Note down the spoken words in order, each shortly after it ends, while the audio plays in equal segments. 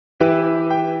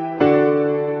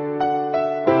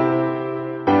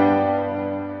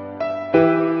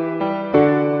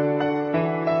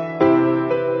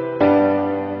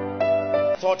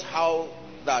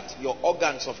that your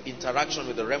organs of interaction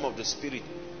with the realm of the spirit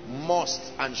must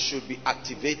and should be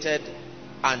activated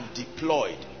and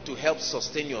deployed to help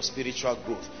sustain your spiritual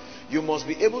growth. You must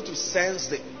be able to sense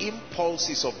the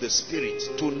impulses of the spirit,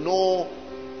 to know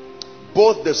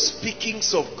both the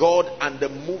speakings of God and the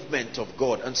movement of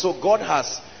God. And so God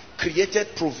has created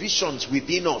provisions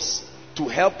within us to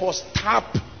help us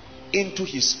tap into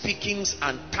his speakings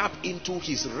and tap into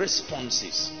his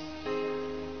responses.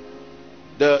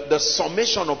 The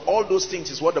summation of all those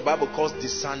things is what the Bible calls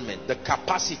discernment, the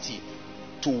capacity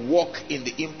to walk in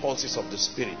the impulses of the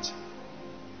spirit.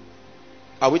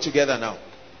 Are we together now?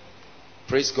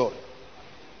 Praise God.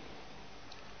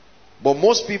 But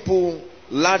most people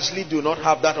largely do not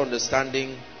have that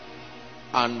understanding,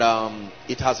 and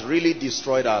it has really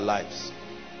destroyed our lives.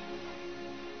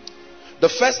 The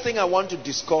first thing I want to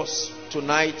discuss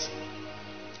tonight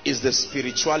is the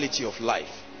spirituality of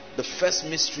life. The first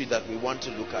mystery that we want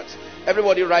to look at.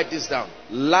 Everybody write this down.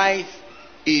 Life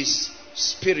is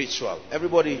spiritual.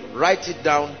 Everybody write it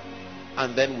down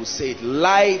and then we'll say it.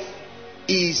 Life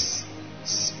is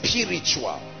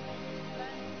spiritual.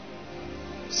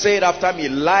 Say it after me.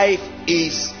 Life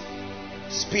is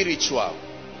spiritual.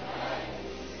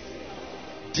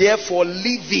 Therefore,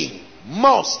 living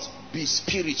must be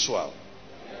spiritual.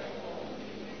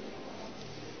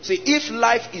 See, if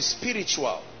life is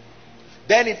spiritual,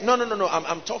 then it,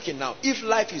 I'm talking now. If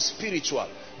life is spiritual,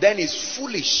 then it's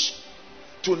foolish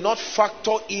to not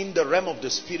factor in the realm of the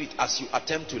spirit as you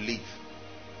attempt to live.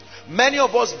 Many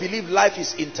of us believe life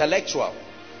is intellectual.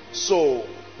 So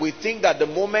we think that the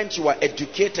moment you are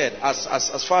educated,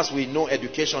 as far as we know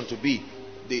education to be,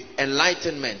 the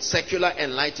enlightenment, secular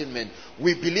enlightenment,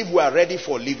 we believe we are ready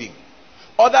for living.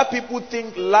 Other people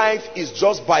think life is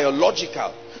just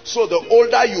biological. So the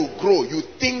older you grow, you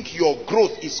think your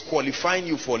growth is qualifying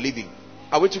you for living.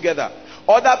 Are we together?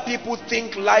 Other people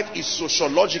think life is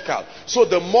sociological. So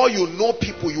the more you know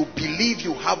people, you believe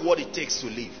you have what it takes to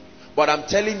live. But I'm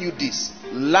telling you this,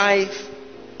 life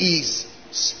is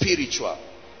spiritual.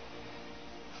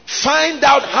 Find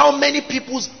out how many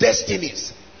people's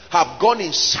destinies have gone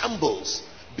in shambles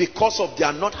because of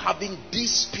their not having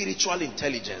this spiritual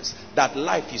intelligence, that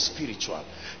life is spiritual.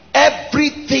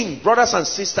 Everything, brothers and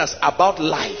sisters, about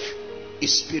life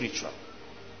is spiritual.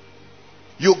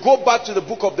 You go back to the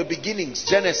book of the beginnings,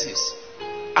 Genesis,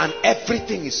 and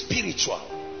everything is spiritual.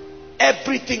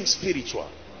 Everything spiritual.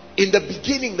 In the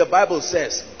beginning, the Bible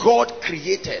says God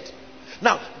created.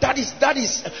 Now that is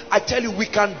I tell you, we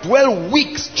can dwell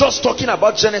weeks just talking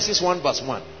about Genesis 1 verse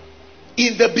 1.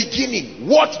 In the beginning.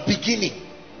 What beginning?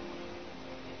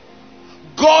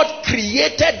 God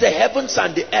created the heavens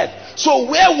and the earth. So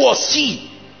where was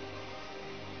he?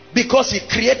 Because he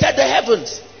created the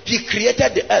heavens, he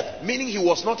created the earth, meaning he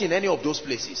was not in any of those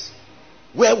places.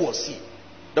 Where was he?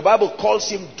 The Bible calls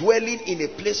him dwelling in a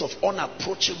place of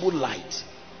unapproachable light.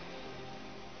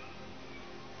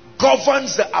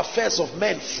 Governs the affairs of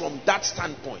men from that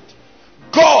standpoint.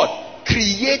 God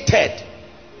created,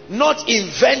 not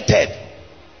invented.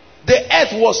 The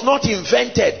earth was not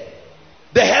invented.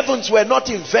 The heavens were not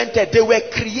invented. They were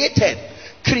created.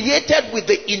 Created with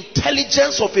the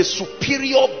intelligence of a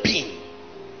superior being.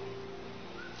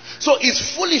 So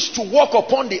it's foolish to walk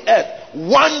upon the earth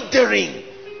wondering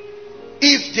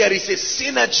if there is a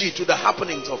synergy to the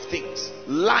happenings of things.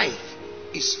 Life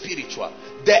is spiritual.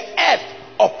 The earth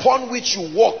upon which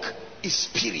you walk is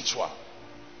spiritual.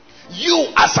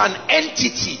 You as an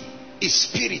entity is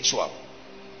spiritual.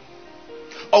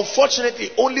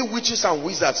 Unfortunately, only witches and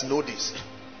wizards know this.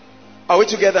 Are we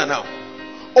together now?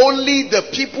 Only the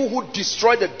people who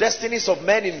destroy the destinies of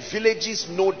men in villages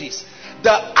know this.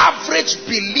 The average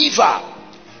believer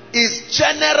is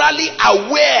generally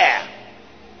aware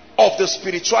of the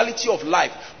spirituality of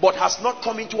life, but has not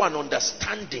come into an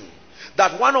understanding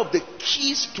that one of the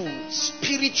keys to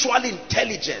spiritual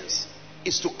intelligence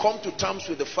is to come to terms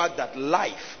with the fact that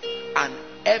life and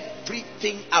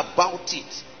everything about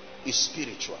it is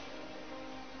spiritual.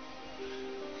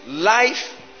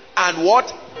 Life and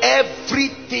what?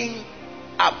 Everything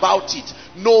about it.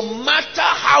 No matter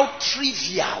how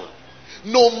trivial,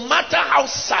 no matter how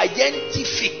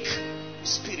scientific,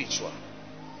 spiritual.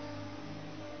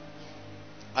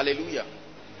 Hallelujah.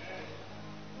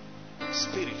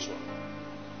 Spiritual.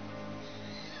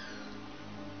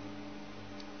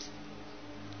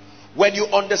 When you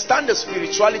understand the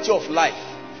spirituality of life,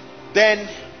 then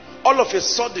all of a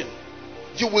sudden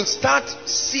you will start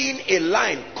seeing a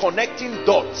line connecting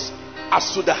dots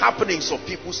as to the happenings of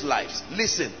people's lives.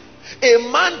 Listen, a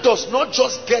man does not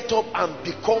just get up and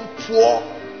become poor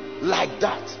like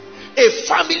that. A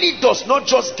family does not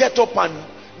just get up and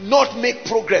not make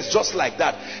progress just like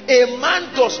that. A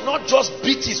man does not just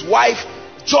beat his wife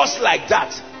just like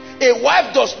that. A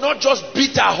wife does not just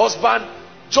beat her husband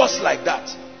just like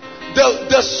that.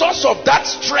 The source of that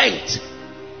strength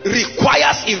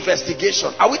requires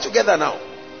investigation. Are we together now?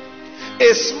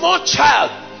 A small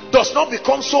child does not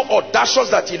become so audacious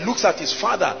that he looks at his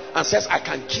father and says, I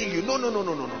can kill you. No.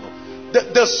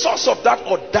 The source of that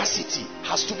audacity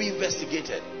has to be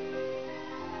investigated.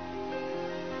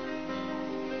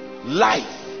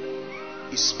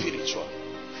 Life is spiritual.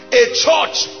 A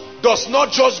church does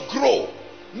not just grow.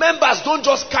 Members don't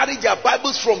just carry their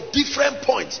Bibles from different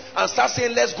points and start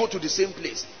saying, let's go to the same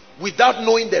place, without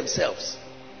knowing themselves.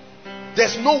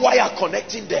 There's no wire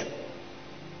connecting them.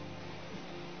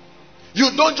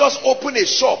 You don't just open a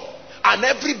shop and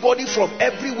everybody from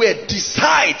everywhere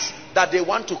decides that they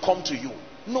want to come to you.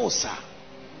 No, sir.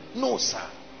 No, sir.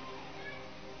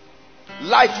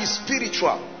 Life is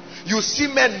spiritual. You see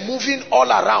men moving all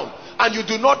around and you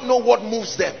do not know what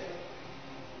moves them.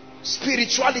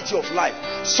 Spirituality of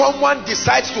life. Someone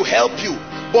decides to help you,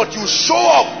 but you show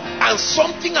up and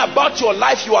something about your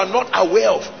life you are not aware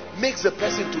of makes the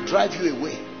person to drive you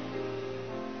away.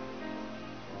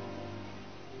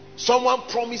 Someone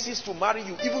promises to marry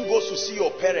you, even goes to see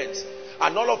your parents,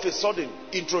 and all of a sudden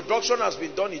introduction has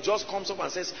been done. He just comes up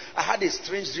and says, I had a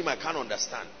strange dream I can't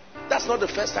understand. That's not the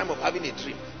first time of having a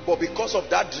dream, but because of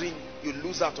that dream you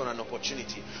lose out on an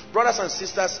opportunity. Brothers and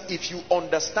sisters, if you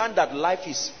understand that life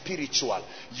is spiritual,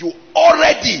 you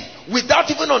already, without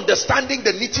even understanding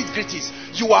the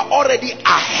nitty-gritties, you are already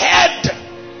ahead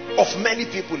of many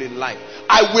people in life.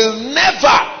 I will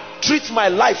never treat my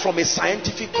life from a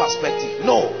scientific perspective.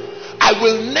 No, I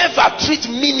will never treat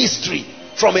ministry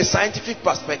from a scientific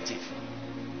perspective.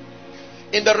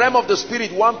 In the realm of the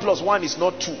spirit, 1 plus 1 is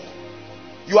not 2.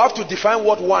 You have to define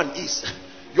what 1 is.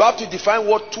 You have to define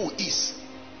what 2 is.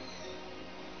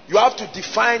 You have to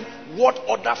define what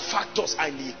other factors are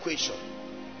in the equation.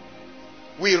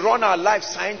 We run our lives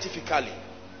scientifically.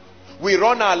 We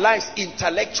run our lives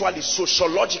intellectually,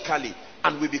 sociologically,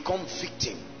 and we become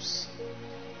victims.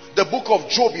 The book of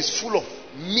Job is full of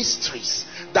mysteries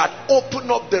that open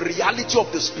up the reality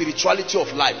of the spirituality of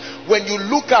life. When you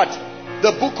look at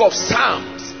the book of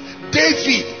Psalms,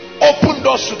 David opened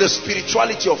us to the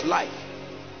spirituality of life.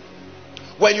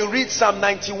 When you read Psalm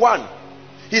 91,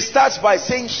 he starts by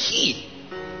saying, he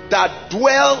that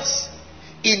dwells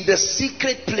in the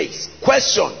secret place.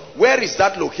 Question, where is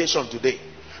that location today?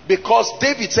 Because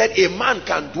David said a man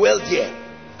can dwell there.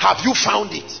 Have you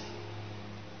found it?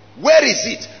 Where is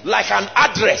it? Like an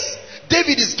address.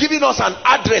 David is giving us an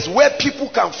address where people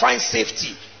can find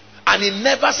safety. And he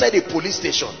never said a police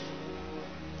station.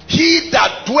 He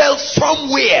that dwells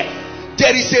somewhere,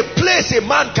 there is a place a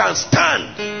man can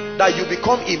stand that you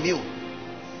become immune.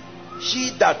 He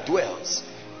that dwells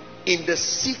in the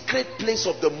secret place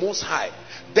of the Most High.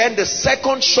 Then the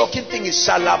second shocking thing is,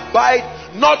 shall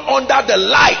abide not under the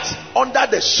light, under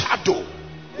the shadow.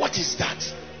 What is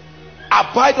that?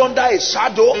 Abide under a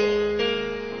shadow.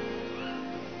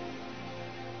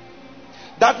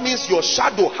 That means your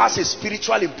shadow has a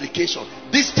spiritual implication.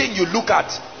 This thing you look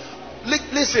at.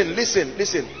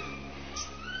 Listen.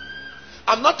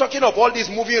 I'm not talking of all this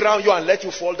moving around you and let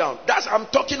you fall down. I'm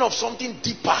talking of something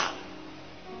deeper.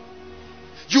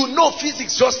 You know,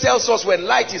 physics just tells us when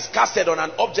light is casted on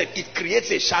an object, it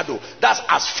creates a shadow. That's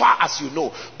as far as you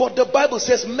know. But the Bible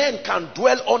says men can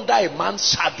dwell under a man's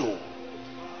shadow.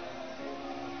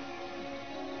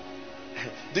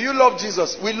 Do you love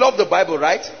Jesus? We love the Bible,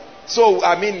 right? So,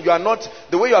 I mean, you are not,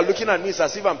 the way you are looking at me is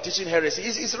as if I'm teaching heresy.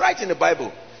 It's right in the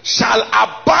Bible. Shall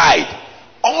abide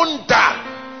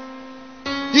under.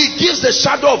 He gives the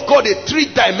shadow of God a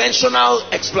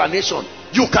three-dimensional explanation.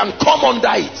 You can come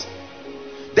under it.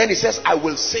 Then he says, I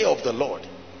will say of the Lord,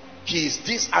 he is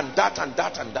this and that and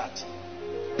that and that.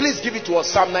 Please give it to us,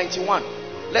 Psalm 91.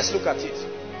 Let's look at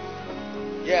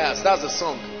it. Yes, that's the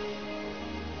song.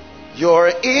 Your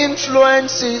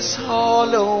influence is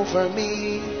all over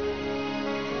me.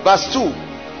 Verse 2.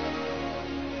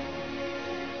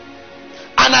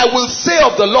 And I will say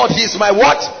of the Lord, he is my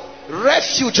what?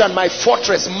 Refuge and my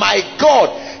fortress, my God.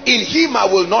 In him I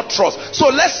will not trust. So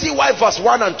let's see why verse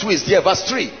 1 and 2 is there. Verse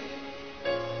 3.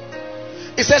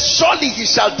 It says, surely he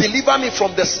shall deliver me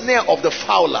from the snare of the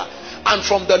fowler and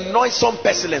from the noisome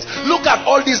pestilence. Look at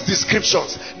all these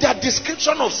descriptions. They are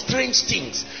description of strange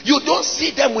things. You don't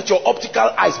see them with your optical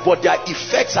eyes, but their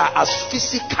effects are as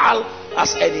physical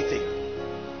as anything.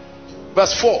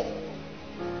 Verse 4.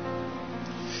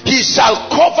 He shall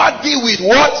cover thee with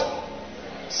what?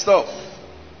 Stop.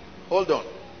 Hold on.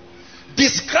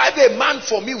 Describe a man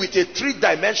for me with a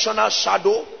three-dimensional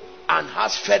shadow and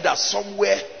has feathers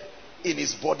somewhere in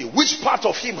his body. Which part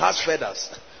of him has feathers?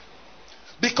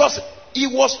 Because he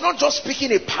was not just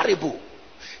speaking a parable.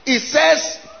 He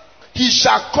says, he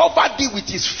shall cover thee with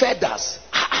his feathers.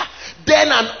 Then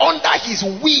and under his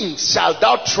wings shalt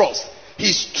thou trust.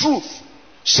 His truth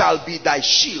shall be thy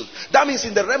shield. That means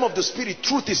in the realm of the spirit,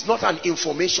 truth is not an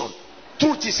information.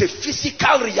 Truth is a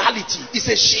physical reality. It's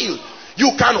a shield.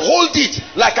 You can hold it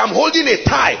like I'm holding a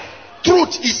tie.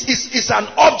 Truth is an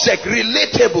object,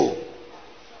 relatable.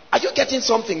 Are you getting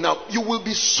something now? You will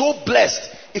be so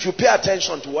blessed if you pay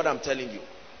attention to what I'm telling you.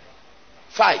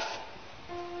 5.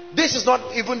 This is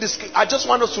not even this. I just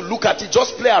want us to look at it.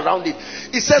 Just play around it.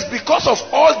 It says, because of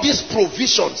all these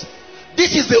provisions,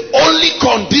 this is the only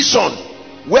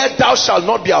condition where thou shalt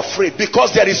not be afraid.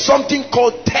 Because there is something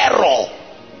called terror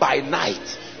by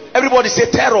night. Everybody say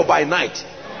terror by night.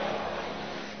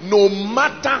 No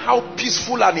matter how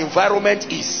peaceful an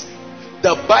environment is,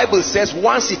 the Bible says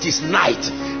once it is night,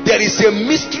 there is a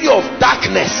mystery of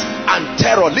darkness and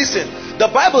terror. Listen, the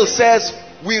Bible says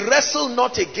we wrestle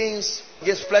not against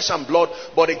flesh and blood,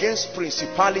 but against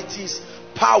principalities,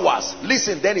 powers.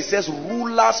 Listen, then it says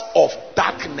rulers of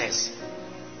darkness.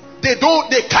 They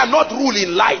cannot rule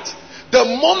in light. The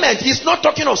moment, he's not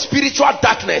talking of spiritual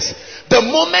darkness. The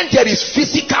moment there is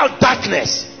physical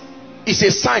darkness, it's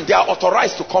a sign they are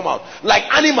authorized to come out. Like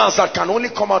animals that can only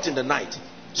come out in the night.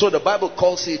 So the Bible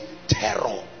calls it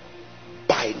terror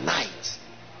by night.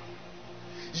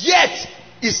 Yet,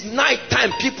 it's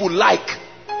nighttime people like.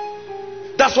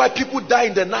 That's why people die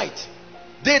in the night.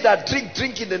 They that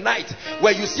drink in the night.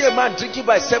 When you see a man drinking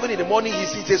by 7 in the morning,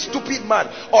 he's a stupid man.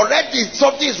 Already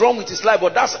something is wrong with his life,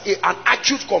 but that's an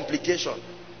acute complication.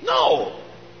 No.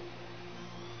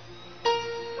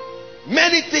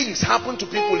 Many things happen to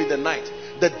people in the night.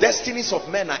 The destinies of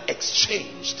men are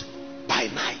exchanged by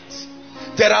night.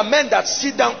 There are men that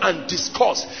sit down and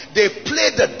discuss. They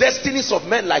play the destinies of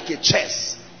men like a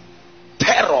chess.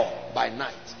 Terror by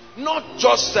night. Not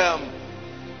just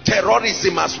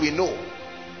terrorism as we know.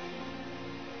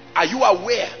 Are you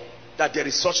aware that there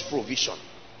is such provision?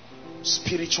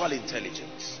 Spiritual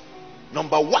intelligence.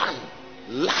 Number 1,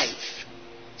 life.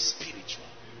 Spiritual.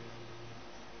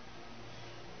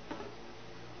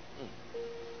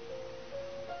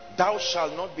 Thou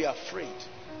shalt not be afraid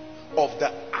of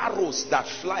the arrows that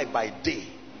fly by day.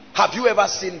 Have you ever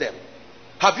seen them?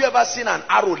 Have you ever seen an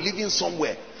arrow living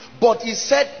somewhere? But he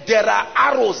said there are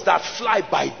arrows that fly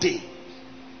by day.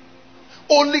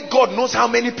 Only God knows how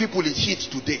many people it hits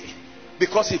today,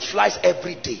 because it flies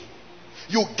every day.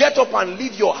 You get up and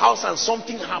leave your house and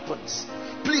something happens.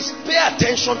 Please pay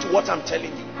attention to what I'm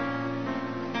telling you.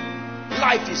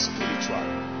 Life is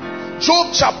spiritual.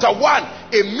 Job chapter 1,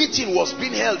 a meeting was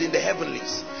being held in the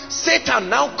heavenlies. Satan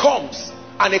now comes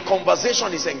and a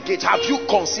conversation is engaged. Have you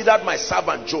considered my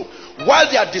servant Job? While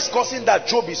they are discussing that,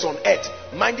 Job is on earth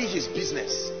minding his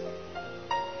business.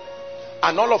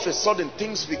 And all of a sudden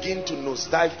things begin to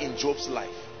nosedive in Job's life.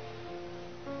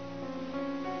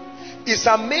 It's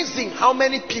amazing how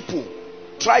many people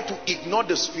try to ignore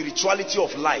the spirituality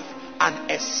of life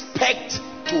and expect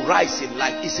to rise in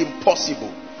life. It's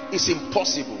impossible. It's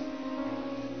impossible.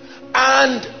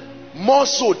 And more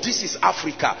so, this is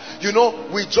Africa. You know,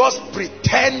 we just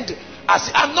pretend as...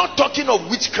 I'm not talking of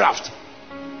witchcraft.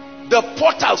 The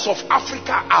portals of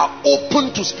Africa are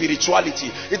open to spirituality.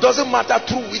 It doesn't matter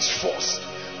through which force.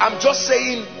 I'm just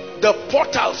saying the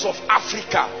portals of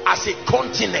Africa as a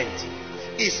continent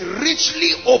is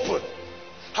richly open.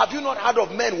 Have you not heard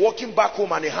of men walking back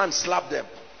home and a hand slap them?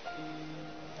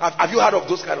 Have you heard of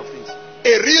those kind of things?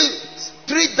 A real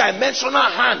 3-dimensional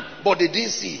hand, but they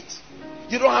didn't see it.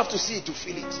 You don't have to see it to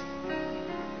feel it.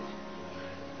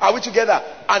 Are we together?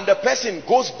 And the person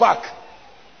goes back,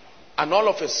 and all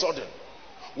of a sudden,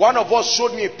 one of us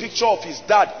showed me a picture of his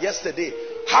dad yesterday.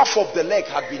 Half of the leg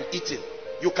had been eaten.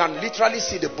 You can literally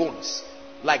see the bones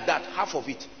like that, half of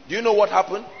it. Do you know what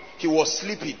happened? He was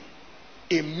sleeping.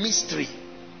 A mystery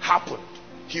happened.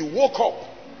 He woke up,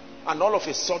 and all of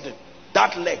a sudden,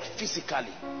 that leg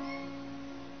physically.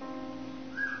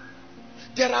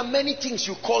 There are many things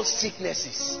you call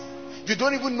sicknesses. You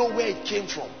don't even know where it came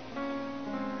from.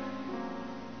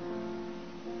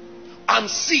 I'm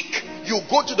sick. You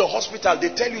go to the hospital, they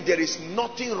tell you there is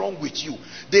nothing wrong with you.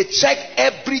 They check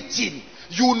everything.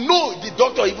 You know, the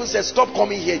doctor even says, stop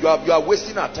coming here. You are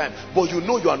wasting our time. But you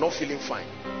know you are not feeling fine.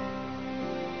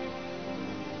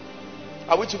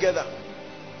 Are we together?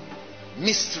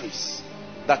 Mysteries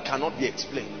that cannot be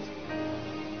explained.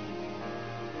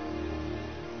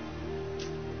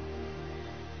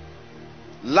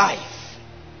 Life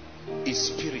is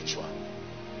spiritual.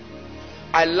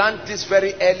 I learned this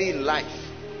very early in life.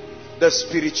 the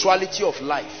spirituality of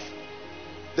life,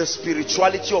 the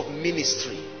spirituality of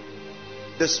ministry,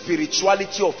 the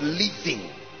spirituality of living.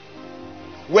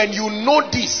 When you know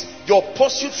this, your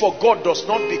pursuit for God does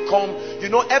not become, you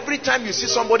know, every time you see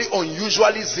somebody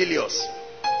unusually zealous,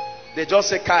 they just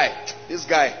say, Kai, this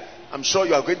guy, I'm sure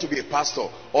you are going to be a pastor.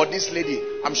 Or this lady,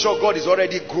 I'm sure God is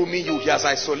already grooming you. He has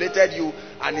isolated you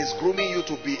and is grooming you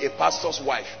to be a pastor's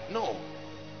wife. No.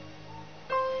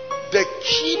 The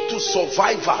key to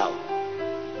survival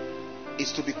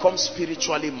is to become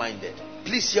spiritually minded.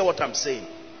 Please hear what I'm saying.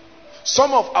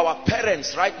 Some of our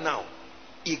parents right now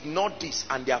ignore this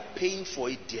and they are paying for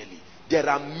it dearly. There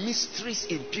are mysteries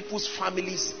in people's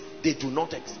families they do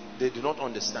not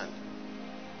understand.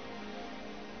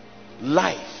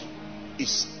 Life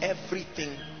is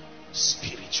everything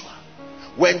spiritual.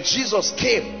 When Jesus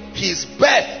came, his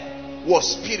birth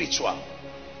was spiritual.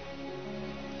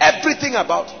 Everything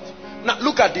about it. Now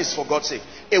look at this, for God's sake.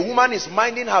 A woman is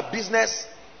minding her business,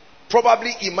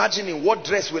 probably imagining, what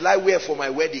dress will I wear for my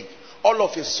wedding? All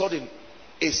of a sudden,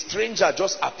 a stranger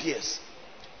just appears.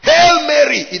 Hail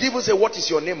Mary! He didn't even say, what is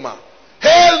your name, ma?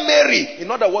 Hail Mary!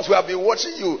 In other words, we have been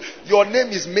watching you. Your name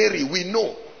is Mary. We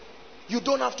know. You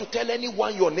don't have to tell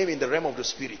anyone your name in the realm of the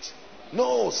spirit.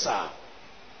 No, sir.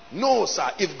 No, sir.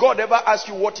 If God ever asks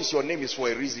you what is your name, it's for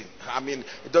a reason. I mean,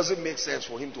 it doesn't make sense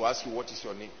for him to ask you what is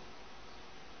your name.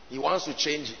 He wants to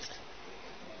change it.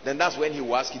 Then that's when he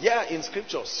will ask it. Yeah, in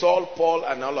scripture, Saul, Paul,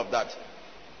 and all of that.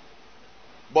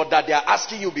 But that they are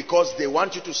asking you because they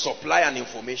want you to supply an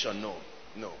information. No.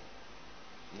 No.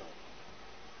 No.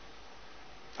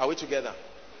 Are we together?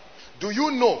 Do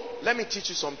you know? Let me teach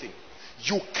you something.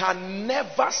 You can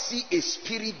never see a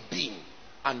spirit being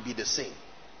and be the same.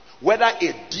 Whether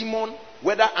a demon,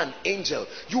 whether an angel.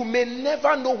 You may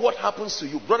never know what happens to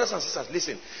you. Brothers and sisters,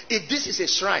 listen. If this is a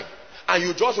shrine and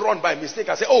you just run by mistake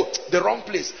and say, oh, the wrong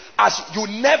place, as you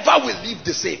never will live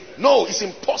the same. No, it's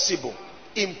impossible.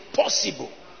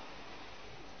 Impossible.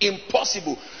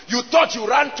 Impossible. You thought you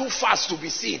ran too fast to be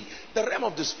seen. The realm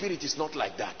of the spirit is not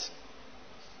like that.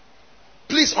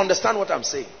 Please understand what I'm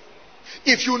saying.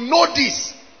 If you know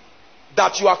this,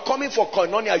 that you are coming for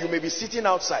Koinonia, you may be sitting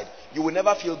outside, you will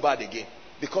never feel bad again.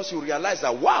 Because you realize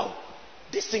that, wow,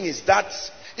 this thing is that.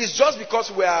 It's just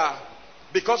because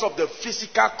because of the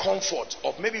physical comfort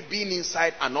of maybe being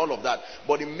inside and all of that.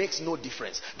 But it makes no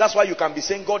difference. That's why you can be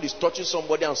saying God is touching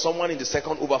somebody and someone in the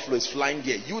second overflow is flying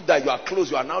there. You that you are close,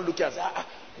 you are now looking and say,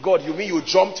 God, you mean you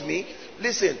jumped me?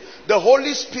 Listen, the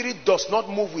Holy Spirit does not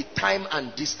move with time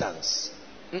and distance.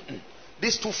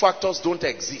 These two factors don't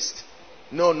exist.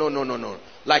 No.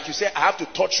 Like you say, I have to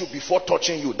touch you before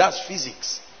touching you. That's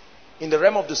physics. In the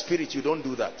realm of the spirit, you don't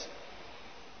do that.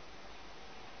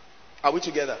 Are we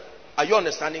together? Are you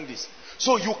understanding this?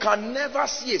 So you can never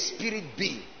see a spirit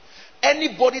being.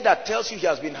 Anybody that tells you he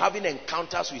has been having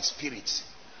encounters with spirits,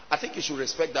 I think you should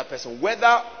respect that person,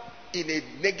 whether in a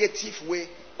negative way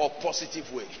or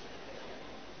positive way.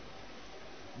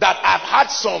 That I've had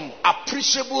some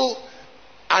appreciable,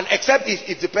 and except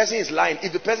if the person is lying,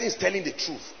 if the person is telling the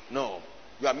truth, no,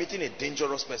 you are meeting a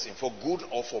dangerous person, for good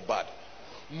or for bad.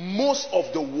 Most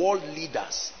of the world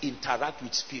leaders interact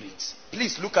with spirits.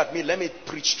 Please look at me, let me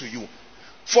preach to you.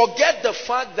 Forget the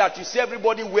fact that you see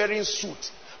everybody wearing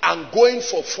suits and going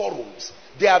for forums.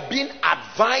 They are being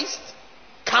advised,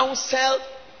 counseled,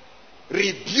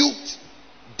 rebuked,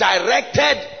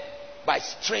 directed by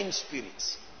strange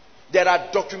spirits. There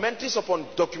are documentaries upon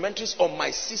documentaries on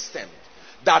my system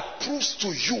that proves to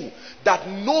you that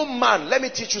no man, let me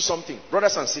teach you something,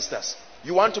 brothers and sisters.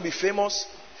 You want to be famous?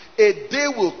 A day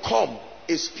will come,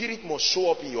 a spirit must show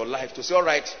up in your life to say, all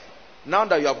right, now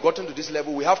that you have gotten to this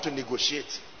level, we have to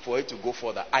negotiate for it to go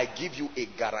further. I give you a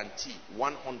guarantee,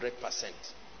 100%.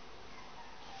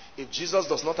 If Jesus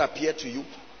does not appear to you,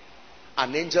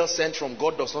 an angel sent from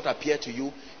God does not appear to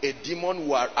you, a demon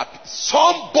will appear.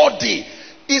 Somebody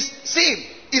is, see,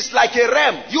 it's like a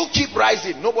realm. You keep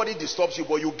rising, nobody disturbs you,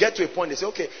 but you get to a point, they say,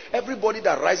 okay, everybody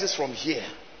that rises from here,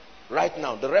 right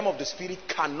now, the realm of the spirit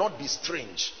cannot be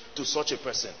strange to such a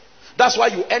person. That's why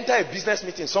you enter a business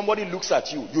meeting, somebody looks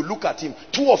at you, you look at him,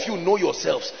 two of you know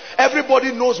yourselves.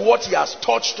 Everybody knows what he has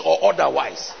touched or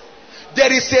otherwise.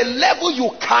 There is a level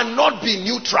you cannot be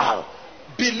neutral.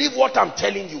 Believe what I'm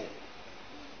telling you.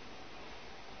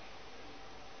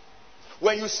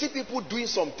 When you see people doing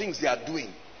some things they are doing,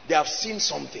 they have seen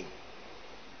something.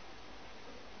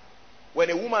 When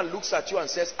a woman looks at you and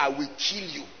says, I will kill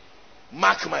you,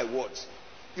 mark my words,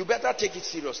 you better take it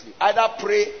seriously. Either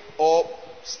pray or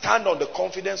stand on the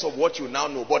confidence of what you now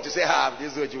know. But you say,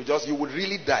 this is what you would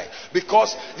really die.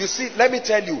 Because you see, let me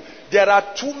tell you, there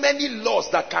are too many laws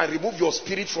that can remove your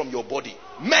spirit from your body.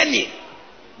 Many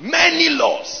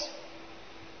laws.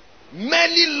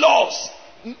 Many laws.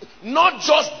 Not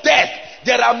just death.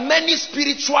 There are many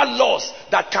spiritual laws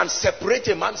that can separate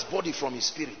a man's body from his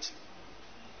spirit.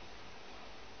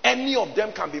 Any of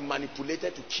them can be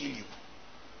manipulated to kill you.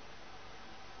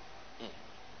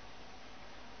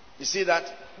 You see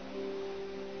that?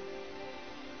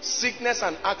 Sickness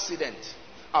and accident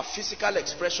are physical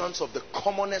expressions of the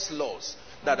commonest laws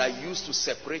that are used to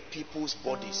separate people's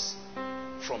bodies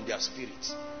from their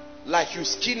spirits. Like you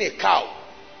skin a cow.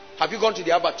 Have you gone to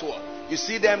the abattoir? You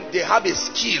see them, they have a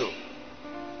skill.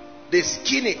 They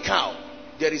skin a cow.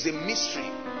 There is a mystery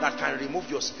that can remove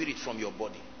your spirit from your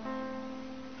body.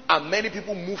 And many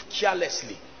people move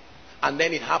carelessly. And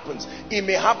then it happens. It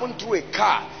may happen through a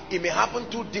car. It may happen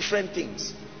through different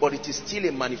things. But it is still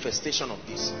a manifestation of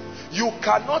this. You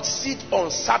cannot sit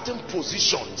on certain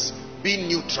positions being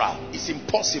neutral. It's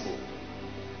impossible.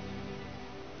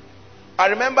 I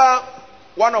remember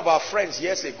one of our friends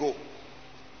years ago.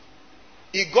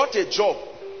 He got a job.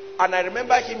 And I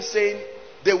remember him saying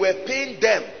they were paying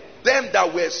them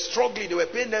that were struggling, they were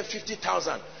paying them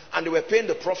 50,000. And they were paying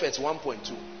the prophets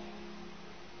 1.2.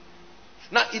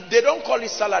 Now, they don't call it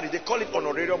salary, they call it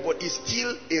honorarium, but it's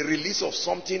still a release of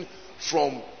something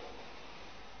from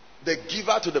the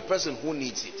giver to the person who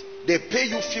needs it. They pay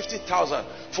you 50,000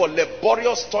 for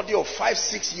laborious study of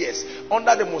 5-6 years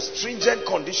under the most stringent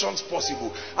conditions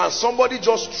possible. And somebody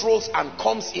just strolls and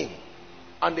comes in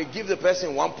and they give the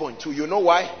person 1.2. You know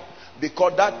why?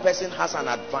 Because that person has an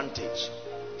advantage.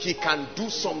 He can do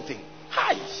something.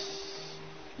 Hi!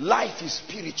 Life is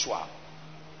spiritual.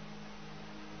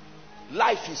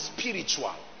 Life is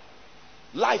spiritual.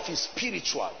 Life is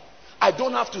spiritual. I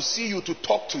don't have to see you to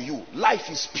talk to you. Life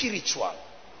is spiritual.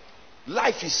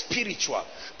 Life is spiritual.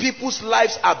 People's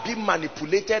lives are being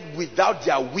manipulated without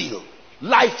their will.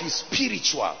 Life is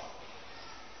spiritual.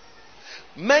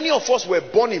 Many of us were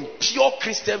born in pure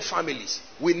Christian families.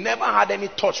 We never had any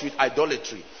touch with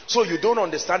idolatry. So you don't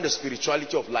understand the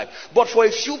spirituality of life. But for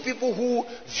a few people who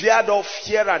veered off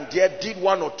here and there, did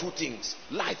one or two things,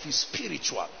 life is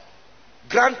spiritual.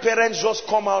 Grandparents just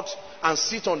come out and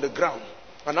sit on the ground.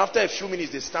 And after a few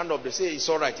minutes, they stand up. They say, it's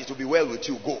all right. It will be well with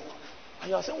you. Go.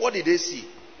 And you are saying, what did they see?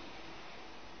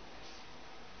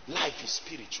 Life is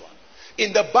spiritual.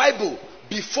 In the Bible,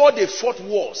 before they fought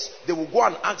wars, they will go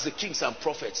and ask the kings and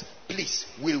prophets, please,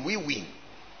 will we win?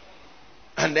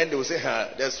 And then they will say,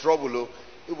 there's trouble.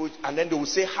 And then they will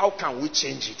say, how can we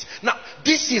change it? Now,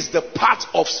 this is the part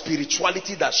of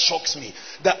spirituality that shocks me.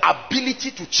 The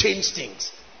ability to change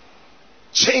things.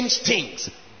 Change things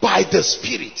by the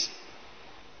Spirit.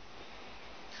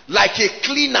 Like a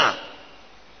cleaner.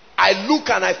 I look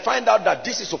and I find out that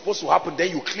this is supposed to happen.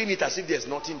 Then you clean it as if there's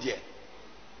nothing there.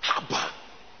 Haba.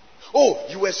 Oh,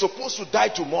 you were supposed to die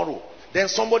tomorrow. Then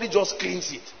somebody just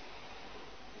cleans it.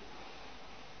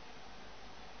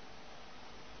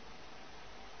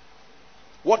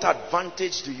 What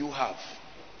advantage do you have?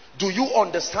 Do you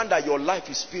understand that your life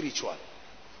is spiritual?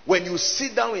 When you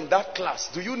sit down in that class,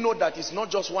 do you know that it's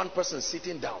not just one person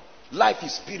sitting down? Life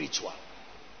is spiritual.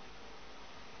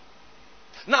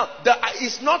 Now,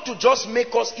 it's not to just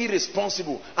make us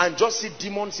irresponsible and just see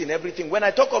demons in everything. When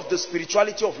I talk of the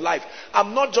spirituality of life,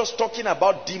 I'm not just talking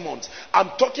about demons. I'm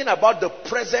talking about the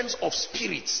presence of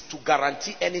spirits to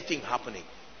guarantee anything happening.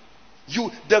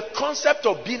 The concept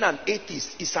of being an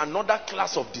atheist is another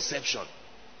class of deception.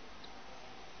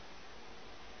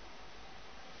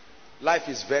 Life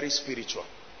is very spiritual.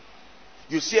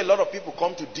 You see a lot of people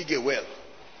come to dig a well.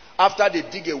 After they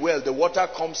dig a well, the water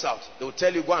comes out. They will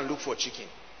tell you, go and look for chicken.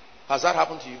 Has that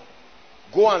happened to you?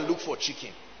 Go and look for chicken.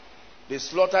 They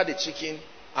slaughter the chicken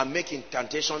and make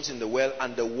incantations in the well,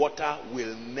 and the water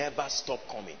will never stop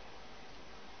coming.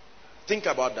 Think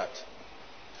about that.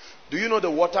 Do you know the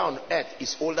water on earth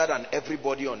is older than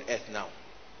everybody on earth now?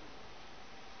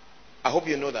 I hope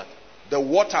you know that. The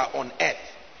water on earth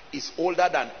is older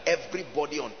than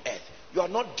everybody on earth. You are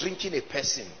not drinking a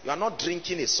person. You are not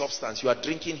drinking a substance. You are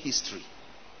drinking history.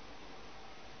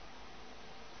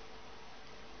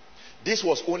 This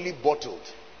was only bottled.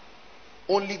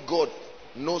 Only God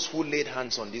knows who laid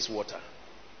hands on this water.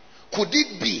 Could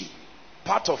it be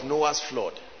part of Noah's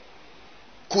flood?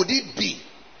 Could it be?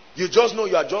 You just know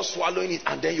you are just swallowing it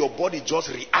and then your body just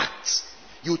reacts.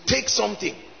 You take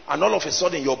something and all of a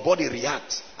sudden your body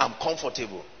reacts. I'm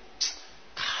comfortable.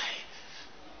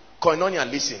 Koinonia,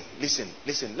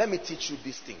 listen. Let me teach you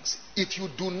these things. If you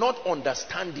do not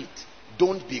understand it,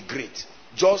 don't be great.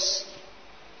 Just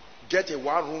get a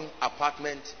one-room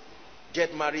apartment,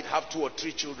 get married, have 2 or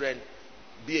 3 children,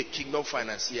 be a kingdom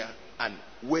financier, and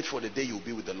wait for the day you'll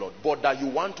be with the Lord. But that you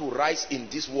want to rise in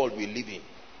this world we live in.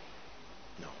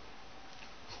 No.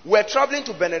 We're traveling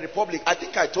to Benin Republic. I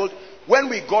think I told, when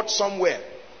we got somewhere,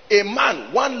 a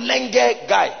man, one lenge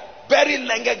guy, very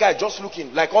lenge guy, just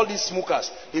looking like all these smokers.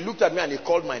 He looked at me and he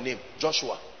called my name,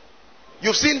 Joshua.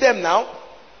 You've seen them now.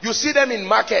 You see them in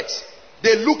markets.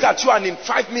 They look at you and in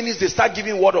 5 minutes they start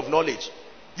giving word of knowledge.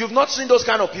 You've not seen those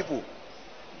kind of people.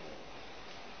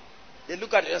 They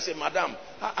look at you and say, Madam,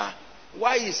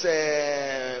 why is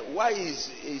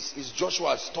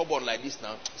Joshua stubborn like this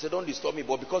now? I said, don't disturb me.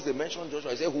 But because they mentioned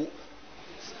Joshua, I say, who?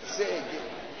 Say again.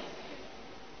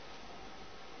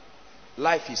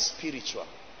 Life is spiritual.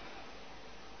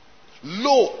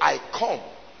 Lo, I come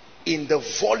in the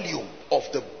volume of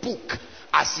the book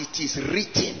as it is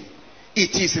written.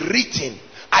 It is written.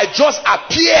 I just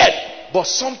appeared, but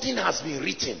something has been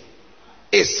written.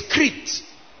 A script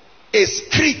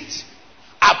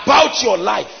about your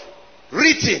life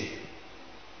written.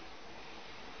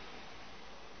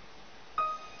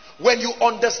 When you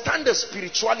understand the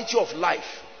spirituality of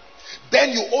life,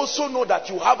 then you also know that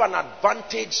you have an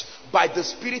advantage by the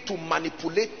Spirit to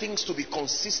manipulate things to be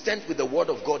consistent with the word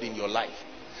of God in your life.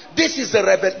 This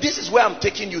is where I'm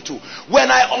taking you to. When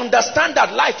I understand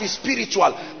that life is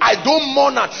spiritual, I don't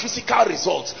mourn at physical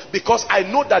results, because I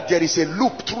know that there is a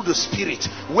loop through the Spirit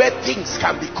where things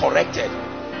can be corrected.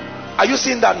 Are you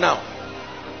seeing that now?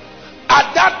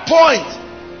 At that point,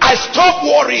 I stop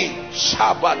worrying.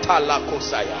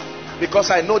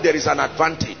 Because I know there is an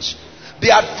advantage.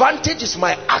 The advantage is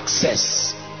my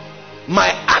access. My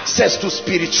access to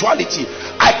spirituality.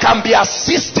 I can be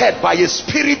assisted by a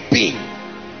spirit being.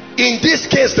 In this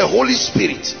case, the Holy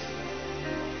Spirit.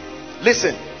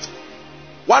 Listen.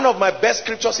 One of my best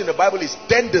scriptures in the Bible is,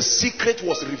 then the secret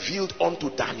was revealed unto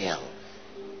Daniel.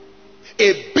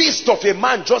 A beast of a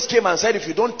man just came and said, if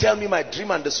you don't tell me my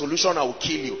dream and the solution, I will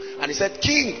kill you. And he said,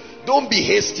 King, don't be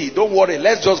hasty. Don't worry.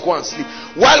 Let's just go and sleep.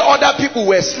 While other people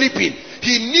were sleeping,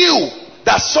 he knew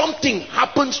that something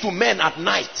happens to men at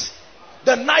night.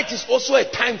 The night is also a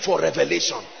time for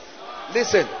revelation.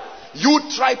 Listen, you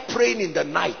try praying in the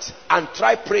night and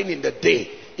try praying in the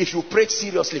day. If you pray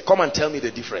seriously, come and tell me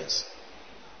the difference.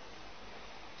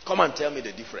 Come and tell me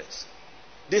the difference.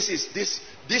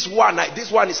 This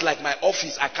one is like my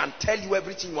office. I can tell you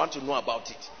everything you want to know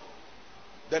about it.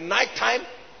 The night time,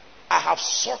 I have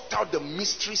sought out the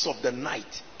mysteries of the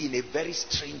night in a very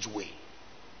strange way.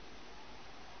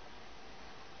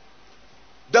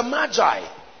 The Magi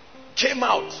came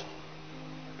out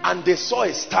and they saw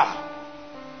a star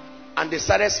and they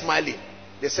started smiling.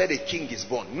 They said a king is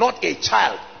born. Not a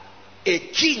child. A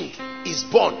king is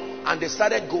born. And they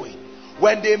started going.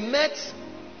 When they met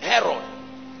Herod,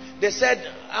 they said,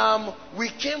 we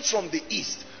came from the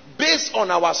east. Based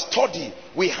on our study,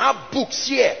 we have books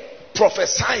here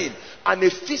prophesying and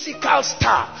a physical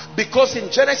star. Because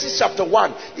in Genesis chapter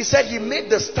 1, he said he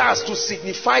made the stars to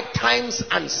signify times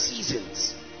and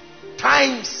seasons.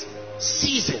 Times,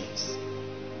 seasons.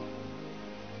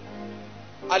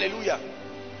 Hallelujah.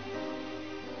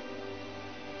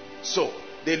 So,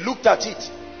 they looked at it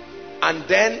and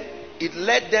then it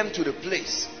led them to the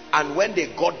place. And when they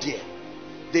got there,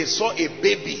 they saw a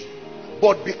baby.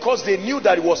 But because they knew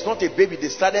that it was not a baby, they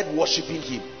started worshiping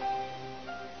him.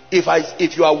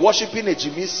 If you are worshiping a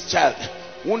Jimmy's child,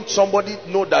 won't somebody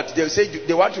know that they say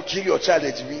they want to kill your child,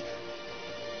 a Jimmy?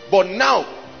 But now,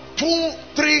 2,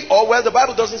 3, or well, the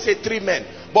Bible doesn't say 3 men,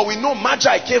 but we know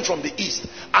Magi came from the east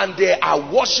and they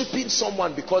are worshiping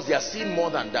someone because they are seeing more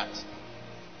than that.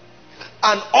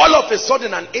 And all of a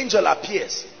sudden an angel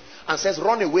appears and says,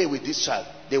 run away with this child.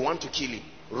 They want to kill him.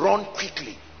 Run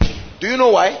quickly. Do you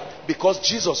know why? Because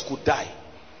Jesus could die.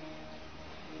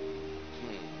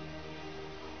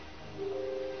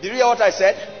 Did you hear what I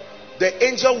said? The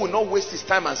angel will not waste his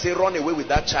time and say run away with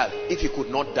that child if he could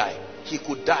not die. He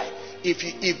could die.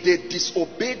 If they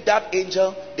disobeyed that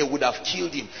angel, they would have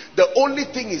killed him. The only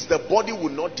thing is the body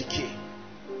would not decay,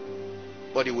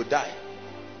 but he would die.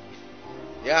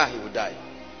 Yeah, he would die.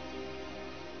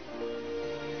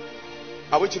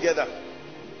 Are we together?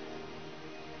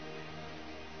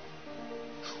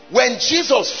 When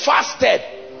Jesus fasted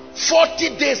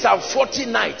 40 days and 40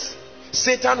 nights,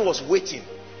 Satan was waiting.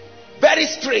 Very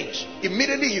strange.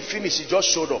 Immediately he finished, he just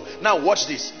showed up. Now watch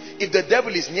this. If the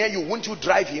devil is near you, won't you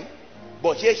drive him?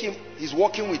 But here he's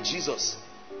walking with Jesus.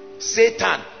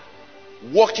 Satan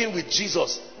walking with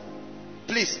Jesus.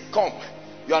 Please come.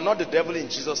 You are not the devil in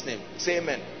Jesus' name. Say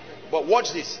amen. But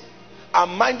watch this.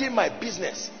 I'm minding my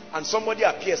business and somebody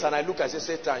appears and I look and say,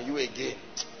 Satan, you again.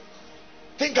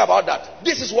 Think about that.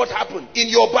 This is what happened in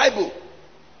your Bible.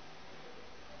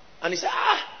 And he said,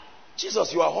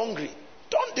 Jesus, you are hungry.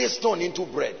 Turn this stone into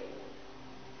bread.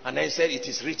 And then he said, it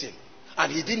is written.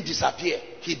 And he didn't disappear.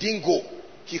 He didn't go.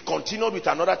 He continued with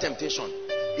another temptation.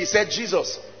 He said,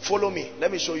 Jesus, follow me.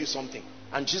 Let me show you something.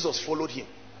 And Jesus followed him.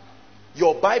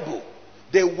 Your Bible,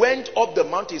 they went up the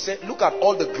mountain. He said, look at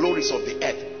all the glories of the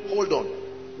earth. Hold on.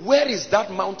 Where is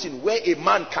that mountain where a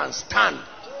man can stand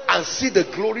and see the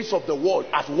glories of the world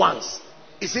at once?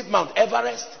 Is it Mount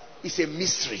Everest? It's a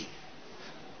mystery.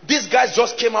 These guys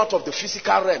just came out of the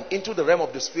physical realm into the realm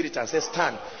of the spirit and said,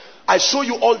 stand. I show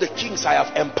you all the kings I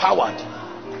have empowered.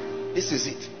 This is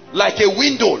it. Like a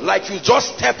window, like you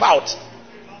just step out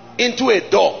into a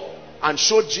door and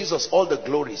showed Jesus all the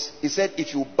glories. He said,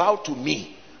 if you bow to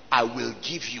me, I will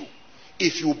give you.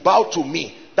 If you bow to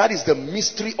me, that is the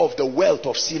mystery of the wealth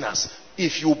of sinners.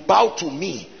 If you bow to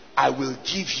me, I will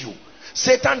give you.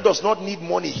 Satan does not need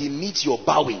money, he needs your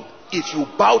bowing. If you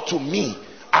bow to me,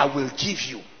 I will give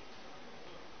you.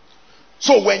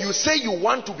 So when you say you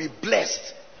want to be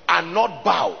blessed and not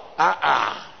bow,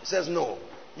 he says no,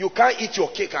 you can't eat your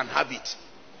cake and have it.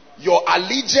 Your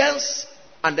allegiance,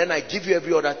 and then I give you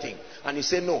every other thing. And you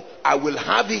say no, I will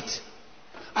have it.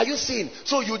 Are you seeing?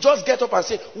 So you just get up and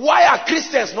say, why are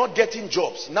Christians not getting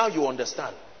jobs? Now you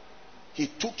understand. He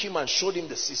took him and showed him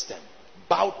the system.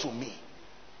 Bow to me.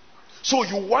 So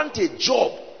you want a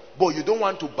job, but you don't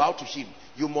want to bow to him.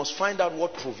 You must find out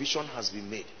what provision has been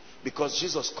made, because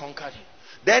Jesus conquered him.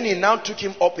 Then he now took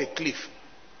him up a cliff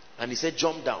and he said,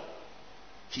 jump down.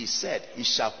 He said, he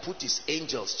shall put his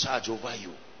angels charge over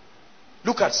you.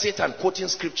 Look at Satan quoting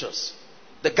scriptures.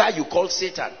 The guy you call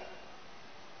Satan.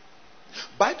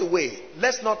 By the way,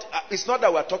 let's not, it's not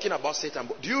that we're talking about Satan,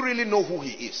 but do you really know who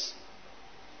he is?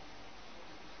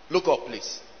 Look up,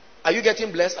 please. Are you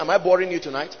getting blessed? Am I boring you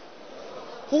tonight?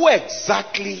 Who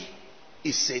exactly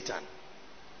is Satan?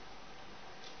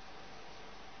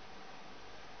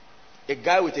 A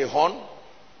guy with a horn,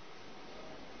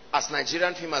 as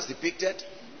Nigerian film has depicted?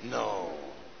 No.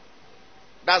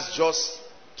 That's just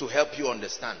to help you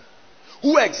understand.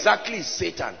 Who exactly is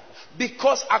Satan?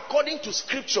 Because according to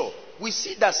scripture, we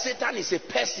see that Satan is a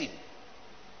person.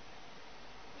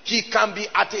 He can be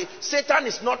Satan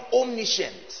is not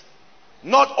omniscient,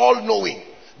 not all-knowing.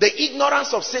 The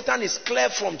ignorance of Satan is clear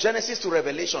from Genesis to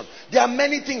Revelation. There are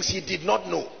many things he did not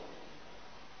know.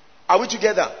 Are we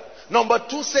together? Number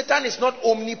two, Satan is not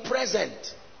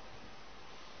omnipresent.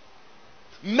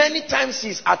 Many times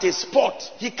he's at a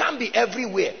spot. He can't be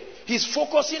everywhere. He's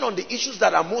focusing on the issues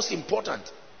that are most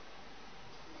important.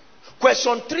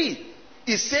 Question 3.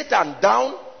 Is Satan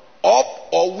down, up,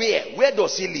 or where? Where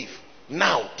does he live?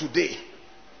 Now, today.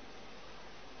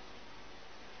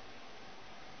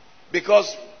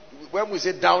 Because when we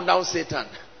say down, down Satan,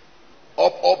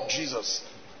 up, up Jesus,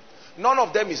 none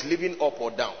of them is living up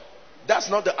or down.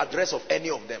 That's not the address of any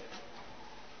of them.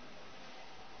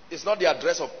 It's not the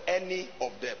address of any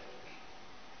of them.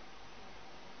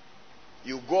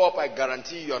 You go up, I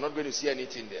guarantee you are not going to see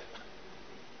anything there.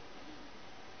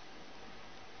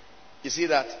 You see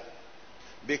that?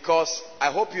 Because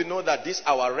I hope you know that this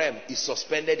our realm is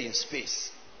suspended in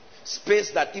space.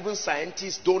 Space that even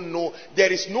scientists don't know.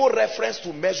 There is no reference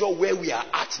to measure where we are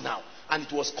at now. And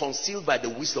it was concealed by the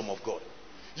wisdom of God.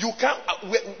 You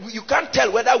can't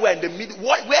tell whether we're in the middle.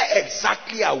 Where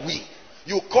exactly are we?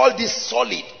 You call this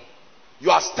solid.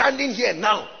 You are standing here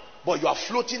now, but you are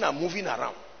floating and moving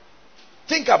around.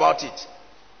 Think about it.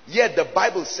 Yet the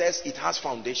Bible says it has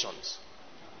foundations.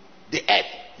 The earth,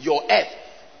 your earth.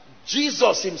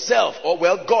 Jesus himself, or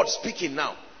well, God speaking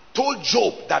now, told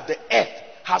Job that the earth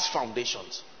has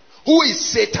foundations. Who is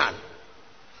Satan?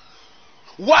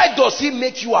 Why does he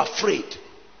make you afraid?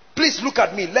 Please look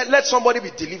at me. Let somebody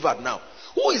be delivered now.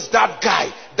 Who is that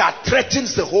guy that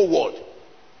threatens the whole world?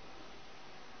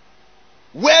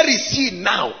 Where is he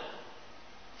now?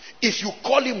 If you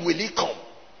call him, will he come?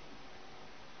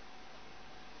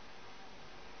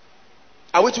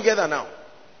 Are we together now?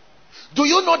 Do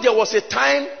you know there was a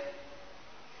time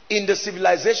in the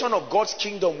civilization of God's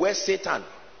kingdom where Satan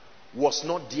was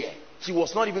not there? He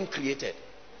was not even created.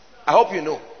 I hope you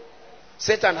know.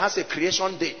 Satan has a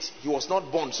creation date. He was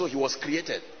not born, so he was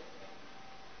created.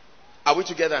 Are we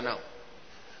together now?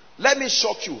 Let me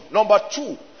shock you. Number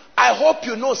 2, I hope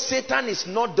you know Satan is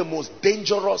not the most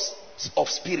dangerous of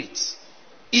spirits.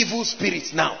 Evil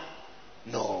spirits now.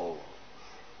 No.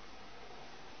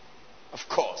 Of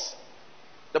course.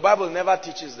 The Bible never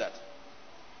teaches that.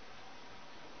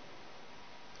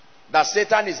 That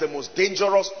Satan is the most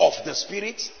dangerous of the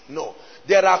spirits? No.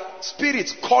 There are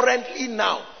spirits currently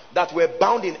now that were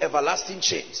bound in everlasting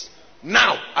chains.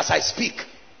 Now, as I speak.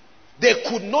 They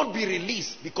could not be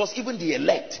released because even the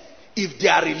elect, if they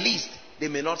are released, they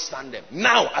may not stand them.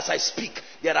 Now, as I speak,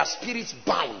 there are spirits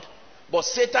bound. But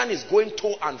Satan is going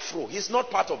to and fro. He's not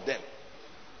part of them.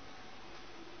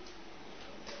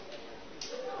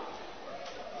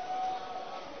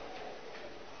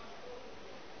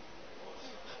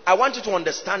 I want you to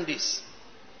understand this.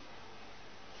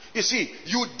 You see,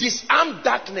 you disarm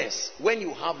darkness when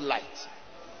you have light.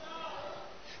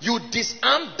 You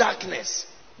disarm darkness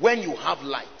when you have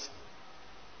light.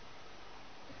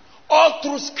 All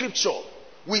through scripture,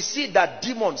 we see that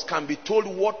demons can be told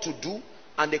what to do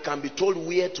and they can be told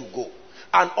where to go.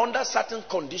 And under certain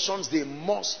conditions, they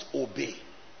must obey.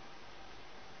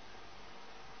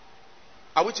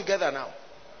 Are we together now?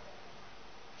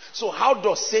 So how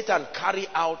does Satan carry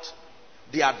out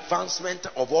the advancement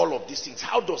of all of these things?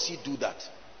 How does he do that?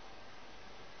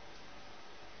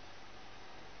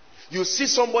 You see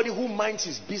somebody who minds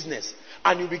his business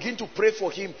and you begin to pray for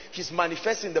him. He's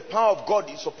manifesting, the power of God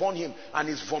is upon him and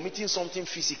he's vomiting something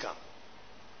physical.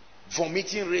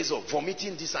 Vomiting razor,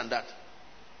 vomiting this and that.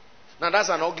 Now that's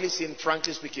an ugly sin,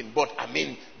 frankly speaking, but I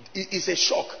mean, it's a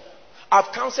shock.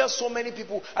 I've counseled so many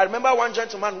people. I remember one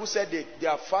gentleman who said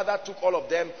their father took all of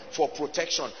them for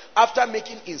protection. After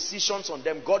making incisions on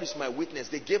them, God is my witness,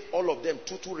 they gave all of them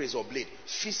two razor blade.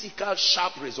 Physical,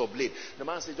 sharp razor blade. The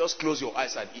man said, just close your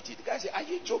eyes and eat it. The guy said, are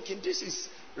you joking? This is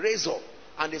razor.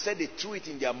 And they said they threw it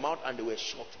in their mouth and they were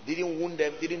shocked. Didn't wound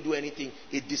them, didn't do anything.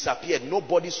 It disappeared.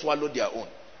 Nobody swallowed their own.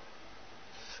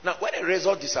 Now, when a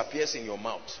razor disappears in your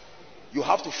mouth, you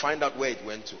have to find out where it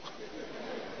went to.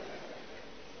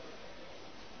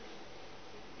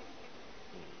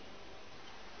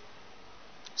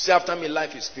 Say after me,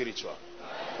 life is spiritual.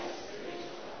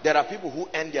 There are people who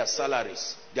earn their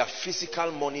salaries. Their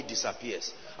physical money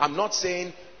disappears. I'm not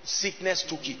saying sickness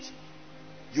took it.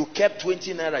 You kept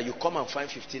 20 naira, you come and find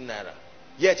 15 naira.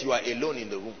 Yet you are alone in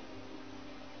the room.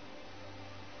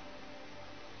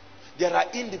 There are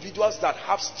individuals that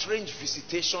have strange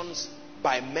visitations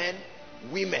by men,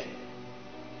 women.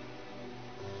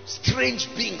 Strange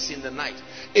beings in the night.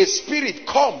 A spirit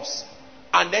comes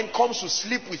and then comes to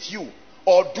sleep with you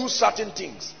or do certain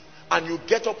things, and you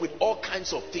get up with all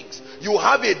kinds of things. You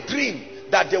have a dream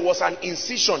that there was an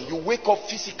incision. You wake up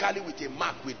physically with a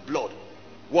mark with blood.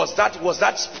 Was that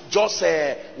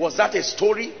a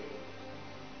story?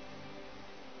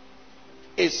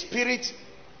 A spirit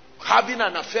having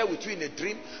an affair with you in a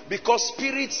dream? Because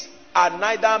spirits are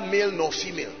neither male nor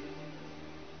female.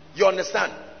 You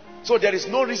understand? So there is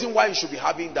no reason why you should be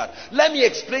having that. Let me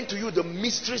explain to you the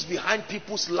mysteries behind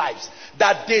people's lives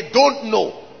that they don't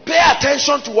know. Pay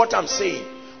attention to what I'm saying.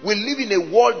 We live in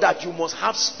a world that you must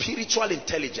have spiritual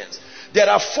intelligence. There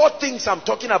are 4 things I'm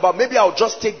talking about. Maybe I'll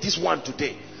just take this one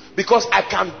today, because I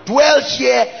can dwell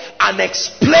here and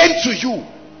explain to you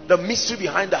the mystery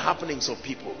behind the happenings of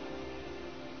people.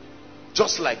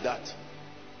 Just like that.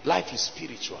 Life is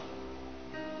spiritual.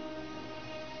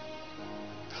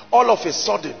 All of a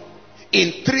sudden,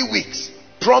 in 3 weeks,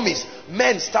 promise,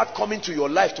 men start coming to your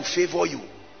life to favor you.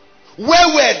 Where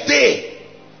were they?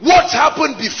 What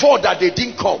happened before that they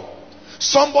didn't come?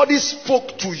 Somebody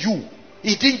spoke to you.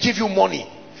 He didn't give you money.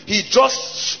 He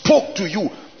just spoke to you.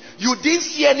 You didn't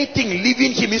see anything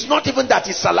leaving him. It's not even that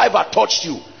his saliva touched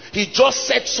you. He just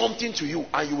said something to you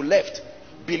and you left,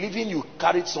 believing you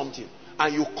carried something.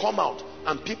 And you come out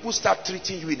and people start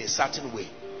treating you in a certain way.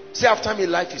 Say after me,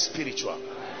 life is spiritual.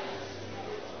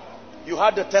 You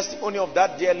heard the testimony of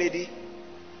that dear lady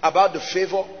about the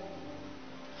favor.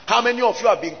 How many of you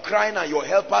have been crying and your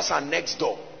helpers are next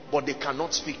door, but they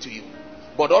cannot speak to you?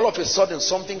 But all of a sudden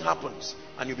something happens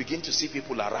and you begin to see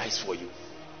people arise for you.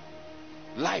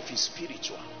 Life is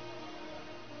spiritual.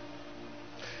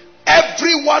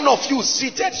 Every one of you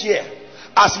seated here,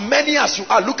 as many as you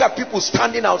are, look at people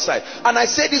standing outside. And I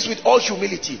say this with all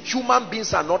humility. Human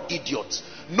beings are not idiots.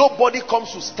 Nobody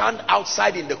comes to stand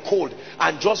outside in the cold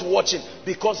and just watch him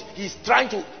because he's trying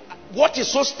to. What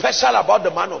is so special about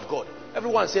the man of God?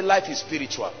 Everyone say life is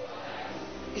spiritual.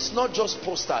 It's not just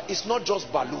poster. It's not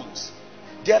just balloons.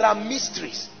 There are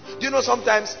mysteries. Do you know,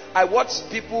 sometimes I watch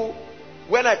people,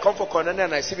 when I come for Koinonia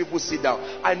and I see people sit down,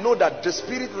 I know that the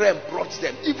spirit realm brought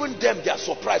them. Even them, they are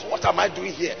surprised. What am I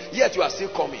doing here? Yet you are still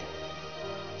coming.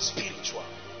 Spiritual.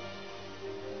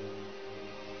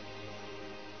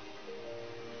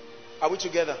 Are we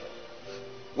together?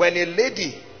 When a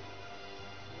lady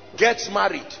gets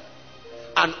married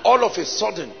and all of a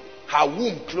sudden her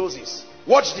womb closes.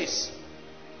 Watch this.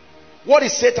 What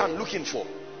is Satan looking for?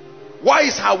 Why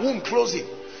is her womb closing?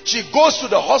 She goes to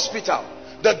the hospital.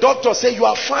 The doctor says, you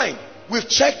are fine. We've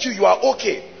checked you, you are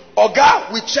okay.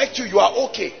 Oga, we checked you, you are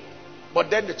okay. But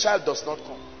then the child does not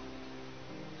come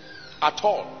at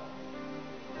all.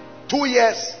 2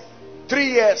 years, 3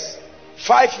 years,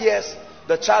 5 years,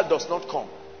 the child does not come.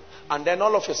 And then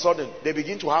all of a sudden, they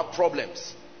begin to have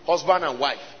problems. Husband and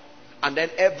wife. And then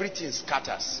everything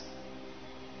scatters.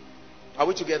 Are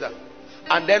we together?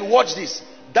 And then watch this.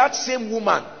 That same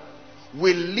woman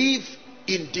will live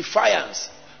in defiance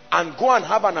and go and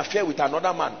have an affair with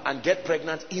another man and get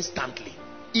pregnant instantly.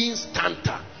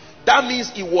 Instanta. That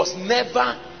means it was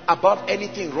never about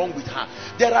anything wrong with her.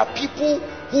 There are people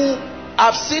who,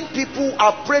 I've seen people,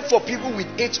 I've prayed for people with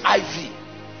HIV.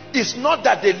 It's not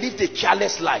that they lived a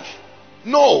careless life.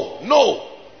 No, no.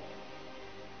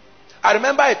 I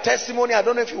remember a testimony, I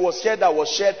don't know if it was shared, that was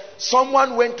shared.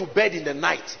 Someone went to bed in the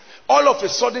night. All of a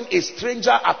sudden, a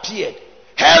stranger appeared,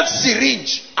 held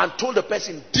syringe and told the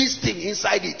person, this thing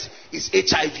inside it is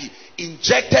HIV.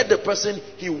 Injected the person,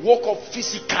 he woke up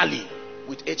physically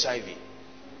with HIV.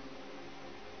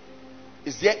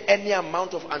 Is there any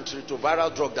amount of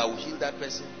antiretroviral drug that will heal that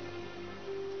person?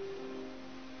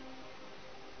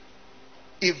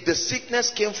 If the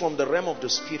sickness came from the realm of the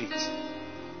spirit,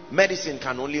 medicine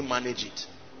can only manage it.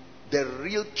 The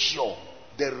real cure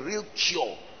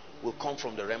will come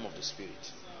from the realm of the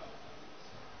spirit.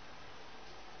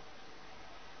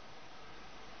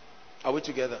 Are we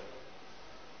together?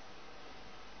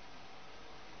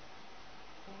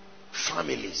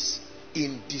 Families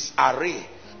in disarray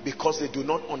because they do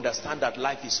not understand that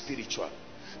life is spiritual.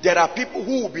 There are people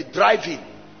who will be driving,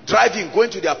 going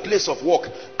to their place of work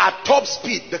at top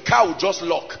speed. The car will just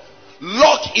lock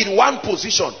in one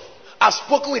position. I've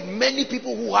spoken with many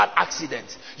people who had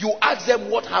accidents. You ask them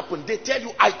what happened, they tell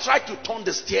you, I tried to turn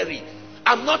the steering.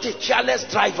 I'm not a careless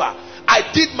driver.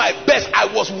 I did my best.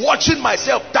 I was watching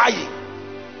myself dying.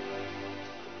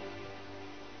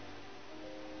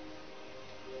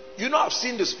 You know, I've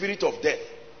seen the spirit of death.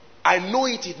 I know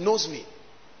it, it knows me.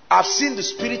 I've seen the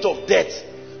spirit of death.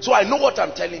 So I know what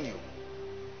I'm telling you.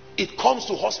 It comes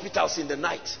to hospitals in the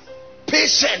night.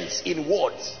 Patients in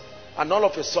wards. And all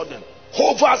of a sudden,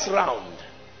 hovers round.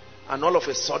 And all of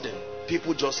a sudden,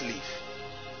 people just leave.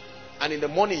 And in the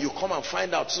morning, you come and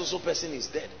find out so person is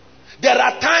dead. There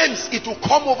are times it will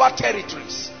come over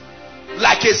territories.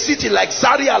 Like a city, like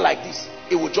Zaria, like this.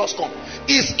 It will just come.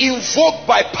 It's invoked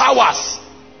by powers.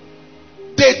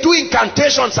 They do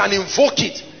incantations and invoke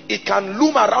it. It can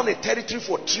loom around a territory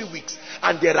for 3 weeks.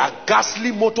 And there are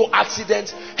ghastly motor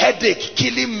accidents, headache,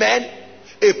 killing men.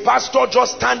 A pastor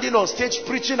just standing on stage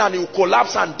preaching and he will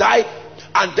collapse and die.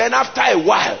 And then after a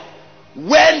while,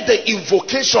 when the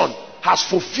invocation has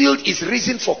fulfilled its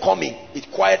reason for coming, it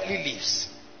quietly leaves.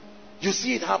 You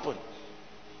see it happen.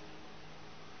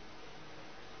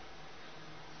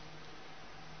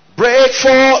 Break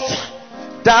forth,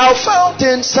 thou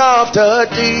fountains of the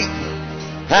deep,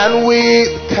 and weep,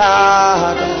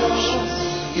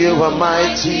 Kadosh, you are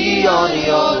mighty on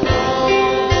your throne.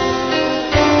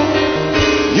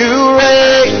 You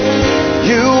reign,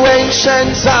 you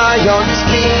ancient Zion's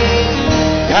king,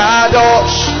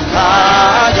 Kadosh,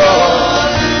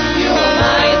 Kadosh, you are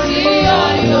mighty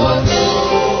on your throne.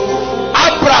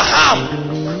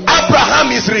 Abraham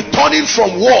is returning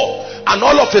from war, and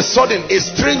all of a sudden a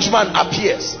strange man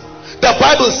appears. The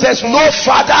Bible says no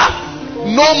father,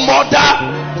 no mother.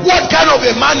 What kind of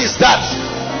a man is that?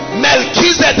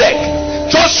 Melchizedek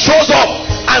just shows up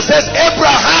and says,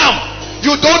 Abraham,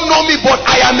 you don't know me, but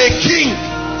I am a king.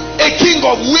 A king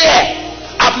of where?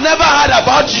 I've never heard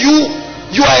about you.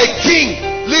 You are a king.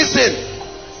 Listen.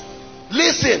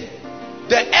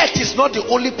 The earth is not the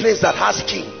only place that has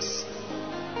kings.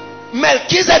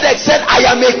 Melchizedek said, I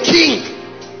am a king.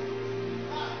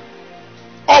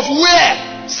 Of where?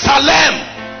 Salem,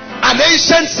 an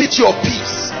ancient city of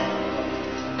peace.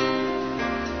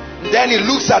 Then he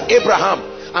looks at Abraham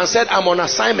and said, I'm on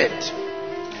assignment.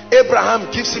 Abraham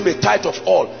gives him a tithe of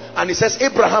all, and he says,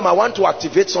 Abraham, I want to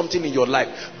activate something in your life.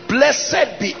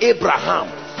 Blessed be Abraham,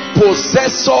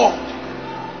 possessor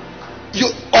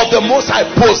of the Most High,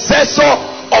 possessor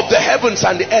of the heavens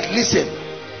and the earth. Listen,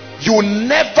 you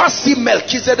never see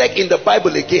Melchizedek in the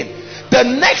Bible again. The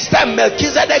next time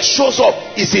Melchizedek shows up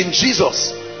is in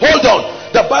Jesus. Hold on.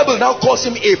 The Bible now calls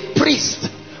him a priest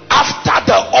after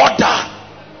the order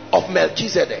of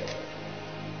Melchizedek.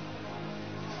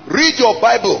 Read your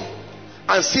Bible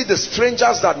and see the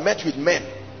strangers that met with men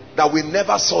that we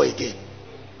never saw again.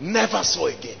 Never saw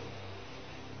again.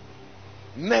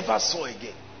 Never saw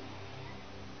again.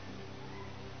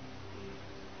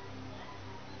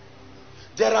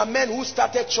 There are men who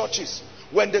started churches.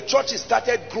 When the churches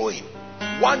started growing,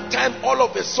 one time all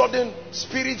of a sudden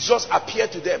spirits just appear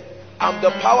to them. I'm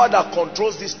the power that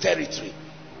controls this territory.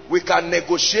 we can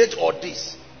negotiate all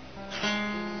this.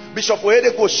 Bishop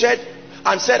Oyedepo shared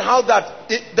and said how that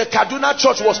the Kaduna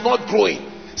church was not growing.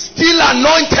 Still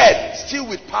anointed, still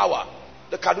with power.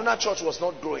 The Kaduna church was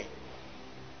not growing.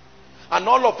 And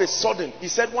all of a sudden, he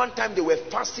said one time they were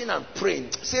fasting and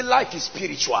praying. Say life is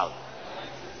spiritual.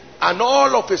 And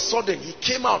all of a sudden, he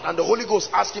came out and the Holy Ghost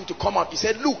asked him to come out. He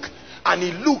said, look. And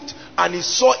he looked and he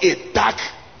saw a dark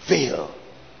veil.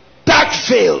 Dark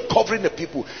veil covering the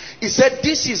people. He said,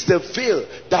 this is the veil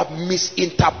that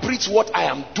misinterprets what I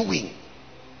am doing.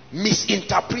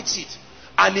 Misinterprets it.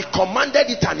 And he commanded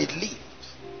it and it left.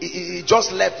 He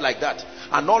just left like that.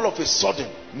 And all of a sudden,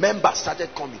 members started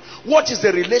coming. What is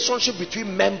the relationship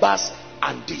between members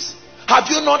and this? Have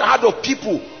you not heard of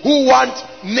people who want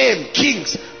name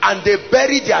kings and they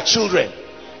bury their children?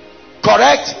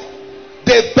 Correct?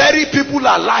 They bury people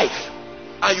alive.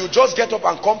 And you just get up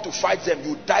and come to fight them.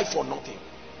 You die for nothing.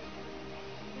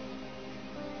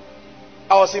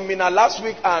 I was in Mina last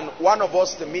week and one of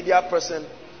us, the media person,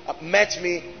 met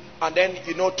me. And then,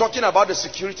 talking about the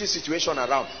security situation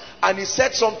around. And he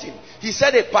said something. He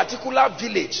said a particular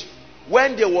village,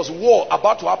 when there was war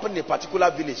about to happen in a particular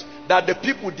village, that the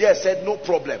people there said no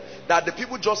problem. That the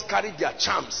people just carried their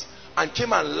charms and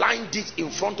came and lined it in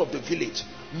front of the village.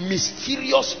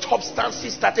 Mysterious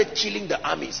substances started killing the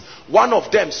armies. One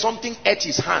of them, something ate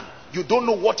his hand. You don't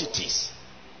know what it is.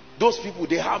 Those people,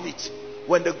 they have it.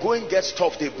 When the going gets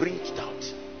tough, they bring it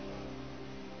out.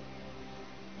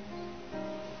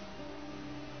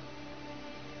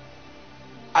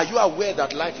 Are you aware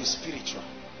that life is spiritual?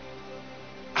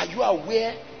 Are you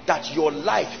aware that your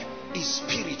life is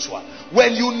spiritual?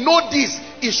 When you know this,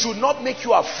 it should not make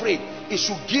you afraid. It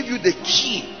should give you the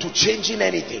key to changing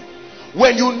anything.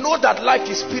 When you know that life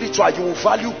is spiritual, you will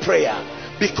value prayer.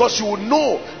 Because you will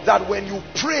know that when you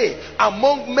pray,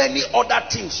 among many other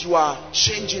things, you are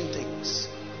changing things.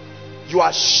 You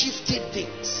are shifting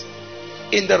things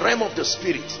in the realm of the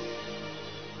spirit.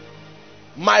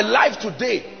 My life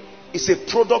today is a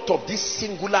product of this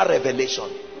singular revelation.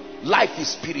 Life is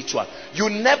spiritual. You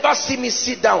never see me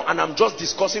sit down and I'm just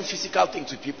discussing physical things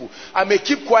with people. I may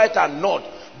keep quiet and nod,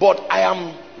 but I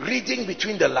am reading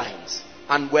between the lines.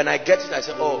 And when I get it, I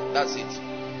say, oh, that's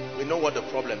it. We know what the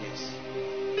problem is.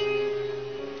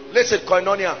 Listen,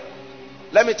 Koinonia,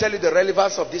 let me tell you the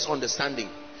relevance of this understanding.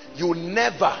 You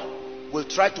never will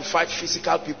try to fight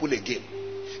physical people again.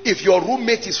 If your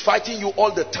roommate is fighting you all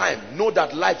the time, know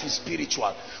that life is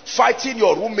spiritual. Fighting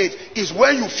your roommate is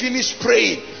when you finish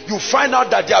praying, you find out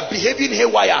that they are behaving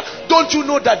haywire. Don't you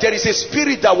know that there is a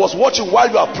spirit that was watching while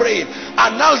you are praying,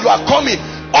 and now you are coming?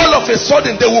 All of a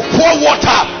sudden they will pour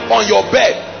water on your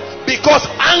bed, because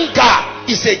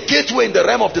anger is a gateway in the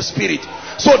realm of the spirit.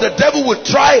 So the devil will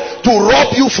try to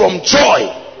rob you from joy.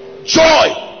 Joy,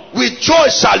 with joy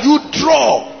shall you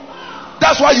draw.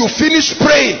 That's why you finish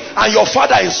praying and your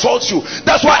father insults you.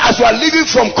 That's why as you are leaving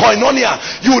from Koinonia,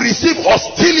 you receive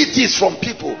hostilities from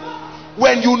people.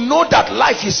 When you know that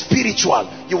life is spiritual,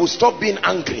 you will stop being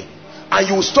angry and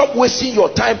you will stop wasting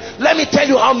your time. Let me tell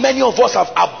you how many of us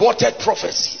have aborted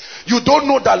prophecy. You don't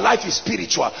know that life is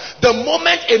spiritual. The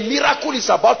moment a miracle is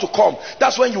about to come,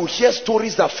 that's when you hear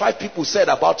stories that 5 people said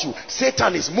about you.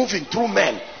 Satan is moving through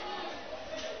men.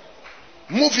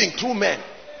 Moving through men.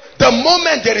 The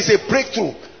moment there is a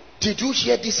breakthrough, did you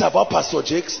hear this about Pastor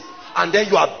Jakes? And then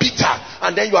you are bitter,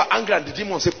 and then you are angry, and the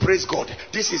demon say, praise God,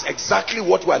 this is exactly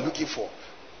what we are looking for.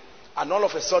 And all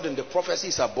of a sudden the prophecy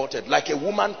is aborted, like a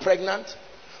woman pregnant.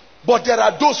 But there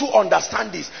are those who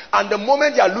understand this, and the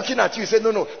moment they are looking at you, you say,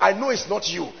 no, I know it's not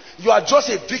you. You are just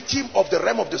a victim of the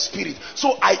realm of the spirit.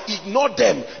 So I ignore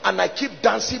them and I keep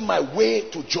dancing my way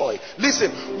to joy.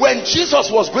 Listen, when Jesus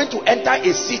was going to enter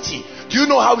a city, do you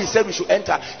know how he said we should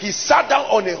enter? He sat down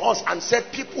on a horse and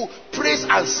said, people, praise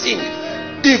and sing.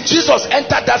 If Jesus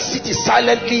entered that city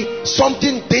silently,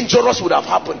 something dangerous would have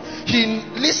happened. He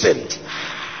listened.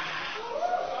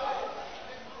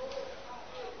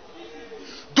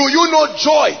 Do you know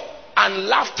joy and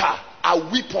laughter are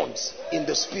weapons in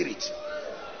the spirit?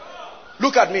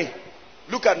 Look at me.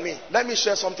 Look at me. Let me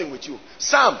share something with you.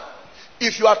 Sam,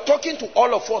 if you are talking to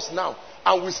all of us now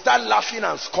and we start laughing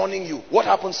and scorning you, what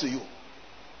happens to you?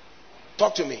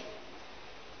 Talk to me.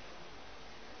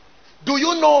 Do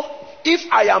you know,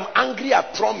 if I am angry, I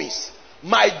promise,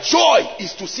 my joy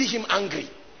is to see him angry.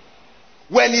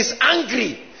 When he's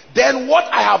angry, then what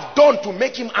I have done to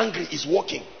make him angry is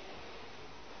working.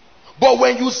 But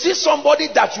when you see somebody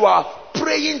that you are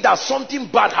praying that something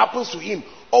bad happens to him,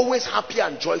 always happy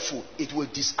and joyful, it will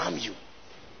disarm you.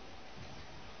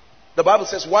 The Bible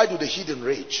says, why do the heathen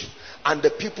rage and the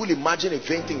people imagine a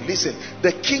vain thing? Listen,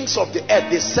 the kings of the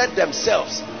earth, they set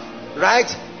themselves,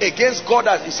 right, against God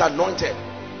and his anointed.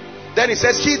 Then he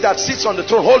says, he that sits on the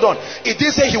throne. Hold on. It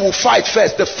didn't say he will fight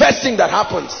first. The first thing that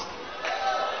happens.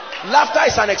 Laughter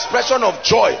is an expression of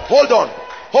joy. Hold on.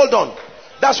 Hold on.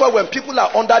 That's why when people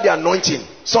are under the anointing,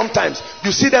 sometimes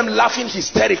you see them laughing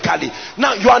hysterically.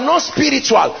 Now you are not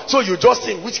spiritual, so you just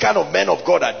think, which kind of men of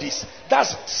God are these?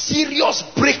 That's serious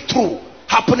breakthrough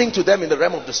happening to them in the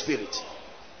realm of the spirit.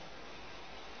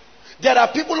 There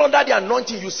are people under the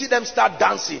anointing, you see them start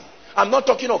dancing. I'm not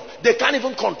talking of, they can't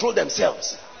even control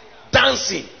themselves.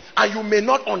 Dancing, and you may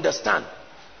not understand.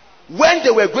 When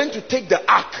they were going to take the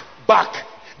ark back,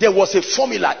 there was a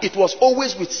formula. It was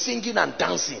always with singing and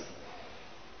dancing.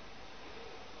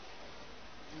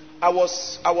 I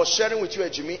was sharing with you,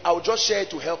 Jimmy. I will just share it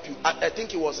to help you. I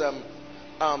think it was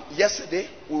yesterday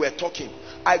we were talking.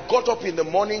 I got up in the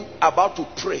morning about to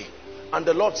pray, and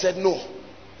the Lord said, no,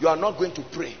 you are not going to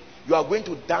pray. You are going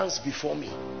to dance before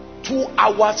me. 2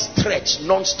 hours stretch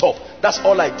non-stop. That's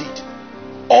all I did.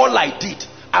 All I did.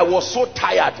 I was so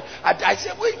tired. I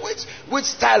said, which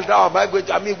style now am I going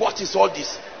to? I mean, what is all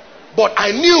this? But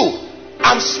I knew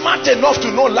I'm smart enough to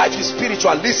know life is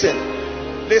spiritual.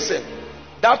 Listen.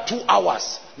 That 2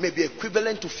 hours may be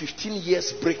equivalent to 15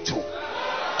 years breakthrough.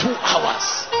 2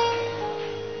 hours.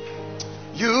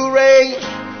 You reign,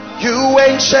 you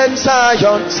ancient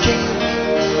Zion's King.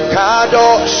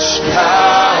 Kadosh,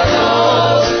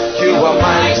 Kadosh, you are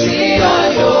mighty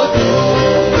on your throne.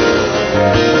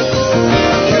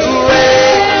 You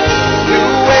reign, you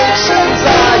ancient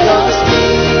Zion's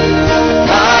King.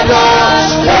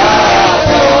 Kadosh,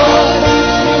 Kadosh,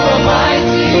 you are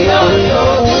mighty on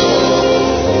your throne.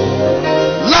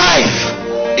 Life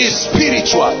is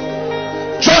spiritual.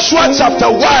 Joshua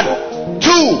chapter 1,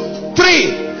 2,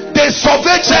 3. They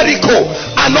surveyed Jericho,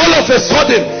 and all of a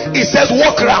sudden it says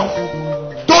walk around.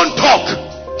 Don't talk,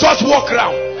 just walk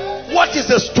around. What is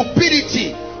the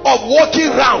stupidity of walking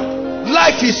around?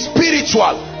 Life is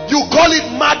spiritual. You call it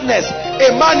madness.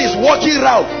 A man is walking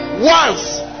around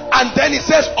once, and then it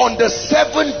says on the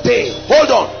 7th day.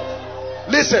 Hold on,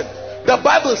 listen. The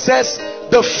Bible says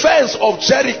the fence of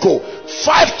Jericho,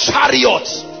 5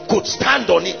 chariots could stand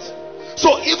on it.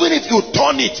 So even if you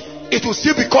turn it, it will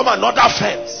still become another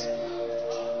fence.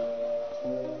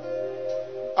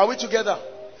 Are we together?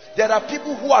 There are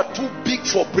people who are too big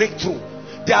for breakthrough.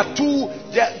 They are too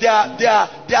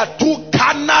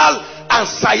carnal and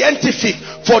scientific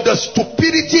for the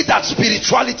stupidity that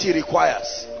spirituality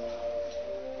requires.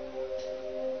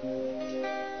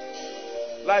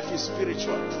 Life is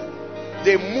spiritual.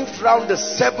 They moved around the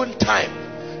 7th time.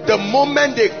 The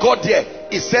moment they got there,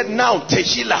 he said, now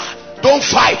Tehillah, don't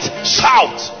fight,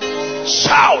 shout,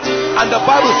 shout. And the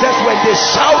Bible says when they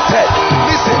shouted,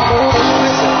 listen,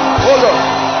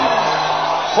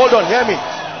 hold on, hear me.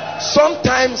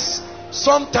 Sometimes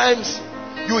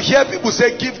you hear people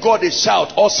say give God a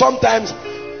shout, or sometimes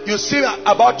you see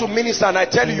about to minister and I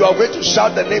tell you are going to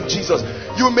shout the name Jesus.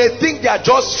 You may think they are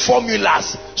just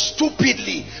formulas,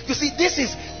 stupidly. You see,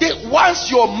 once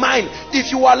your mind,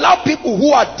 if you allow people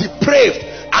who are depraved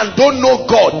and don't know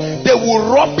God, they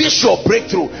will rubbish your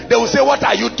breakthrough. They will say, what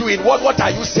are you doing? What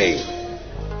are you saying?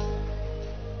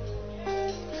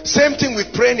 Same thing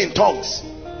with praying in tongues.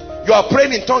 You are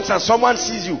praying in tongues and someone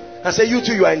sees you and say, you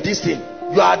too, you are in this thing.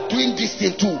 You are doing this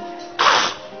thing too.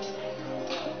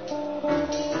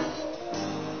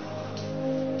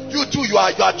 You too, you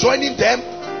are joining them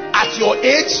at your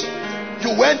age.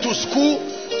 You went to school.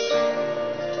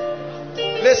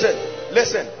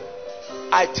 Listen.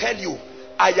 I tell you,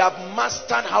 I have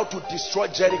mastered how to destroy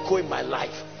Jericho in my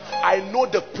life. I know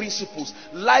the principles.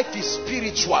 Life is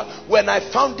spiritual. When I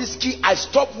found this key, I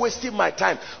stopped wasting my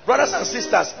time. Brothers and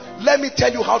sisters, let me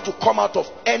tell you how to come out of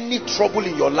any trouble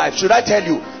in your life. Should I tell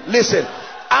you? Listen,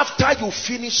 after you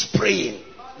finish praying,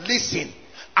 listen,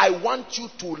 I want you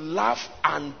to laugh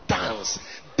and dance.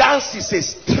 Dance is a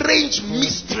strange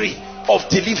mystery of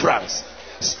deliverance.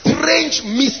 Strange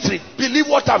mystery. Believe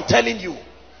what I'm telling you.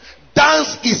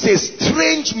 Dance is a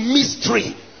strange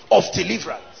mystery of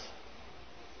deliverance.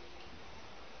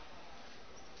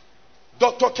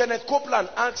 Dr. Kenneth Copeland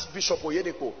asked Bishop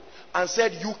Oyedepo and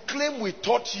said, you claim we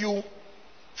taught you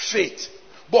faith,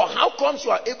 but how comes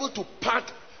you are able to pack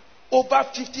over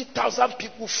 50,000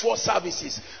 people for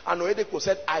services? And Oyedepo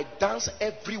said, I dance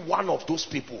every one of those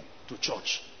people to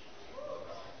church.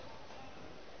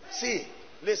 See,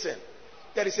 listen,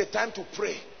 there is a time to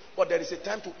pray, but there is a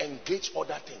time to engage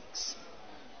other things.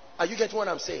 Are you getting what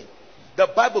I'm saying? The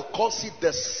Bible calls it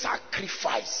the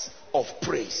sacrifice of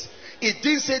praise. It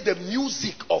didn't say the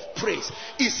music of praise.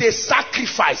 It's a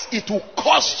sacrifice. It will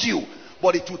cost you,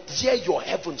 but it will tear your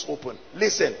heavens open.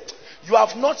 Listen, You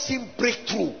have not seen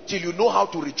breakthrough till you know how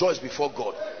to rejoice before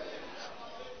God.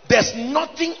 There's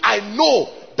nothing I know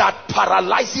that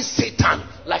paralyzes Satan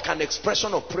like an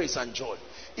expression of praise and joy.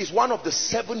 It's one of the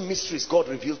 7 mysteries God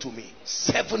revealed to me.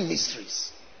 7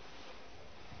 mysteries.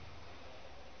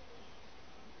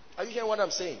 Are you hearing what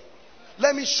I'm saying?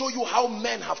 Let me show you how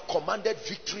men have commanded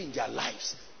victory in their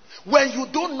lives. When you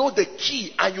don't know the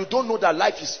key and you don't know that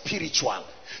life is spiritual,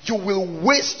 you will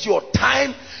waste your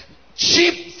time.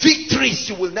 Cheap victories,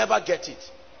 you will never get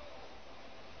it.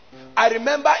 I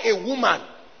remember a woman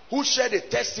who shared a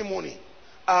testimony.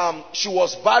 She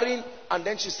was barren and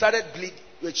then she started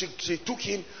bleeding. She took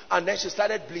him and then she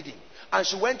started bleeding. And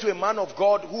she went to a man of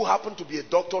God who happened to be a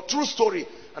doctor. True story.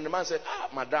 And the man said,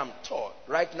 madam,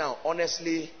 right now,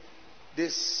 honestly,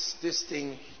 this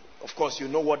thing, of course, you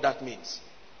know what that means.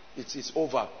 It's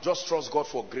over. Just trust God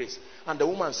for grace. And the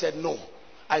woman said, no,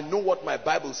 I know what my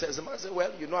Bible says. The man said,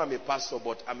 well, you know I'm a pastor,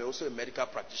 but I'm also a medical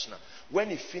practitioner. When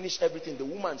he finished everything, the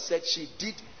woman said she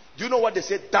did, do you know what they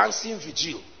say? Dancing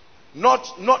vigil. Not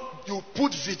you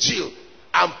put vigil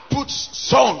and put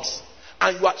songs.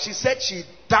 And she said she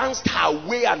danced her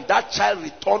way and that child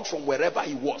returned from wherever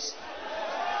he was.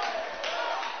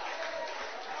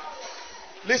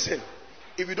 Listen,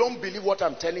 if you don't believe what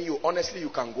I'm telling you, honestly, you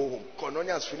can go home.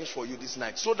 Koinonia has finished for you this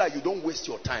night so that you don't waste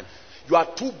your time. You are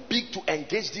too big to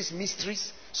engage these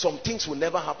mysteries. Some things will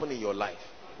never happen in your life.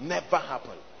 Never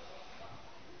happen.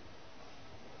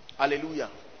 Hallelujah.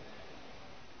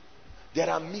 There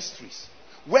are mysteries.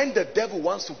 When the devil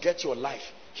wants to get your life,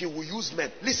 he will use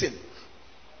men. Listen,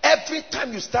 every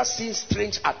time you start seeing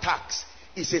strange attacks,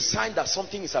 it's a sign that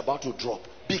something is about to drop.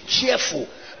 Be careful.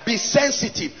 Be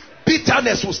sensitive.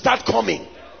 Bitterness will start coming.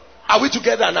 Are we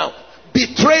together now?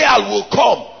 Betrayal will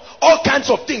come. All kinds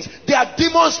of things. There are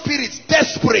demon spirits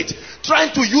desperate,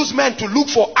 trying to use men to look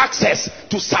for access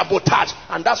to sabotage.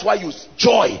 And that's why you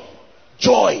joy,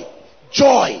 joy,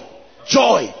 joy,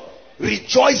 joy,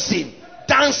 rejoicing,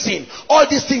 dancing. All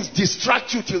these things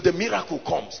distract you till the miracle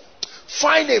comes.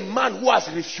 Find a man who has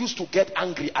refused to get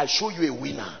angry. I show you a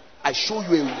winner. I show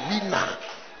you a winner.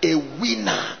 A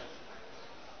winner.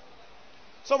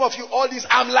 Some of you, all this,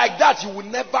 I'm like that. You will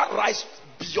never rise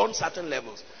beyond certain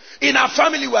levels. In our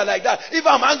family, we are like that. If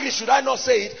I'm angry, should I not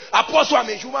say it? Apostle, I'm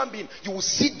a human being. You will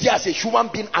sit there as a human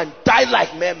being and die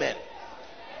like mere men.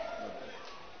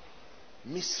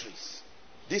 Mysteries.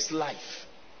 This life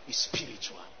is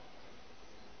spiritual.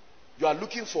 You are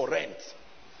looking for rent,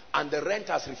 and the rent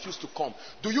has refused to come.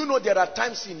 Do you know there are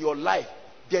times in your life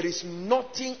there is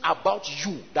nothing about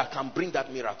you that can bring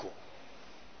that miracle?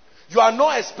 You are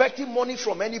not expecting money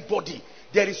from anybody.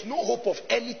 There is no hope of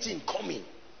anything coming.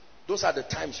 Those are the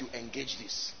times you engage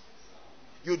this.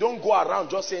 You don't go around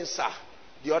just saying, sir,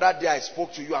 the other day I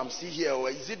spoke to you, I'm still here. Or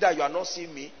is it that you are not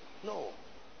seeing me? No.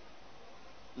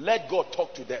 Let God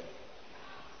talk to them.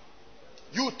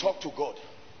 You talk to God.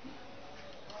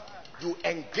 You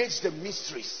engage the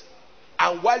mysteries.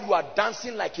 And while you are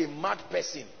dancing like a mad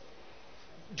person,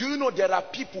 do you know there are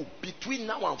people between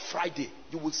now and Friday,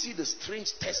 you will see the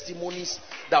strange testimonies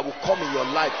that will come in your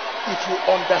life if you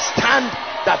understand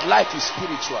that life is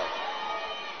spiritual.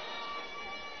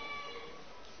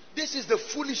 This is the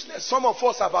foolishness some of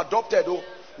us have adopted. Oh,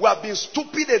 we have been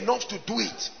stupid enough to do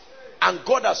it, and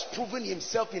God has proven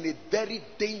himself in a very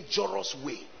dangerous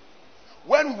way.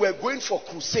 When we were going for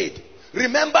crusade,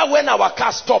 remember when our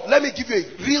car stopped? Let me give you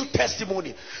a real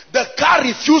testimony. The car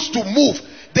refused to move.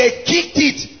 They kicked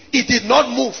it. It did not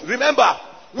move. Remember,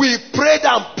 we prayed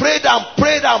and prayed and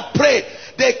prayed and prayed.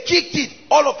 They kicked it.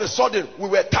 All of a sudden, we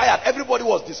were tired. Everybody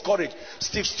was discouraged.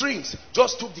 Steve Strings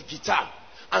just took the guitar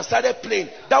and started playing.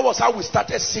 That was how we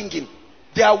started singing.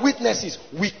 There are witnesses.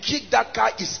 We kicked that car.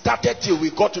 It started till we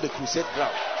got to the crusade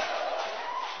ground.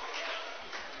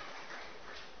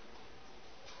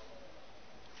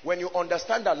 When you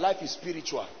understand that life is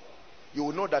spiritual, you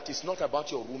will know that it's not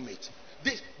about your roommate.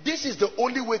 This is the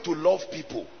only way to love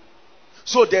people.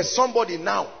 So there's somebody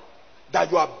now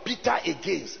that you are bitter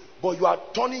against, but you are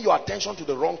turning your attention to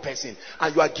the wrong person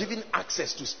and you are giving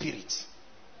access to spirits.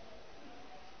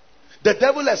 The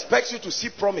devil expects you to see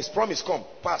promise. Promise, come,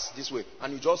 pass this way.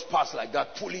 And you just pass like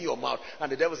that, pulling your mouth.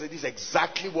 And the devil says, this is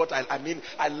exactly what I mean.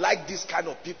 I like this kind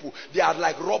of people. They are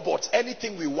like robots.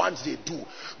 Anything we want, they do.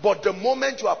 But the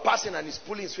moment you are passing and he's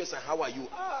pulling his face and how are you?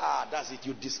 That's it.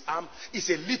 You disarm.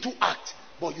 It's a little act,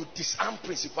 but you disarm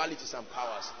principalities and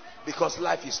powers. Because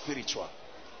life is spiritual.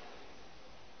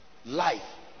 Life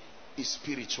is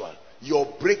spiritual. Your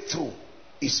breakthrough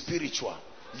is spiritual.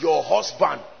 Your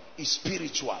husband is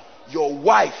spiritual. Your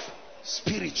wife,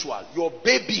 spiritual. Your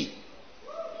baby,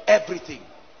 everything.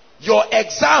 Your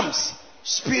exams,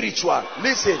 spiritual.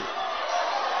 Listen,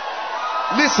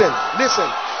 Listen, listen.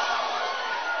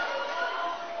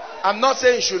 I'm not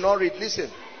saying you should not read. Listen.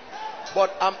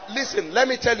 But listen, let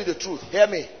me tell you the truth. Hear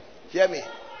me. Hear me.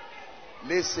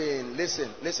 Listen,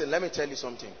 listen, listen. Let me tell you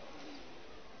something.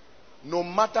 No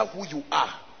matter who you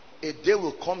are, a day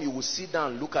will come, you will sit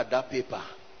down and look at that paper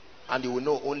and you will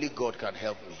know only God can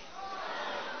help me.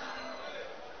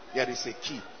 There is a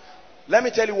key. Let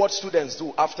me tell you what students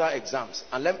do after exams.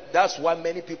 And that's why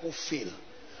many people fail.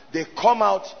 They come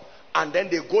out and then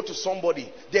they go to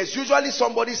somebody. There's usually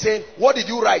somebody saying, what did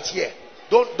you write here?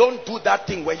 Don't do that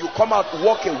thing. When you come out,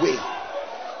 walk away.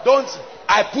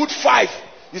 I put 5.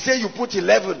 You say you put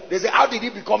 11. They say, how did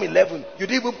it become 11? You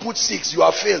didn't even put 6. You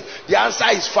have failed. The answer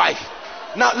is 5.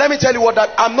 Now, let me tell you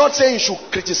I'm not saying you should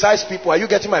criticize people. Are you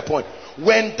getting my point?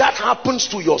 When that happens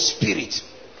to your spirit,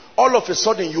 all of a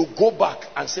sudden you go back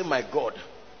and say, my God,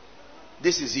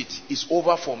 this is it. It's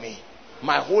over for me.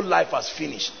 My whole life has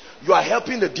finished. You are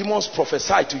helping the demons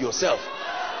prophesy to yourself.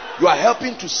 You are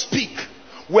helping to speak.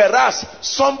 Whereas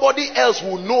somebody else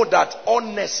will know that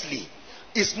honestly.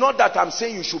 It's not that I'm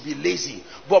saying you should be lazy.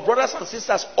 But brothers and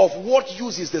sisters, of what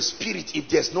use is the spirit if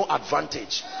there's no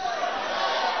advantage?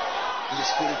 In the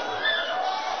spirit world.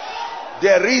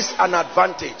 There is an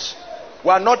advantage.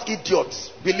 We are not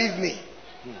idiots. Believe me.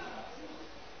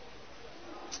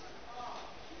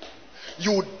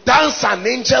 You dance an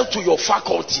angel to your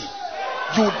faculty.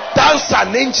 You dance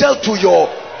an angel to your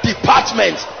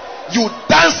department. You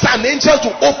dance an angel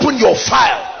to open your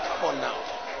file. Come on now.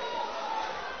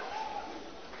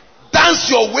 Dance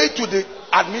your way to the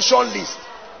admission list.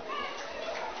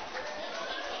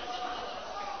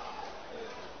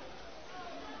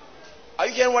 Are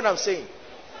you hearing what I'm saying?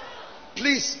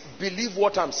 Please believe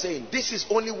what I'm saying. This is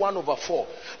only 1/4.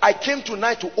 I came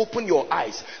tonight to open your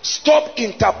eyes. Stop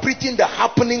interpreting the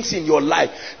happenings in your life.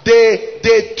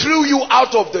 They threw you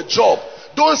out of the job.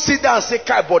 Don't sit there and say,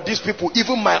 Kai, but these people,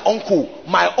 even my uncle,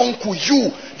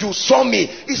 you saw me.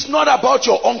 It's not about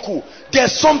your uncle.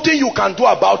 There's something you can do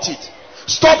about it.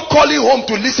 Stop calling home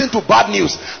to listen to bad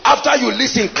news. After you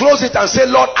listen, close it and say,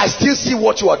 Lord, I still see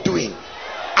what you are doing.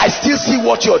 I still see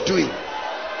what you are doing.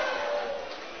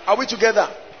 Are we together?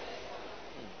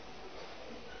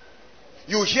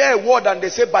 You hear a word and they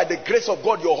say, by the grace of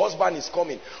God, your husband is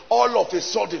coming. All of a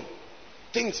sudden,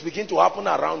 things begin to happen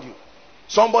around you.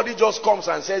 Somebody just comes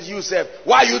and says, you say,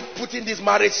 why are you putting this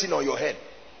marriage sin on your head?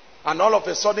 And all of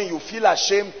a sudden you feel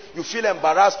ashamed, you feel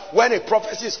embarrassed. When a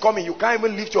prophecy is coming, you can't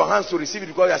even lift your hands to receive it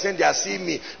because they are saying they are seeing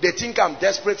me. They think I'm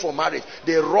desperate for marriage.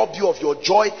 They rob you of your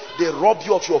joy. They rob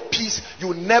you of your peace.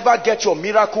 You never get your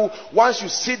miracle. Once you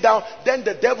sit down, then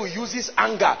the devil uses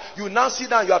anger. You now sit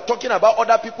down, you are talking about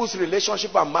other people's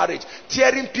relationship and marriage.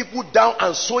 Tearing people down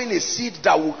and sowing a seed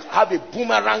that will have a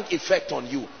boomerang effect on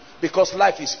you. Because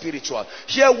life is spiritual.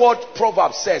 Hear what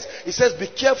Proverbs says. It says, be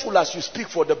careful as you speak,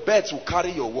 for the birds will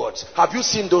carry your words. Have you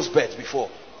seen those birds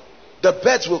before? The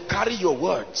birds will carry your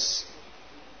words.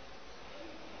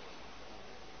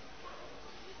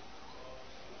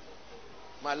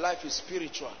 My life is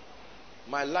spiritual.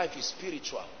 My life is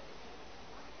spiritual.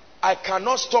 I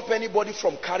cannot stop anybody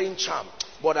from carrying charm,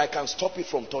 but I can stop it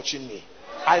from touching me.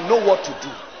 I know what to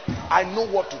do. I know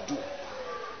what to do.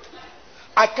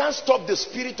 I can't stop the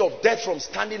spirit of death from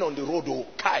standing on the road,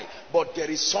 okay, but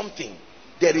there is something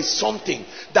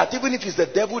that even if it's the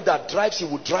devil that drives, he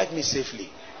will drive me safely.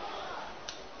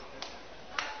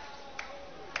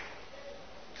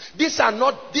 These are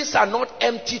not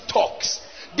empty talks.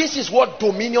 This is what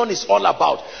dominion is all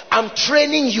about. I'm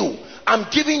training you. I'm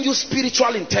giving you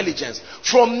spiritual intelligence.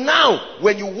 From now,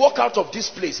 when you walk out of this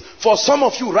place, for some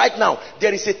of you right now,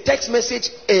 there is a text message,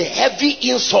 a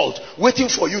heavy insult waiting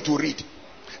for you to read.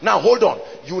 Now hold on.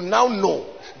 You now know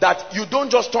that you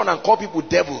don't just turn and call people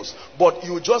devils, but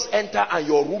you just enter and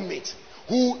your roommate,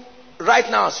 who right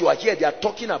now as you are here, they are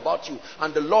talking about you,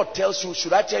 and the Lord tells you,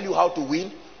 should I tell you how to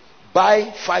win?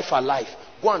 Buy 5 alive.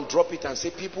 Go and drop it and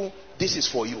say, people, this is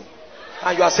for you.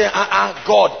 And you are saying,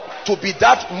 God, to be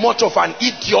that much of an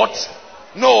idiot?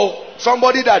 No,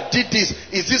 somebody that did this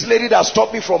is this lady that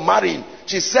stopped me from marrying.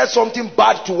 She said something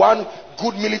bad to one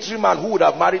good military man who would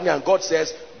have married me, and God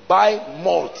says, buy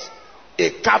malt, a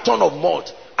carton of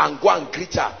malt, and go and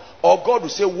greet her. Or God will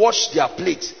say, wash their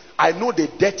plates. I know they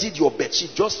dirtied your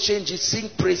bedsheet. Just change it, sing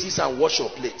praises, and wash your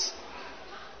plates.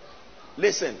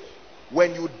 Listen,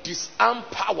 when you disarm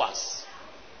powers,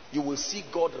 you will see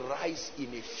God rise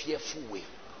in a fearful way.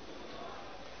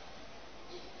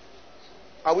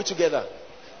 Are we together?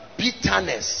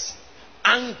 Bitterness,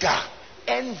 anger,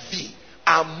 envy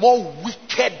are more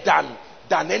wicked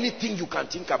than anything you can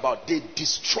think about. They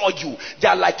destroy you. They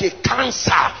are like a cancer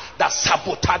that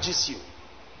sabotages you.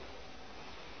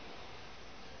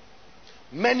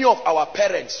 Many of our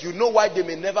parents, you know why they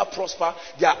may never prosper?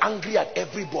 They are angry at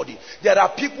everybody. There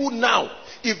are people now,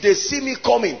 if they see me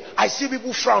coming, I see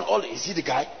people frown. Oh, is he the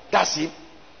guy? That's him.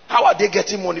 How are they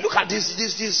getting money? Look at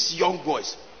these young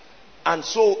boys. And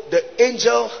so the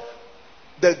angel,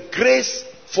 the grace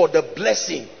for the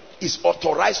blessing is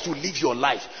authorized to live your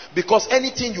life, because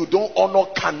anything you don't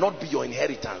honor cannot be your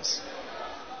inheritance.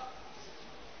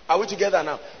 Are we together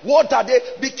now? What are they?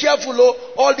 Be careful,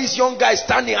 oh, all these young guys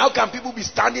standing. How can people be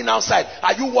standing outside?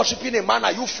 Are you worshiping a man?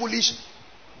 Are you foolish?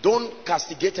 Don't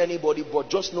castigate anybody, but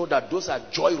just know that those are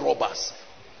joy robbers.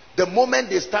 The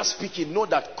moment they start speaking, know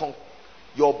that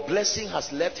your blessing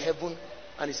has left heaven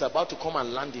and it's about to come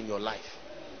and land in your life.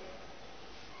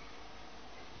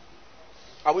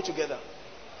 Are we together?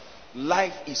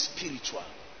 Life is spiritual.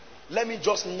 Let me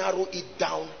just narrow it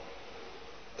down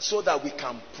so that we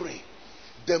can pray.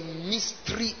 The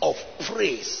mystery of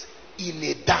praise in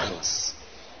a dance.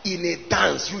 In a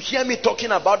dance. You hear me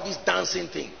talking about this dancing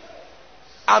thing.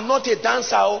 I'm not a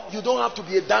dancer. You don't have to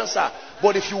be a dancer.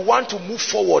 But if you want to move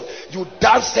forward, you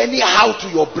dance anyhow to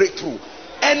your breakthrough.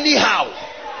 Anyhow.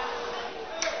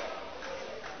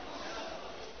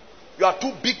 You are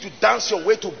too big to dance your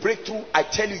way to breakthrough. I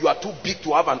tell you, you are too big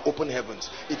to have an open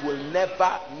heavens. It will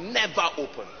never, never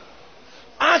open.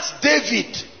 Ask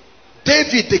David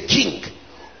the king,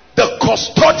 the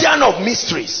custodian of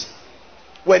mysteries.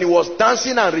 When he was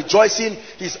dancing and rejoicing,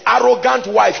 his arrogant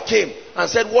wife came and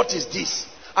said, what is this?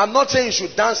 I'm not saying you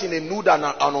should dance in a nude and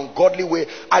an ungodly way.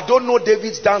 I don't know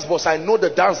David's dance, but I know the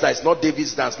dance that is not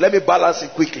David's dance. Let me balance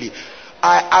it quickly.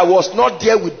 I was not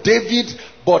there with David,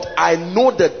 but I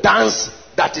know the dance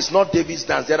that is not David's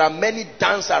dance. There are many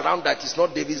dances around that is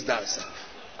not David's dance.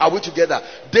 Are we together?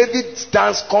 David's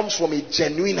dance comes from a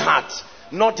genuine heart,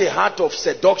 not a heart of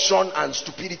seduction and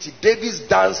stupidity. David's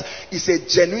dance is a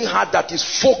genuine heart that is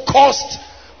focused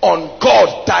on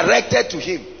God, directed to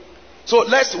him. So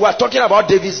we're talking about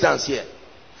David's dance here.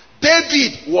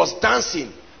 David was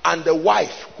dancing, and the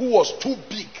wife, who was too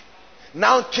big,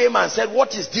 now came and said,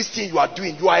 what is this thing you are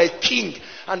doing? You are a king.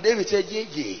 And David said,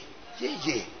 yeah.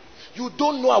 You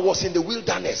don't know I was in the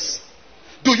wilderness.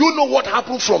 Do you know what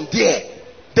happened from there?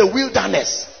 The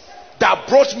wilderness that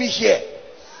brought me here.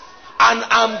 And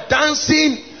I'm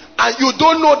dancing, and you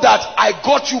don't know that I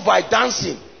got you by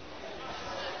dancing.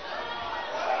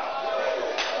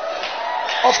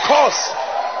 Of course.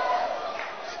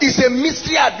 It's a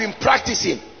mystery I've been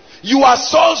practicing. You are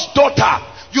Saul's daughter.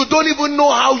 You don't even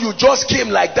know how you just came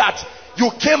like that.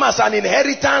 You came as an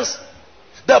inheritance.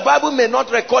 The Bible may not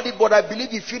record it, but I believe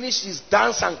he finished his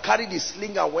dance and carried his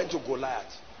sling and went to Goliath.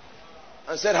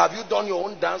 And said, have you done your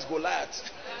own dance, Goliath?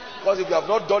 Because if you have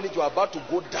not done it, you are about to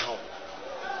go down.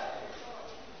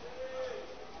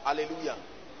 Hallelujah.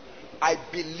 I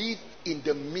believe in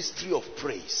the mystery of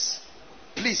praise.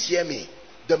 Please hear me.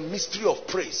 The mystery of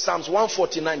praise. Psalms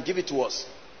 149, give it to us.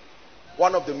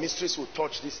 One of the mysteries we'll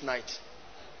touch this night.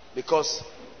 Because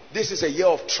this is a year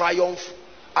of triumph,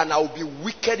 and I will be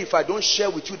wicked if I don't share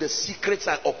with you the secrets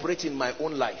I operate in my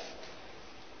own life.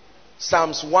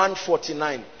 Psalms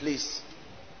 149, please.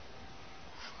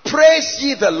 Praise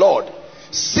ye the Lord.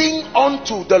 Sing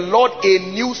unto the Lord a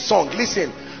new song.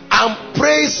 Listen. And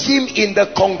praise him in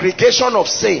the congregation of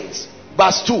saints.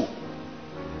 Verse 2.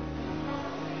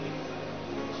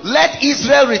 Let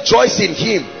Israel rejoice in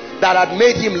him that had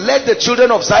made him. Let the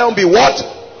children of Zion be what?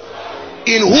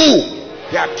 In who?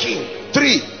 Their king.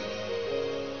 3.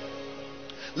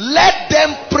 Let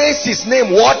them praise his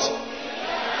name. What?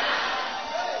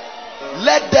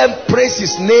 Let them praise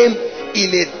his name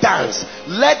in a dance.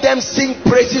 Let them sing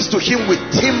praises to him with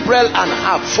timbrel and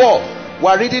harp. 4.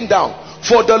 We're reading down.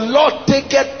 For the Lord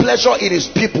taketh pleasure in his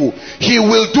people. He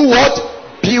will do what?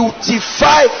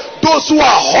 Beautify those who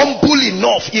are humble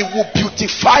enough. He will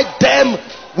beautify them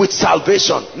with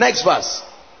salvation. Next verse.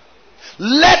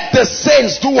 Let the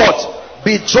saints do what?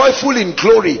 Be joyful in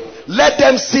glory. Let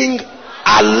them sing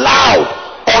aloud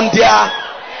on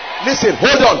their... Listen,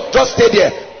 hold on. Just stay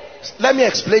there. Let me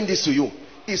explain this to you.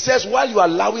 It says while you are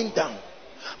lying down,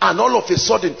 and all of a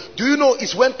sudden, do you know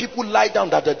it's when people lie down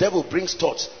that the devil brings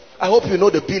thoughts. I hope you know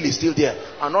the bill is still there.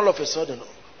 And all of a sudden,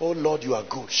 oh Lord, you are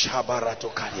good.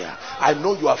 I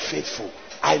know you are faithful.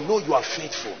 I know you are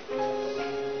faithful.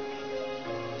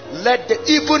 Let them,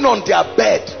 even on their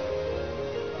bed.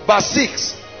 Verse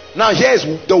 6. Now here is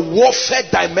the warfare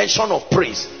dimension of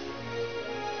praise.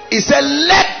 He said,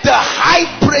 let the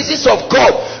high praises of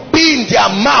God be in their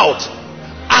mouth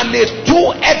and a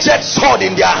two-edged sword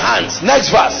in their hands.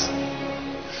 Next verse.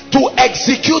 To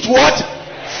execute what?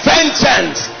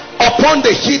 Vengeance upon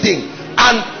the hidden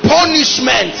and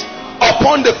punishment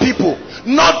upon the people.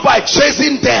 Not by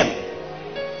chasing them,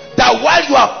 that while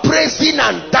you are praising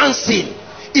and dancing,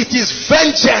 it is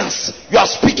vengeance you are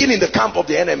speaking in the camp of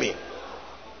the enemy.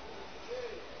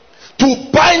 To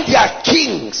bind their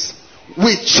kings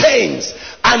with chains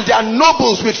and their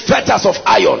nobles with fetters of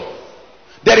iron.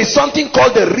 There is something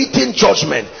called the written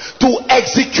judgment. To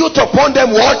execute upon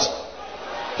them what?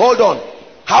 Hold on.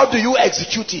 How do you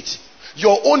execute it?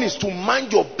 Your own is to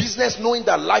mind your business, knowing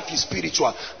that life is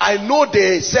spiritual. I know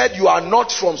they said you are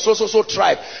not from so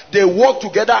tribe. They work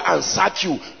together and sack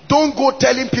you. Don't go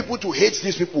telling people to hate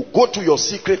these people. Go to your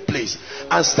secret place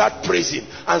and start praising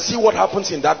and see what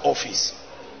happens in that office.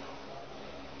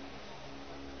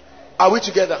 Are we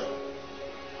together?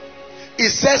 It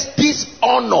says this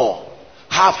honor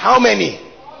have how many?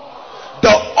 The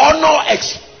honor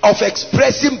of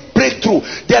expressing breakthrough.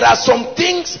 There are some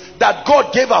things that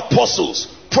God gave apostles,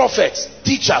 prophets,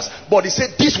 teachers, but he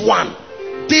said this one,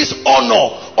 this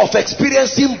honor of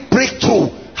experiencing breakthrough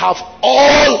have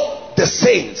all the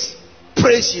saints.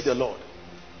 Praise ye the Lord.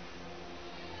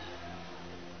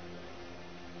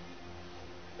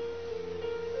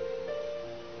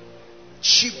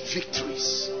 Cheap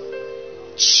victories.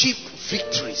 Cheap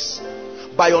victories.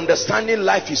 By understanding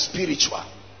life is spiritual.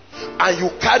 And you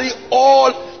carry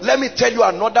all, let me tell you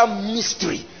another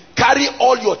mystery. Carry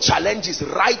all your challenges,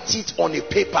 write it on a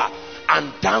paper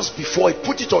and dance before it.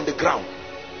 Put it on the ground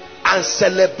and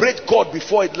celebrate God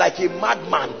before it like a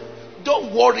madman.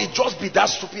 Don't worry, just be that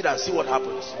stupid and see what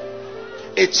happens.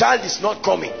 A child is not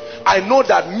coming. I know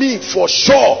that me for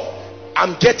sure,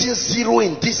 I'm getting 0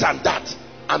 in this and that,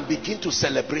 and begin to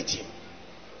celebrate him.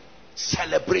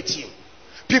 Celebrate him.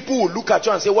 People will look at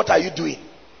you and say, what are you doing?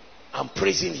 I'm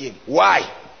praising him. Why?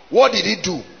 What did he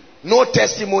do? No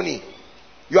testimony.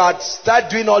 You had started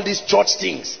doing all these church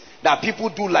things that people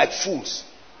do like fools.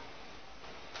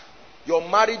 You're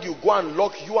married, you go and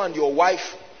lock you and your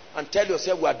wife and tell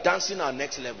yourself we are dancing our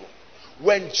next level.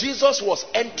 When Jesus was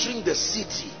entering the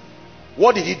city,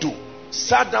 what did he do?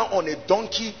 Sat down on a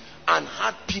donkey and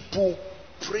had people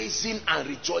praising and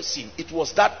rejoicing. It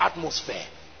was that atmosphere.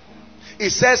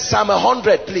 It says Psalm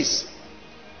 100, please.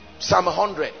 Psalm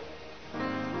 100.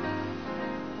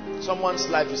 Someone's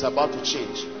life is about to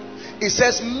change. It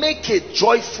says make a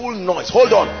joyful noise.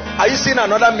 Hold on. Are you seeing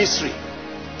another mystery?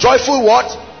 Joyful what?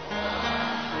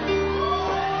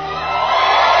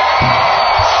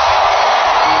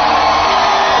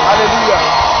 Hallelujah.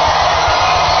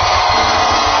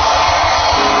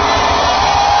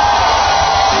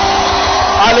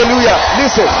 Hallelujah.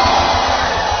 Listen.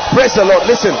 Praise the Lord.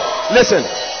 Listen. Listen.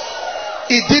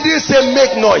 It didn't say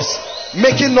make noise.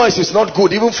 Making noise is not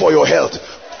good even for your health.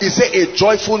 It said a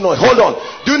joyful noise. Hold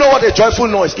on. Do you know what a joyful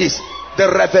noise is?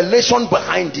 The revelation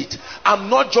behind it. I'm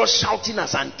not just shouting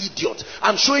as an idiot.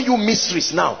 I'm showing you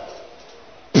mysteries now.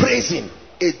 Praising.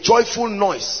 A joyful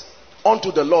noise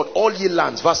unto the Lord, all ye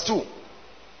lands. Verse 2.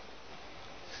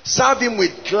 Serve him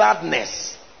with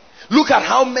gladness. Look at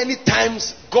how many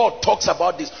times God talks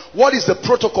about this. What is the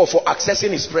protocol for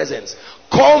accessing his presence?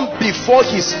 Come before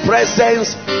his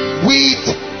presence with,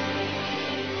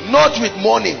 not with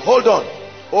mourning. Hold on.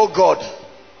 Oh God,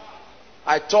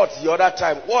 I thought the other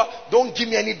time, what? Don't give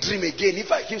me any dream again.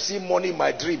 If I keep seeing money in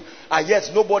my dream and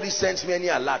yet nobody sends me any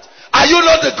alert. Are you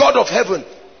not the God of heaven?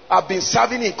 I've been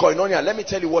serving in Koinonia. Let me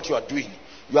tell you what you are doing.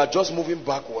 You are just moving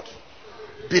backward.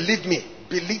 Believe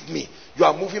me, you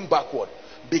are moving backward.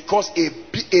 Because a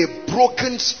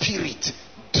broken spirit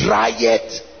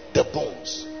drieth the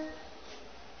bones.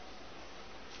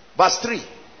 Verse 3.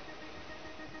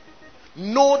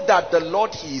 Know that the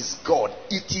Lord, he is God.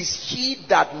 It is he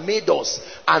that made us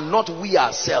and not we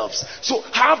ourselves. So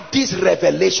have this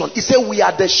revelation. He said we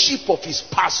are the sheep of his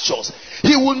pastures.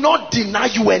 He will not deny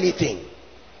you anything.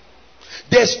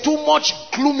 There's too much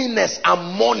gloominess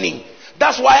and mourning.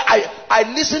 That's why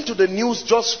I listen to the news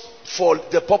just for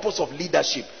the purpose of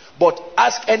leadership. But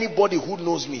ask anybody who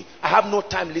knows me. I have no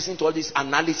time listening to all this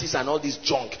analysis and all this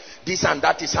junk. This and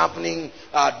that is happening.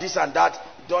 This and that.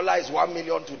 Dollar is 1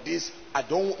 million to this. I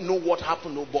don't know what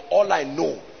happened. No, but all I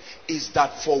know is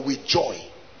that for with joy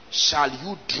shall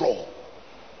you draw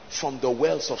from the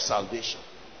wells of salvation.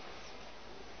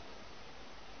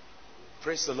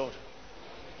 Praise the Lord.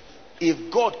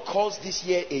 If God calls this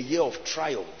year a year of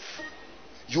triumph,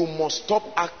 you must stop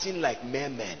acting like mere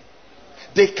men.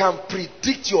 They can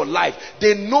predict your life.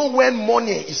 They know when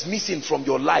money is missing from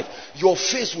your life. Your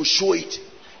face will show it.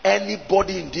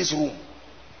 Anybody in this room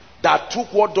that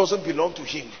took what doesn't belong to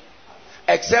him,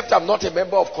 except I'm not a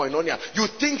member of Koinonia, you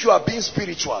think you are being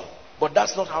spiritual, but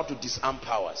that's not how to disarm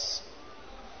powers.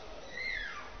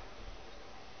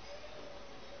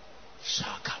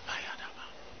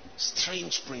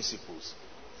 Strange principles.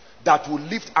 that will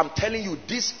lift. I'm telling you,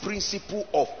 this principle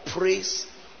of praise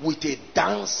with a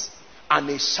dance and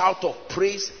a shout of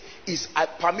praise is,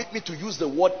 permit me to use the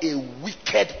word, a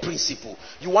wicked principle.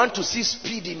 You want to see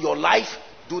speed in your life?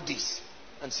 Do this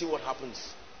and see what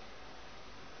happens.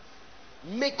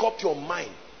 Make up your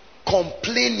mind.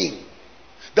 Complaining,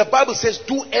 the Bible says,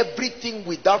 do everything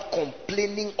without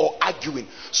complaining or arguing,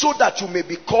 so that you may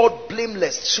be called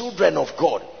blameless children of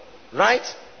God. Right?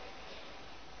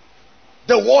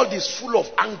 The world is full of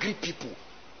angry people.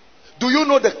 Do you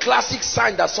know the classic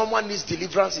sign that someone needs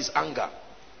deliverance is anger?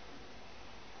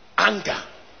 Anger.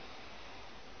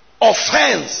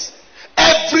 Offense.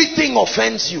 Everything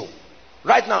offends you.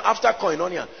 Right now, after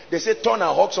Koinonia, they say turn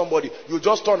and hug somebody. You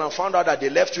just turn and found out that they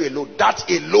left you alone. That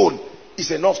alone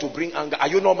is enough to bring anger. Are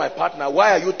you not my partner?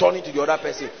 Why are you turning to the other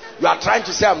person? You are trying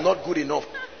to say I'm not good enough.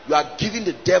 You are giving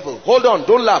the devil, hold on,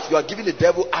 don't laugh. You are giving the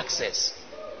devil access.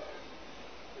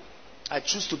 I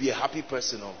choose to be a happy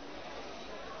person. Oh.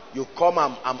 You come,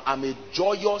 I'm a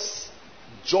joyous.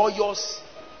 He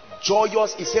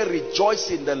said,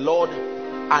 rejoice in the Lord.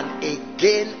 And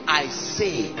again I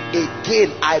say,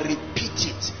 again I repeat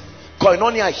it.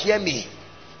 Koinonia, hear me.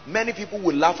 Many people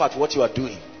will laugh at what you are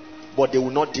doing, but they will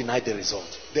not deny the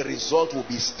result. The result will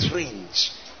be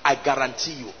strange. I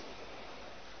guarantee you.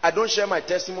 I don't share my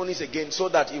testimonies again so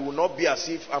that it will not be as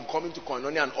if I'm coming to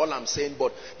Koinonia and all I'm saying,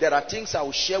 but there are things I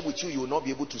will share with you, you will not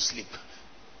be able to sleep,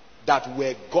 that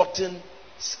were gotten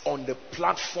on the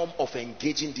platform of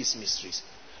engaging these mysteries.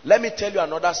 Let me tell you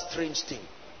another strange thing.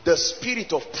 The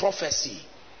spirit of prophecy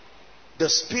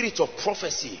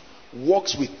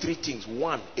works with three things.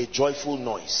 One, a joyful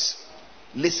noise.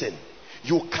 Listen,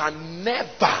 you can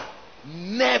never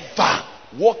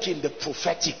walk in the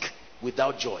prophetic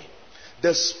without joy.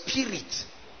 The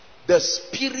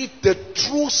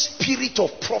true spirit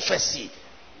of prophecy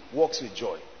works with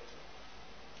joy.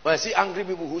 When I see angry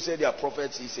people who say they are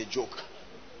prophets, it's a joke.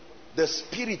 The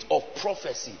spirit of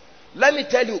prophecy. Let me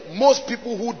tell you, most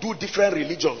people who do different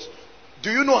religions, do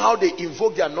you know how they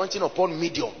invoke the anointing upon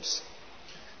mediums?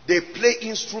 They play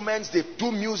instruments, they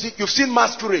do music. You've seen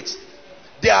masquerades.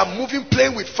 They are moving,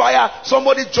 playing with fire,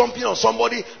 somebody jumping on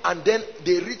somebody, and then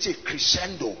they reach a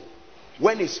crescendo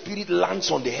when a spirit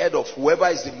lands on the head of whoever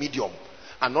is the medium,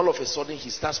 and all of a sudden he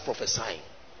starts prophesying.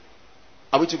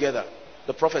 Are we together?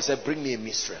 The prophet said, bring me a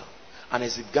minstrel. And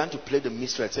as he began to play the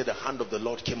minstrel, it said the hand of the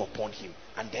Lord came upon him.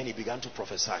 And then he began to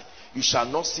prophesy. You shall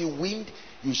not see wind,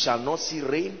 you shall not see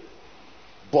rain,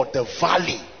 but the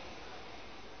valley.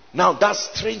 Now that's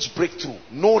strange breakthrough.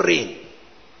 No rain,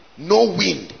 no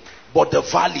wind, but the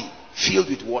valley filled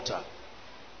with water.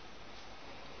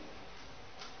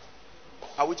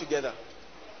 Are we together?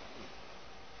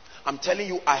 I'm telling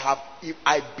you,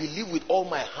 I believe with all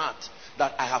my heart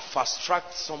that I have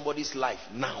fast-tracked somebody's life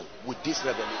now with this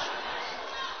revelation.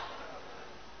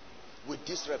 With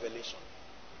this revelation.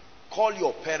 Call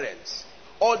your parents.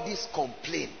 All this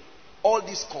complain.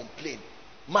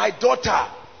 My daughter,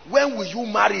 when will you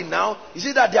marry now? Is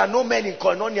it that there are no men in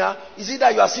Koinonia? Is it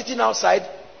that you are sitting outside?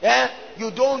 You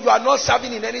are not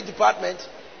serving in any department?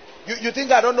 You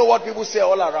think I don't know what people say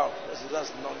all around?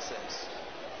 That's nonsense.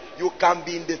 You can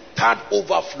be in the third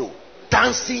overflow,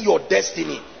 dancing your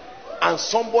destiny, and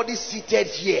somebody seated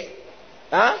here,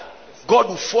 God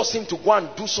will force him to go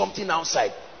and do something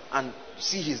outside and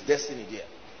see his destiny there.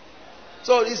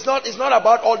 So it's not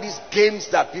about all these games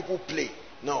that people play.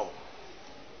 No.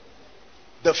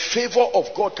 The favor of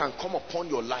God can come upon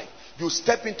your life. You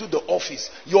step into the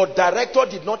office. Your director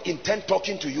did not intend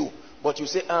talking to you, but you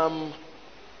say,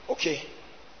 okay,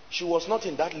 she was not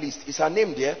in that list. Is her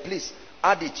name there? Please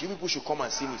add it. You people should come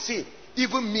and see me. See,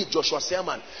 even me, Joshua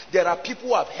Selman, there are people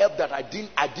who have helped that I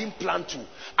didn't plan to.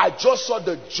 I just saw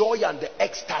the joy and the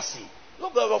ecstasy.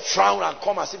 Don't ever frown and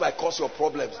come as if I cause your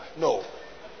problems. No.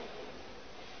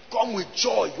 Come with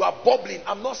joy. You are bubbling.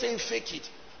 I'm not saying fake it,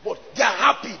 but they are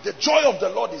happy. The joy of the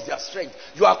Lord is their strength.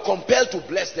 You are compelled to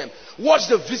bless them. Watch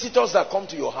the visitors that come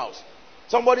to your house.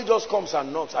 Somebody just comes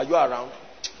and knocks. Are you around?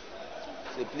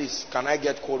 Say, please, can I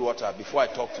get cold water before I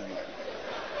talk to you?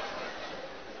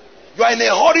 You are in a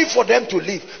hurry for them to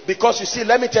leave. Because you see,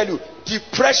 let me tell you,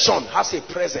 depression has a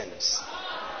presence.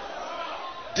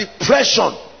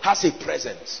 Depression has a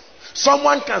presence.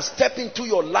 Someone can step into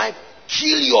your life,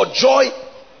 kill your joy,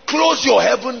 close your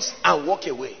heavens, and walk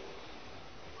away.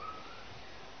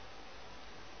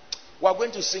 We are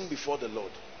going to sing before the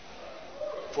Lord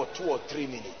for 2 or 3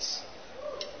 minutes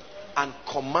and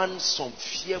command some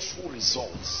fearful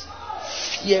results.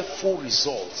 Fearful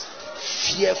results.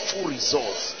 Fearful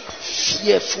results.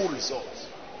 Fearful results.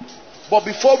 But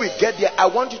before we get there, I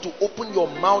want you to open your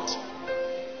mouth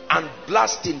and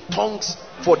blast in tongues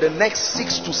for the next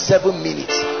 6 to 7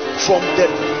 minutes from the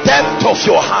depth of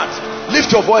your heart.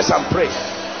 Lift your voice and pray.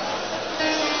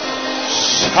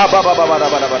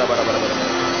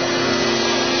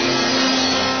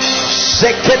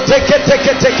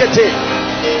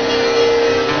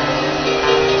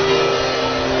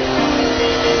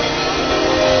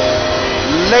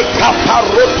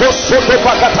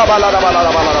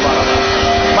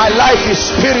 My life is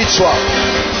spiritual.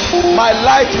 My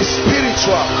life is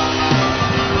spiritual.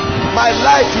 My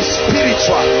life is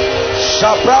spiritual.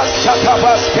 Shabras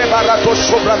katabas kebarato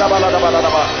sobrada balada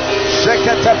balada.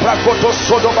 Shekete prakoto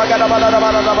sodo bagada balada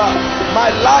balada. My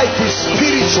life is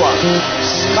spiritual.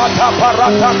 Skata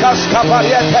parata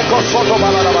kaskabariete kosodo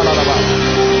balada balada.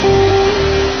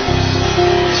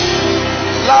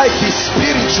 Life is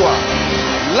spiritual.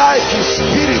 Life is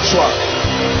spiritual.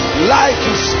 Life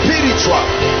is spiritual.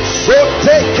 So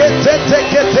take it.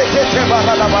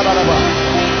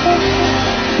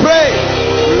 Pray.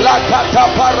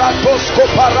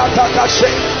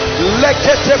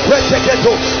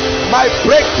 My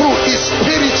breakthrough is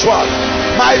spiritual.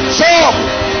 My job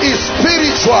is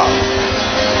spiritual.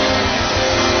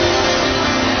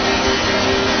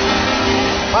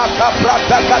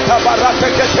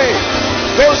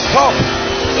 Don't stop.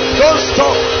 Don't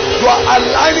stop. You are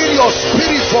aligning your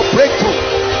spirit for breakthrough.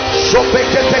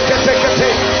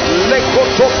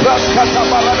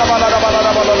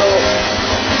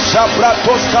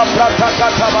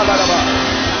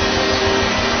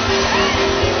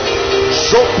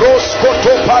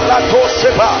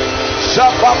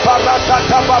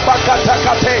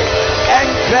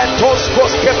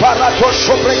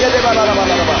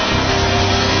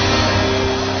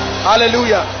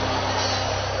 Hallelujah.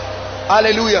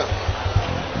 Hallelujah.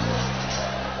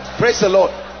 Praise the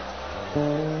Lord.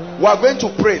 We are going to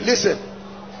pray. Listen,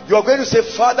 you are going to say,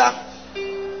 Father,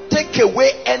 take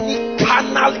away any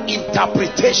carnal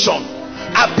interpretation.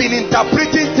 I've been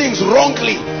interpreting things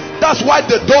wrongly. That's why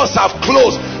the doors have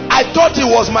closed. I thought it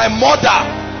was my mother.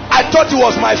 I thought it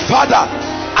was my father.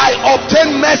 I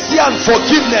obtained mercy and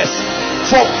forgiveness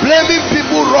for blaming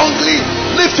people wrongly.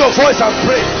 Lift your voice and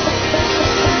pray.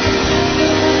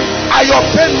 I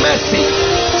obtained mercy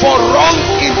for wrong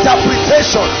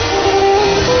interpretation.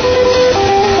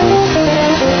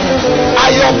 I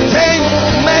obtained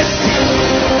mercy.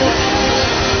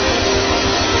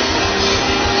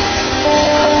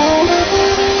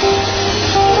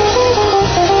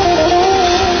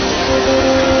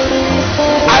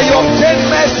 I obtained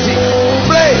mercy.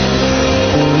 Pray.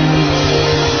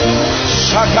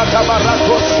 Shakata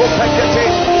barato sopekete.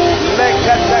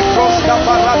 Lekete kroska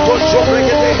barato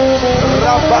sobregete.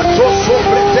 Rabato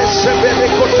sobrete sebere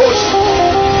kotosh.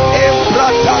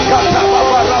 Embrata kata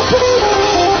barato.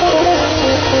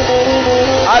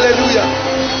 Hallelujah.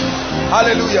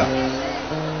 Hallelujah.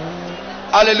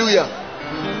 Hallelujah.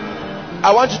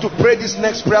 I want you to pray this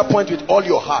next prayer point with all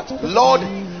your heart. Lord,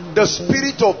 the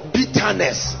spirit of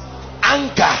bitterness,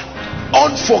 anger,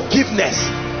 unforgiveness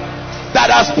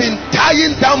that has been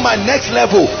tying down my next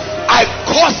level, I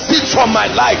curse it from my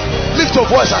life. Lift your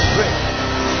voice and pray.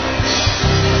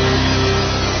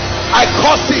 I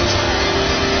curse it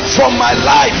from my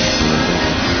life.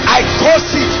 I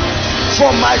curse it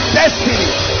from my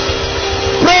destiny.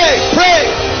 Pray, pray.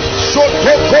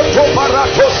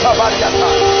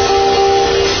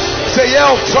 It's a year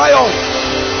of triumph.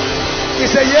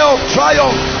 It's a year of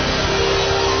triumph.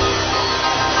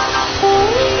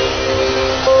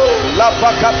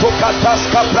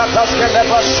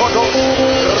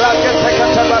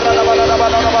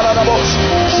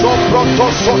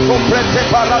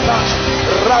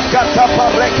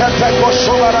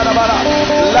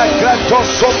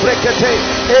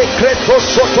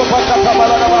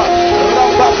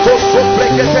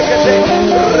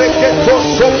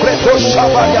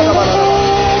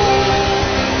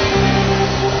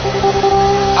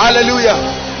 Hallelujah.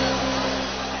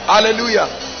 Hallelujah.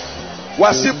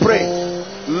 We're still praying.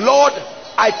 Lord,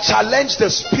 I challenge the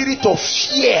spirit of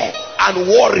fear and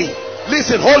worry.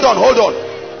 Listen, hold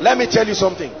on. Let me tell you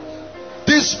something.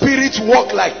 These spirits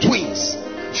work like twins.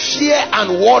 Fear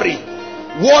and worry.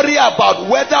 Worry about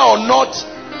whether or not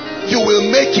you will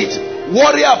make it.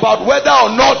 Worry about whether or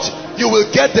not you will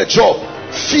get the job.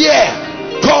 Fear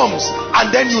comes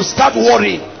and then you start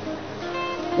worrying.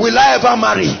 Will I ever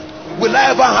marry? Will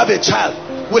I ever have a child?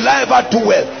 Will I ever do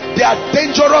well? They are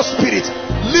dangerous spirits.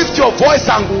 Lift your voice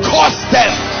and curse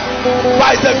them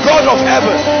by the God of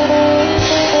heaven.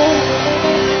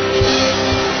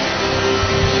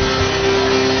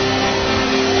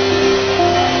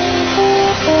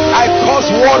 I curse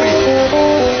worry.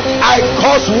 I I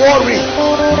cause worry.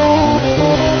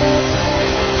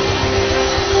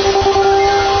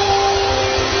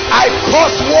 I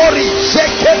cause worry.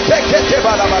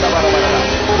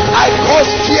 I cause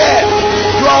fear.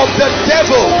 You are of the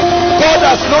devil. God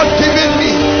has not given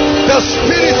me the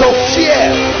spirit of fear.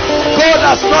 God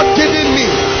has not given me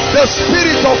the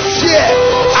spirit of fear.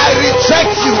 I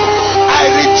reject you. I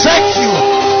reject you.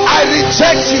 I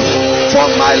reject you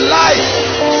from my life.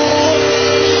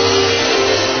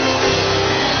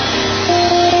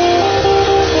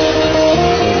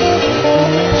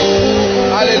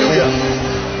 Hallelujah.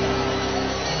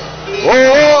 Oh,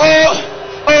 oh,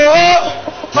 oh,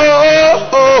 oh,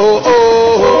 oh, oh.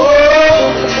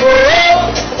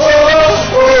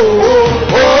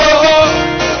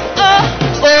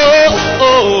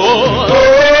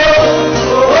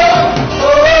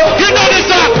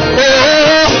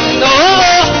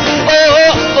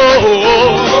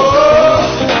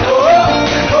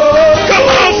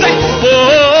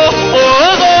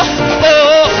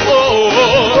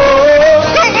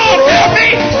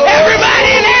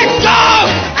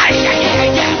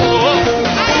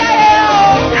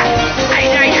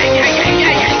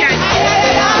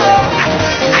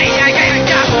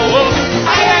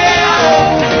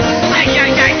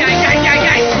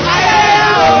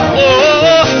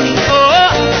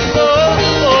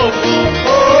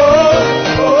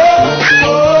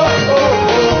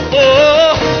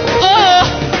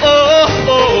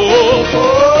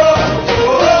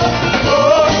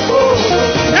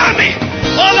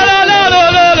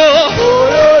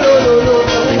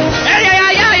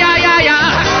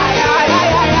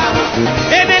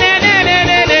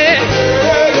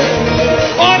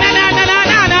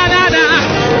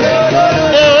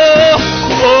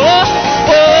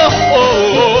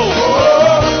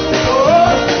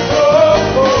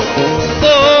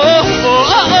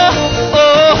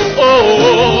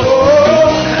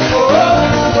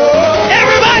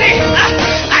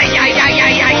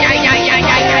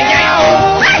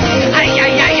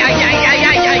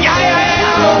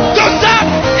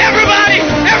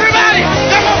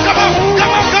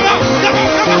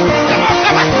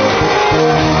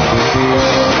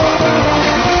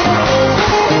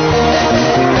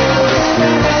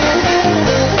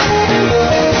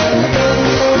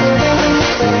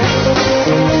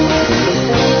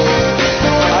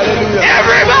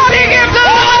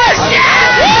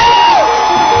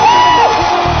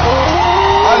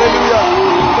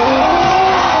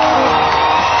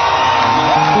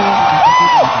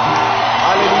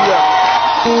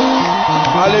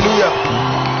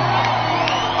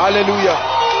 Hallelujah.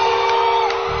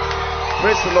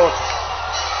 Praise the Lord.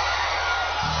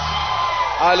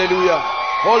 Hallelujah.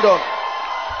 Hold on.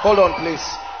 Hold on, please.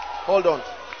 Hold on.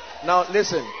 Now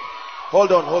listen.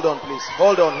 Hold on, please.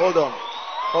 Hold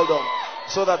on.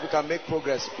 So that we can make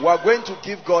progress. We are going to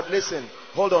give God, listen.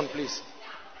 Hold on, please.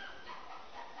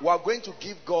 We are going to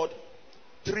give God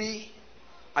 3.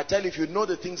 I tell you, if you know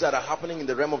the things that are happening in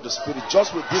the realm of the spirit,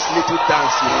 just with this little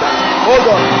dance you dance. Hold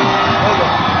on.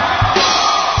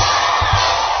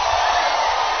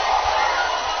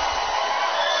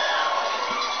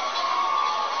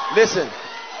 Listen,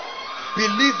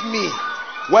 believe me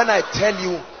when I tell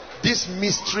you these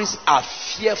mysteries are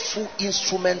fearful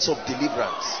instruments of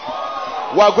deliverance.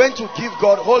 We are going to give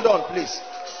God, hold on please.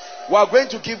 We are going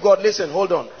to give God, listen,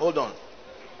 hold on.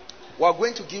 We are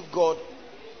going to give God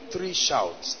 3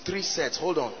 shouts, 3 sets.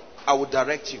 Hold on, I will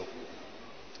direct you.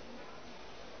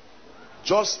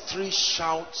 Just 3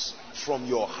 shouts from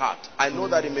your heart. I know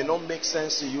that it may not make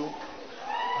sense to you,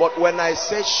 but when I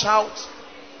say shout,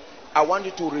 I want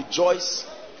you to rejoice,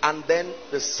 and then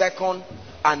the second,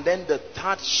 and then the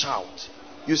third shout.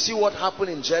 You see what happened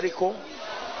in Jericho?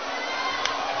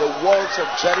 The walls of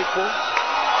Jericho.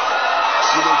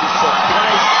 You will be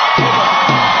surprised.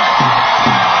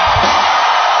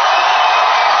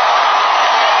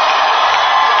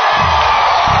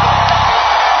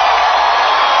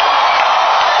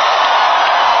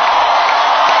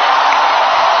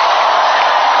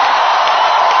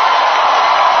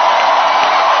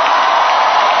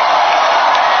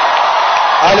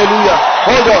 Hallelujah.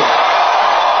 Hold on.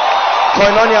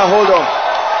 Koinonia,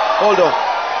 hold on.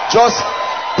 Just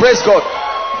praise God.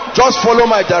 Just follow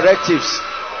my directives.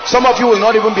 Some of you will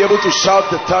not even be able to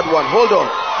shout the third one. Hold on.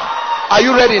 Are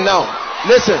you ready now?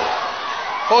 Listen.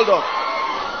 Hold on.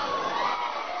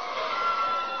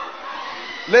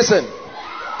 Listen.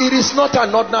 It is not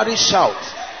an ordinary shout.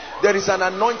 There is an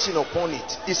anointing upon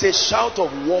it. It's a shout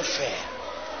of warfare.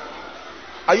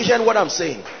 Are you hearing what I'm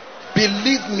saying?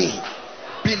 Believe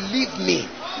me,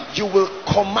 you will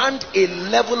command a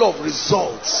level of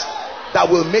results that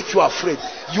will make you afraid.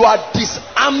 You are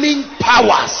disarming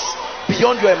powers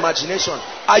beyond your imagination.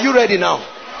 Are you ready now?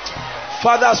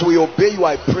 Fathers, we obey you.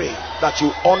 I pray that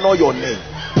you honor your name.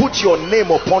 Put your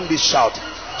name upon this shout.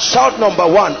 Shout number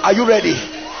 1. Are you ready?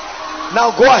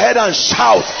 Now go ahead and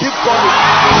shout. Keep going.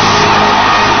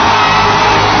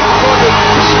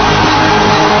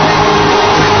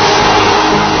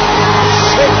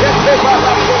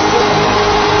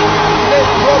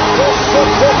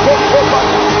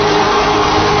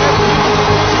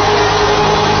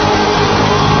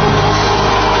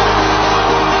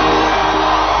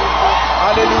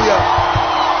 Hallelujah.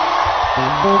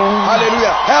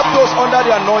 Hallelujah. Help those under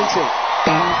the anointing.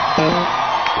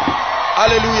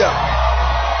 Hallelujah.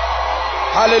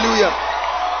 Hallelujah.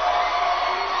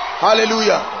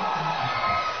 Hallelujah.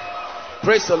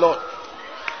 Praise the Lord.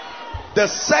 The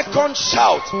second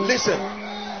shout, listen,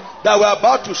 that we're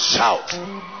about to shout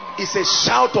is a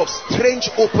shout of strange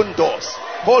open doors.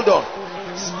 Hold on.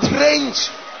 Strange.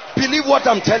 Believe what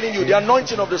I'm telling you. The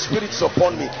anointing of the Spirit is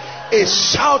upon me. A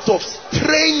shout of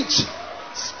strange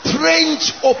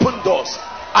open doors.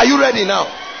 Are you ready now?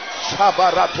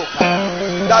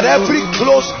 That every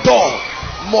closed door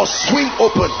must swing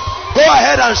open. Go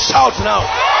ahead and shout now.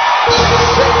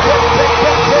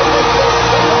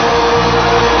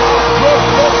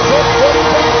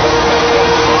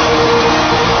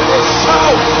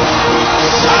 Shout,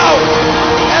 shout.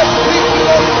 Every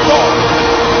closed door,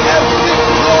 every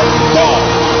closed door,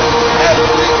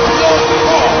 every closed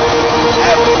door,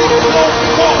 every closed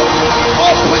door,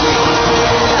 opening.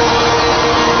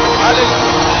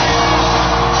 Hallelujah.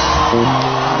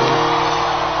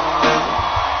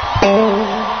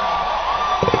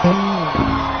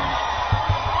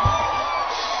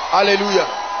 Hallelujah.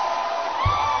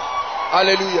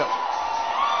 Hallelujah.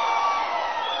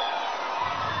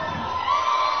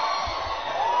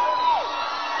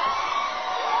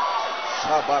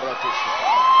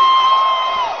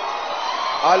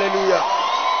 Hallelujah.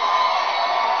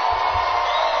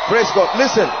 Praise God.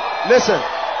 Listen.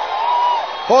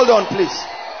 Hold on, please.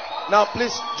 Now,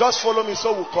 please, just follow me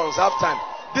so we'll conserve time.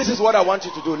 This is what I want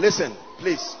you to do. Listen,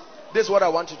 please. This is what I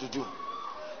want you to do.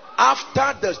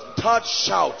 After the third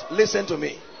shout, listen to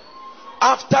me.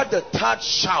 After the third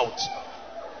shout,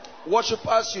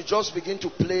 worshipers, you just begin to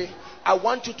play. I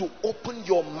want you to open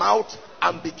your mouth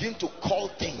and begin to call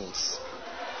things.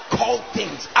 Call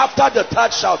things. After the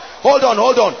third shout. Hold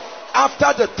on.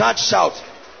 After the third shout.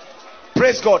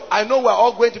 Praise God. I know we're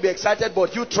all going to be excited,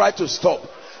 but you try to stop.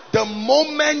 The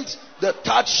moment the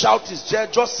third shout is there,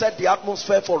 just set the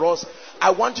atmosphere for us.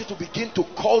 I want you to begin to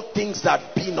call things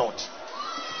that be not.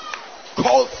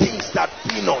 Call things that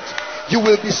be not. You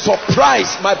will be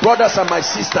surprised, my brothers and my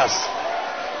sisters.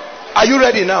 Are you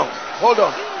ready now? Hold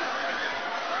on.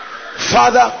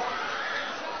 Father,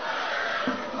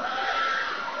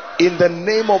 in the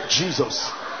name of Jesus,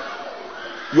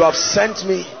 you have sent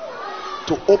me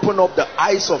to open up the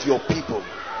eyes of your people.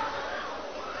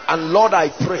 And Lord, I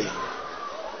pray,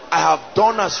 I have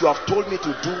done as you have told me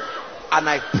to do, and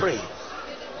I pray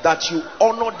that you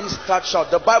honor this third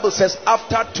shout. The Bible says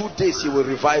after 2 days he will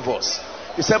revive us.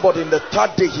 He said, but in the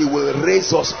third day he will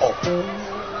raise us up.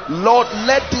 Lord,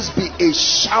 let this be a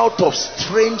shout of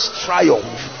strange triumph.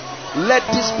 Let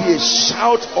this be a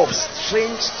shout of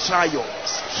strange triumph.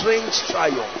 Strange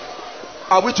triumph.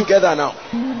 Are we together now?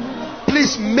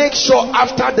 Please make sure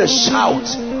after the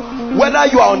shout, whether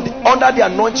you are under the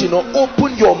anointing or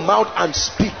open your mouth and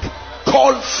speak.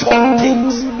 Call for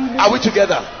things. Are we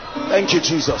together? Thank you,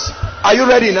 Jesus. Are you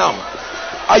ready now?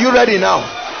 Are you ready now?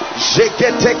 Go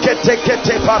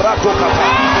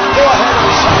ahead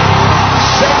and shout.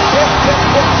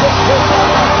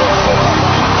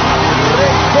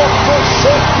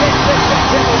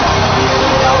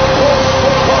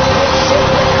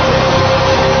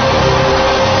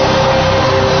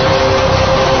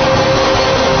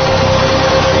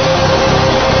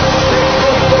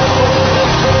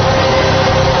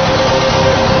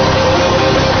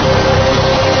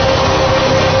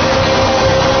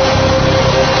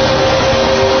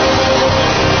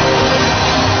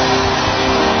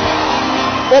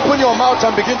 Open your mouth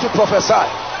and begin to prophesy.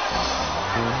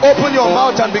 Open your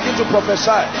mouth and begin to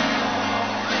prophesy.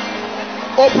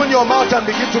 Open your mouth and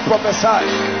begin to prophesy.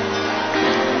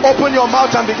 Open your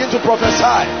mouth and begin to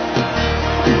prophesy.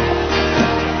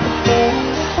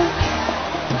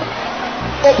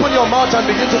 Open your mouth and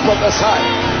begin to prophesy.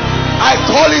 I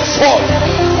call it forth.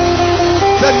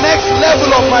 The next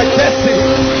level of my destiny.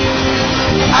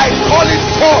 I call it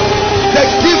forth. The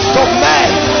gift of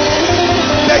man.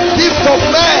 The gift of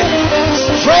man,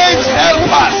 strange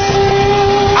helpers.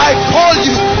 I call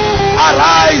you,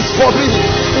 arise for me.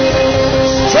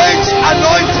 Strange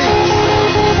anointings.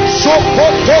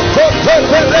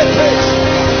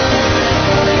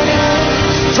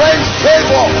 Strange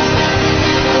favor.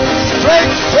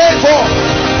 Strange favor.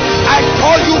 I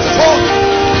call you forth.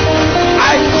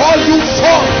 I call you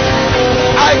forth.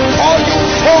 I call you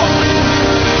forth.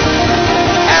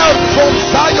 Help from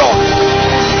Zion.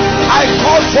 I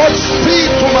call forth speed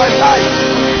to my life,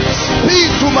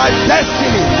 speed to my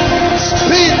destiny,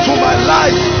 speed to my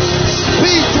life,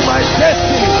 speed to my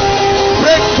destiny,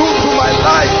 breakthrough to my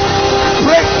life,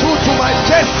 breakthrough to my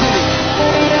destiny.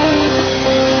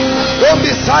 Don't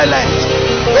be silent.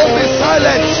 Don't be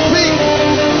silent. Speak.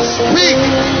 Speak.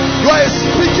 You are a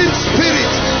speaking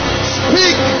spirit.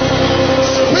 Speak.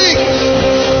 Speak.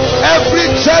 Every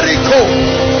Jericho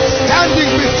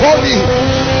standing before me,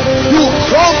 you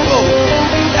crumble.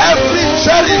 Every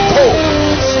Jericho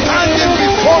standing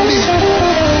before me,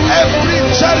 every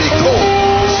Jericho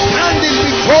standing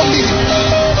before me,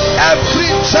 every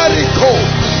Jericho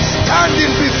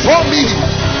standing before me,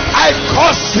 I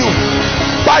curse you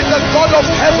by the God of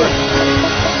heaven.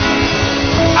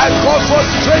 I call for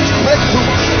strange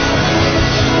breakthroughs,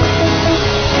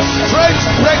 strange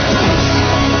breakthroughs,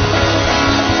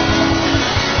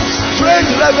 strange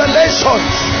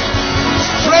revelations,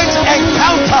 strange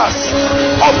encounters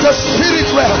of the spirit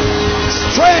realm,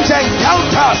 strange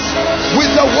encounters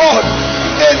with the word,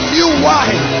 a new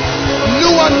wine,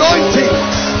 new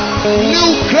anointings, new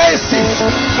graces.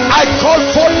 I call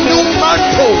for new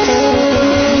mantles,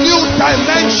 new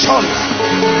dimensions,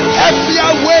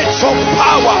 heavier weights of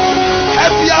power,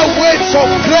 heavier weights of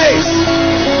grace.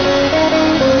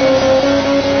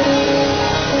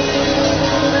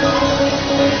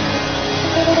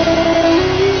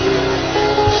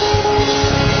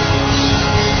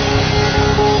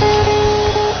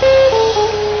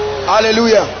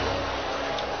 Hallelujah.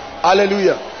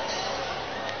 Hallelujah.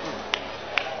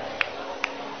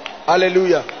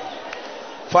 Hallelujah.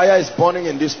 Fire is burning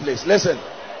in this place. Listen,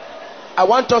 I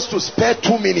want us to spare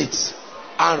 2 minutes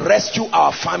and rescue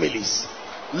our families.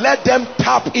 Let them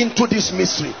tap into this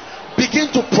mystery. Begin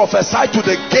to prophesy to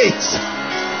the gates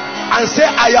and say,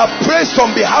 I have praised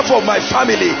on behalf of my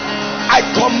family. I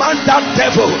command that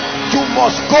devil, you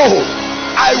must go.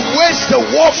 I wage the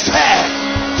warfare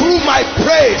through my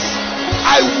praise.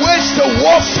 I wage the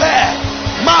warfare.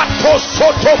 Mato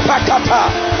soto pakata.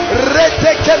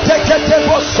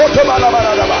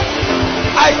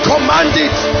 I command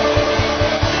it.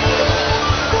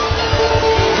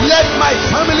 Let my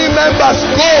family members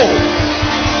go.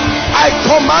 I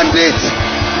command it.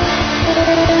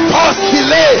 Cause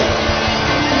delay.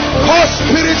 Cause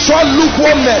spiritual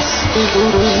lukewarmness.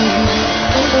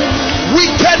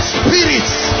 Wicked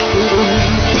spirits.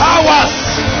 Powers.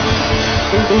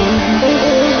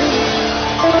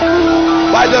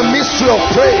 By the mystery of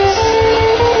praise.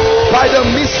 By the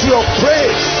mystery of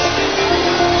praise.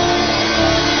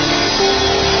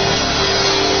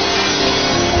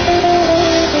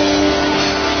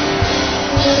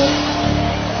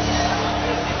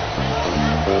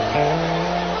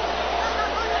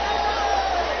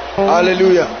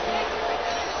 Hallelujah.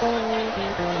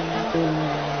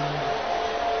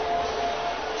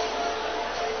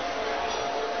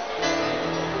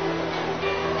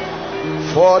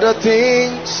 For the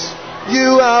things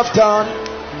you have done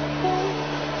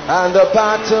and the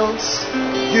battles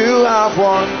you have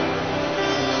won,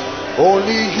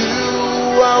 only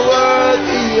you are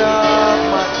worthy of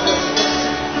my praise.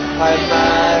 I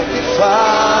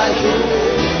magnify you.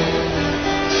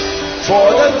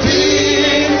 For the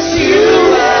things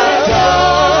you have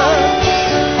done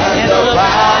and the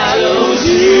battles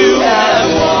you have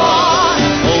won,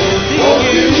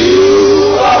 only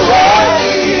you are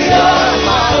worthy of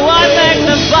my praise.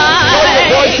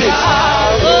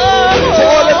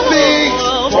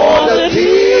 For the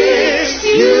things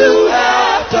you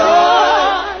have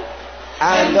done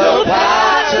and the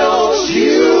battles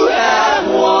you have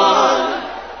won,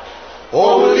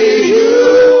 only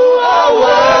you are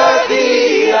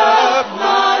worthy of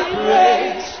my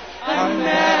praise. I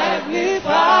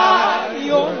magnify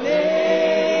your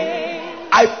name.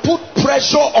 I put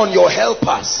pressure on your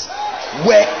helpers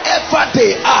wherever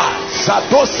they are.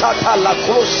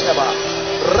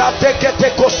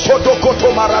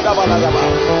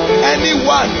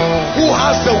 Anyone who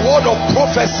has the word of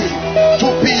prophecy to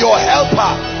be your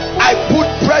helper, I put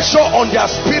pressure on their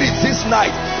spirits this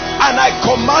night and I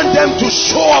command them to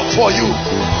show up for you.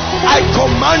 I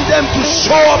command them to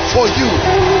show up for you.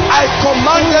 I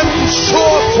command them to show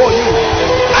up for you.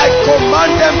 I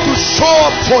command them to show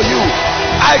up for you.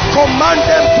 I command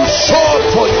them to show up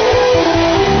for you.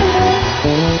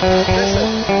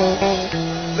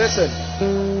 Listen.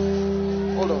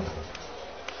 Hold on.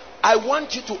 I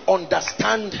want you to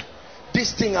understand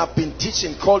this thing I've been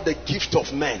teaching called the gift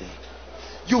of men.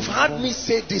 You've heard me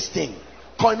say this thing.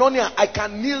 Koinonia, I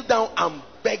can kneel down and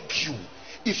beg you.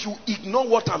 If you ignore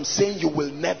what I'm saying, you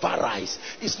will never rise.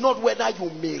 It's not whether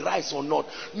you may rise or not.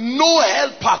 No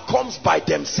helper comes by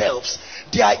themselves.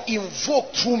 They are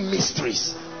invoked through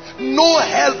mysteries. No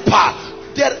helper.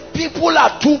 People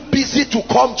are too busy to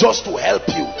come just to help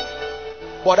you.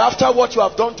 But after what you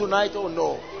have done tonight, oh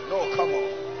no. No, come on.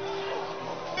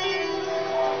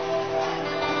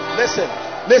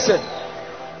 Listen.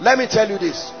 Let me tell you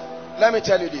this.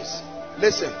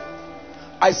 Listen.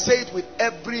 I say it with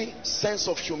every sense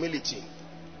of humility.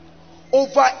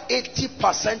 Over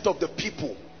 80% of the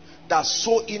people that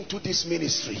sow into this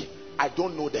ministry, I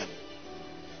don't know them.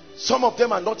 Some of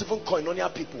them are not even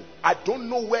Koinonia people. I don't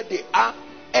know where they are,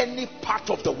 any part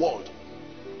of the world.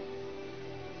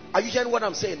 Are you hearing what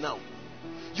I'm saying now?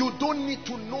 You don't need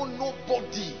to know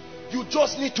nobody. You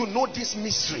just need to know these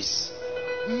mysteries.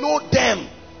 Know them.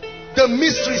 The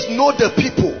mysteries know the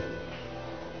people.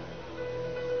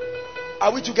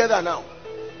 Are we together now?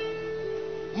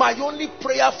 My only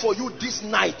prayer for you this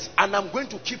night, and I'm going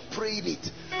to keep praying it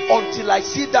until I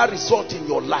see that result in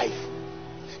your life.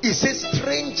 It says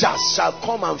strangers shall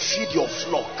come and feed your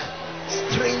flock.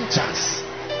 Strangers.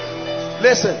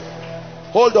 Listen,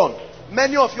 hold on.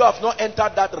 Many of you have not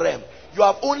entered that realm. You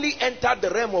have only entered the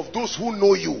realm of those who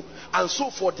know you, and so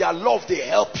for their love they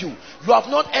help you. You have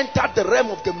not entered the realm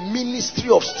of the ministry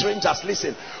of strangers.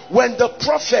 Listen, when the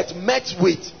prophet met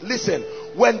with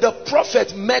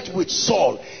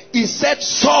Saul, he said,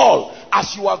 Saul,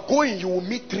 as you are going, you will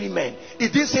meet 3 men. He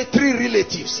didn't say 3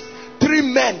 relatives. 3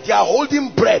 men, they are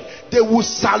holding bread. They will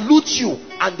salute you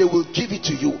and they will give it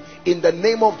to you. In the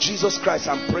name of Jesus Christ,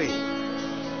 I'm praying.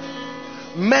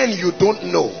 Men you don't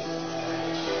know,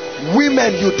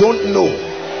 women you don't know,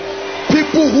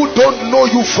 people who don't know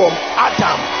you from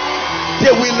Adam,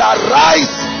 they will arise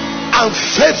and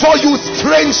favor you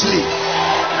strangely.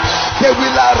 They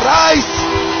will arise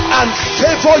and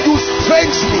favor you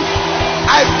strangely.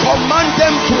 I command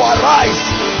them to arise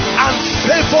and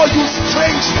favor you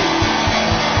strangely.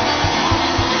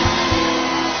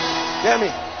 Hear me?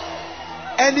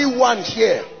 Anyone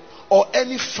here or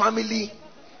any family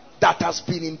that has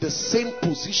been in the same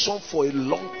position for a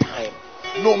long time,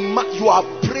 no matter, you have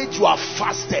prayed, you have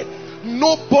fasted,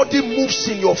 nobody moves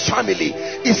in your family.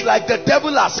 It's like the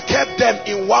devil has kept them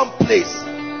in one place.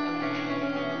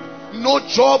 No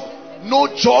job, no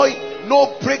joy, no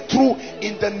breakthrough.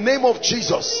 In the name of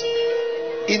Jesus,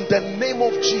 in the name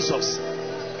of Jesus,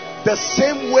 the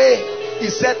same way he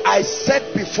said, I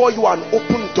set before you an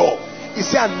open door. He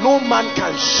said, and no man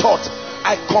can shut.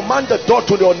 I command the door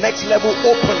to your next level,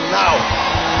 open now.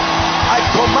 I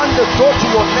command the door to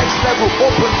your next level,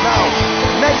 open now.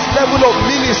 Next level of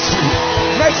ministry,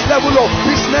 next level of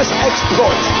business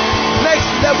exploits, next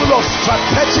level of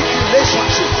strategic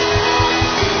relationships.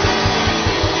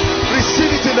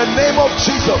 Receive it in the name of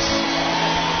Jesus.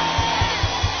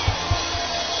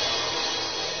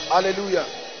 Hallelujah.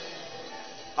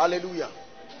 Hallelujah.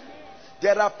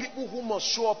 There are people who must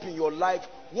show up in your life.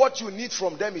 What you need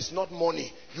from them is not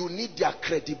money. You need their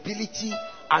credibility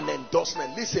and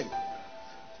endorsement. Listen,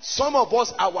 some of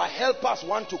us, our helpers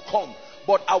want to come,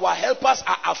 but our helpers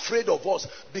are afraid of us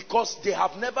because they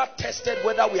have never tested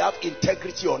whether we have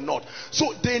integrity or not.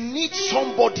 So they need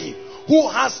somebody who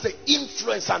has the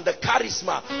influence and the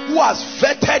charisma, who has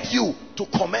vetted you to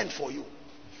commend for you.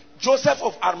 Joseph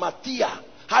of Arimathea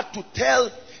had to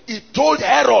he told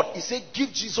Herod, he said,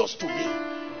 give Jesus to me.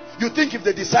 You think if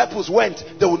the disciples went,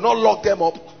 they would not lock them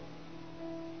up?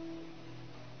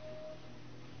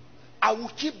 I will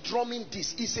keep drumming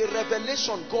this. It's a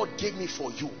revelation God gave me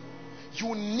for you.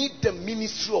 You need the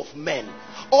ministry of men.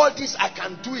 All this, I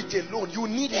can do it alone. You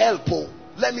need help. Oh,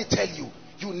 let me tell you,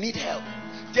 you need help.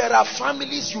 There are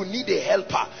families you need a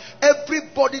helper.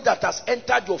 Everybody that has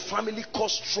entered your family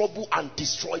caused trouble and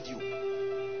destroyed you.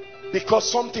 Because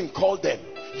something called them.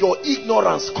 Your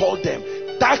ignorance called them.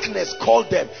 Darkness called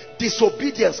them.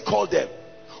 Disobedience called them.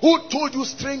 Who told you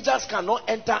strangers cannot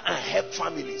enter and help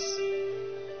families?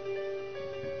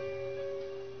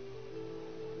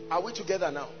 Are we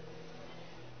together now?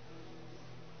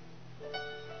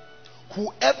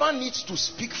 Whoever needs to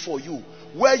speak for you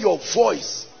where your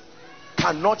voice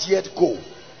cannot yet go,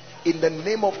 in the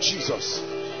name of Jesus,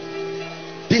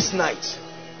 this night,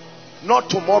 not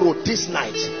tomorrow, this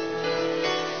night,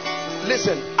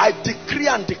 listen, I decree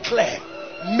and declare,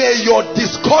 may your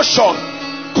discussion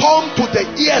come to the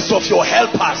ears of your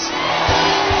helpers.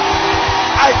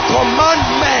 I command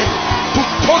men to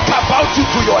talk about you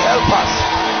to your helpers.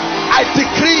 I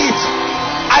decree it.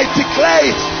 I declare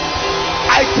it.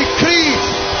 I decree it.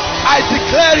 I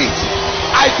declare it.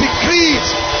 I decree it.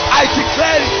 I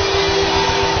declare it.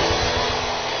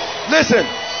 Listen,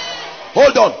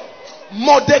 hold on.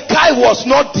 Mordecai was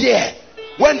not there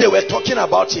when they were talking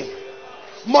about him.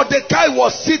 Mordecai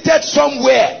was seated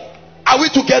somewhere. Are we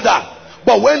together?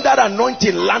 But when that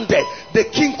anointing landed, the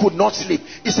king could not sleep.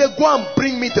 He said, go and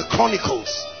bring me the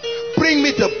chronicles, bring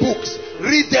me the books,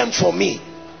 read them for me.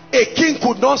 A king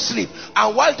could not sleep,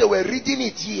 and while they were reading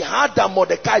it, he heard that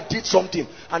Mordecai did something,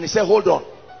 and he said, hold on,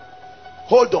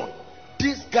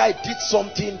 this guy did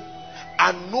something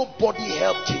and nobody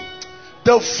helped him.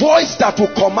 The voice that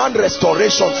will command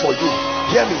restoration for you,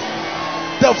 hear me,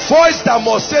 the voice that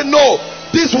must say, no,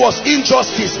 this was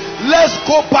injustice, let's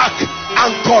go back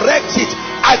and correct it.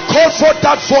 I call for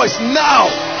that voice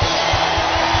now.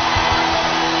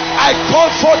 I call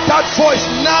for that voice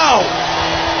now.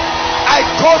 I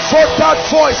call for that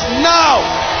voice now.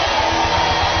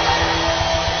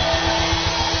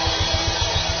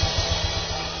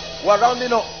 We're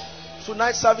rounding up.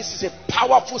 Tonight's service is a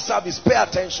powerful service. Pay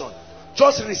attention.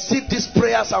 Just receive these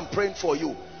prayers I'm praying for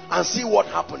you and see what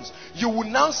happens. You will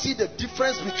now see the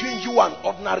difference between you and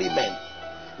ordinary men.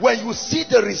 When you see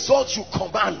the results you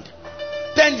command,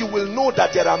 then you will know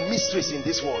that there are mysteries in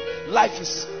this world. Life is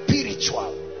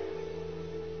spiritual.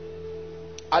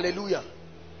 Hallelujah.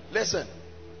 Listen,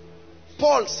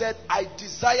 Paul said, I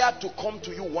desire to come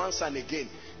to you once and again.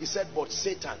 He said, but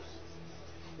Satan,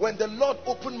 when the Lord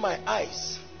opened my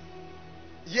eyes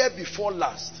year before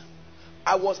last,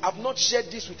 I've not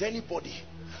shared this with anybody.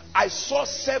 I saw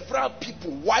several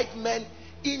people, white men,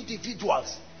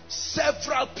 individuals,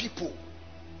 several people.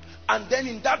 And then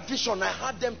in that vision, I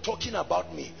heard them talking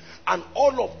about me. And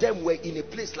all of them were in a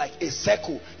place like a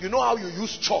circle. You know how you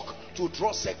use chalk to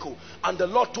draw circle? And the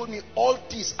Lord told me, all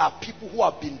these are people who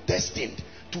have been destined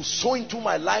to sow into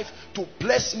my life, to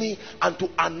bless me, and to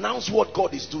announce what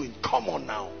God is doing. Come on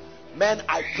now. Man,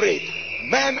 I prayed.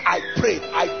 Man, I prayed.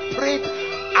 I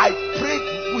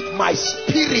prayed with my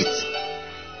spirit.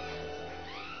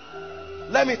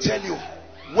 Let me tell you,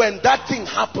 when that thing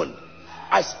happened,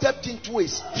 I stepped into a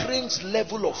strange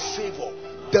level of favor.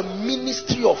 The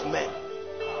ministry of men.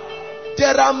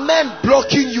 There are men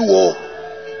blocking you.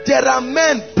 There are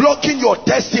men blocking your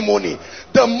testimony.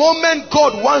 The moment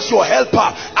God wants your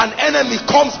helper, an enemy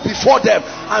comes before them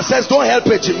and says, don't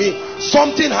help her, Jimmy.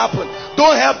 Something happened.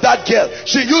 Don't help that girl.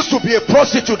 She used to be a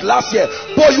prostitute last year,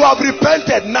 but you have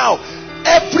repented now.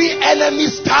 Every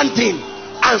enemy standing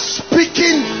and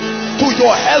speaking to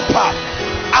your helper.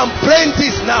 I'm praying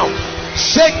this now.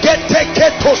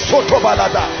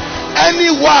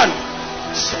 Anyone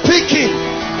speaking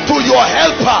to your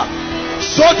helper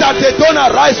so that they don't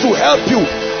arise to help you,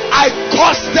 I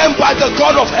curse them by the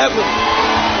God of heaven.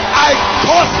 I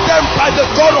curse them by the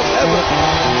God of heaven.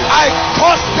 I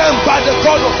curse them by the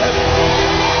God of heaven.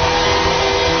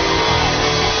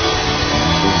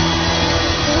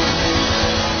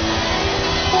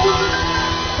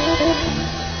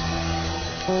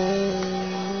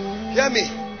 Hear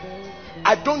me.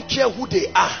 I don't care who they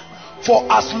are, for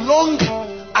as long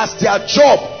as their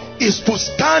job is to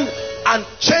stand and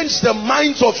change the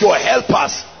minds of your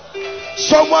helpers.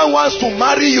 Someone wants to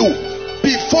marry you.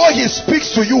 Before he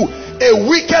speaks to you, a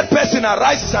wicked person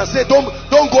arises and says, don't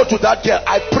go to that girl.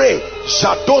 I pray,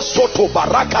 Shadow Soto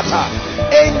Barakata,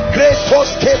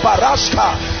 Engretos Ke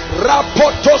Barashka,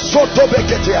 Rapoto Soto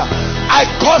Beketea. I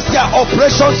curse their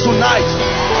operations tonight.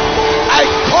 I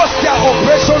curse their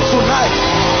operations tonight.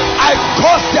 I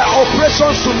curse their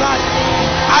operations tonight.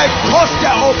 I curse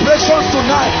their operations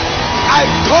tonight. I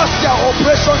curse their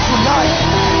operations tonight.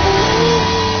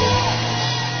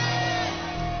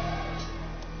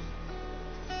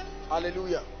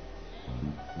 Hallelujah.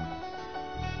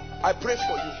 I pray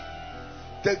for you.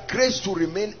 The grace to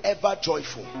remain ever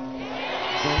joyful.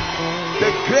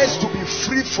 The grace to be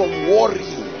free from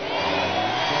worrying.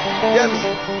 Hear me.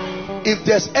 If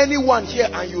there's anyone here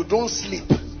and you don't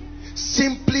sleep,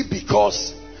 simply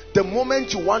because the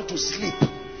moment you want to sleep,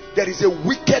 there is a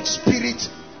wicked spirit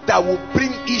that will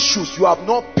bring issues. You have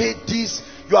not paid this,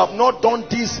 you have not done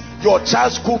this, your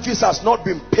child's school fees has not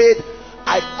been paid.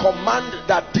 I command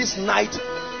that this night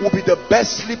will be the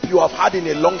best sleep you have had in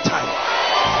a long time.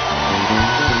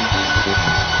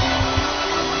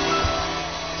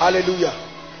 Hallelujah.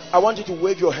 I want you to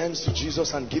wave your hands to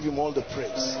Jesus and give him all the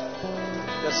praise.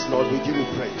 Yes, Lord, we give you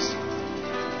praise.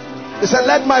 He said,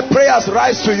 let my prayers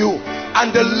rise to you,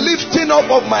 and the lifting up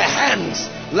of my hands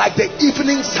like the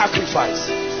evening sacrifice.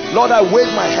 Lord, I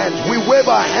wave my hands. We wave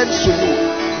our hands to you,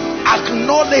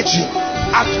 acknowledging,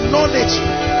 acknowledging,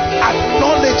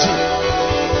 acknowledging.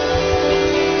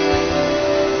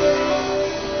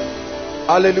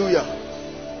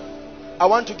 Hallelujah. I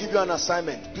want to give you an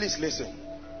assignment. Please listen.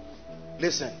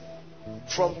 Listen.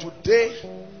 From today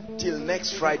till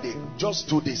next Friday, just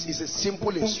do this. It's a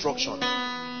simple instruction.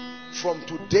 From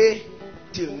today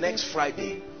till next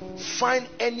Friday, find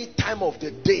any time of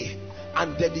the day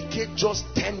and dedicate just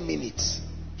 10 minutes.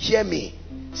 Hear me.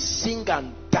 Sing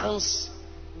and dance.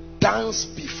 Dance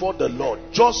before the Lord.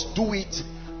 Just do it.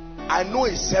 I know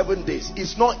it's 7 days.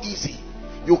 It's not easy.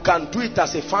 You can do it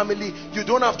as a family. You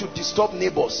don't have to disturb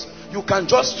neighbors. You can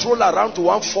just stroll around to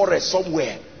one forest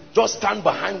somewhere. Just stand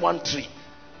behind one tree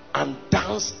and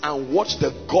dance and watch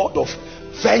the God of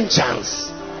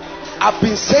vengeance. I've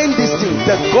been saying this thing.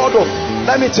 The God of...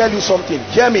 Let me tell you something.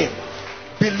 Hear me.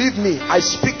 Believe me. I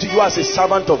speak to you as a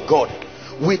servant of God.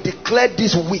 We declare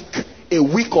this week a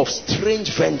week of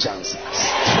strange vengeance.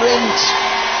 Strange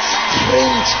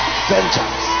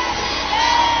vengeance.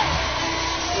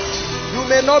 You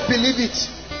may not believe it.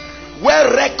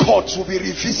 Where records will be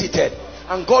revisited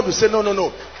and God will say, no, no,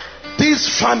 no.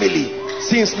 This family,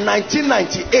 since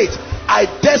 1998, I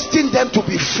destined them to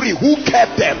be free. Who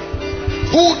kept them?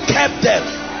 Who kept them?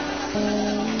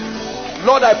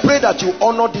 Lord, I pray that you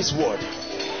honor this word.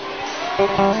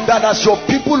 That as your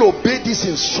people obey these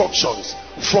instructions,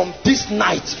 from this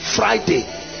night, Friday,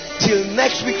 till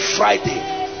next week, Friday,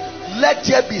 let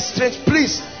there be strange.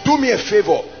 Please, do me a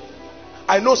favor.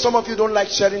 I know some of you don't like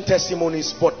sharing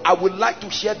testimonies, but I would like to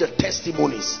hear the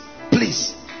testimonies.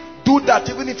 Please, do that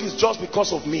even if it's just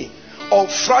because of me. On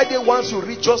Friday, once you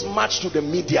reach, just march to the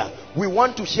media. We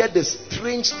want to hear the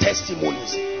strange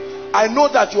testimonies. I know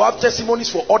that you have testimonies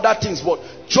for other things, but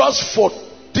just for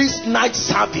this night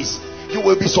service, you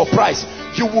will be surprised.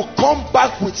 You will come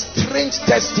back with strange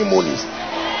testimonies.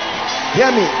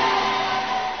 Hear me.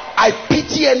 I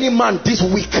pity any man this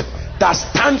week that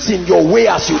stands in your way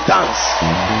as you dance.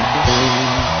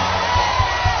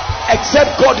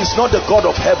 Except God is not the God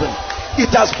of heaven. It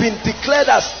has been declared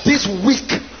as this week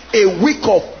a week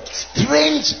of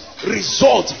strange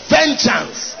results,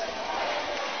 vengeance.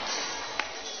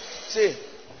 See,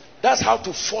 that's how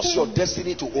to force your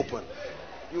destiny to open.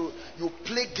 You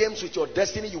play games with your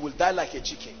destiny, you will die like a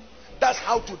chicken. That's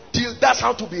how to deal. That's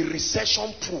how to be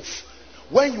recession proof.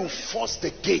 When you force the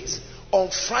gate, on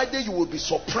Friday you will be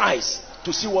surprised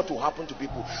to see what will happen to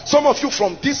people. Some of you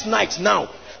from this night now,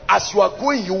 as you are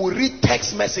going, you will read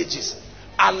text messages,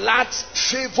 alerts,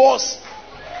 favors,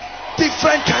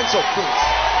 different kinds of things.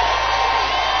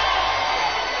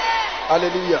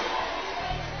 Hallelujah.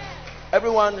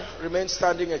 Everyone remain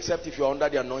standing except if you are under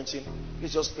the anointing.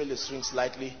 Please just play the string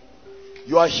slightly.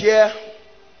 You are here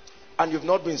and you've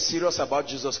not been serious about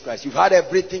Jesus Christ. You've heard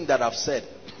everything that I've said.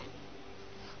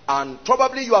 And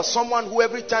probably you are someone who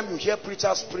every time you hear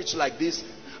preachers preach like this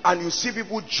and you see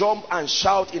people jump and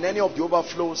shout in any of the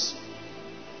overflows,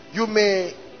 you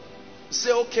may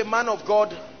say, okay, man of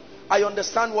God, I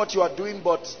understand what you are doing,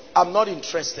 but I'm not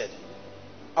interested.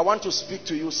 I want to speak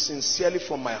to you sincerely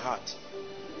from my heart.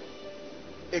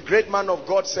 A great man of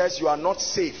God says you are not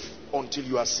safe until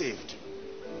you are saved.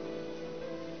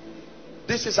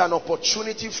 This is an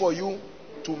opportunity for you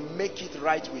to make it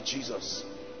right with Jesus.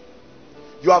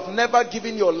 You have never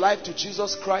given your life to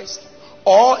Jesus Christ,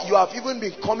 or you have even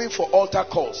been coming for altar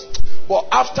calls. But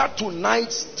after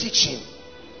tonight's teaching,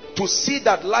 to see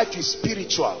that life is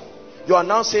spiritual, you are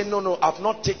now saying, no, I've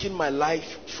not taken my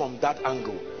life from that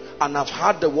angle. And I've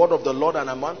heard the word of the Lord and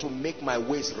I want to make my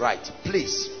ways right.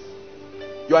 Please,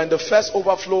 you are in the first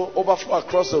overflow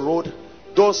across the road.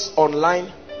 Those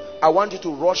online, I want you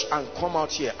to rush and come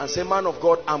out here and say, man of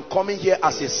God, I'm coming here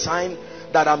as a sign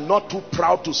that I'm not too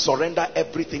proud to surrender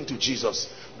everything to Jesus.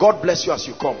 God bless you as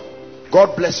you come.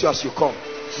 God bless you as you come.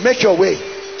 Make your way.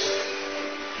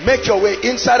 Make your way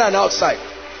inside and outside.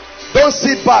 Don't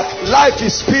sit back. Life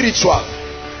is spiritual.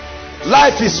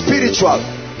 Life is spiritual.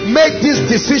 Make this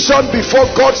decision before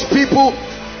God's people.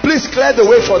 Please clear the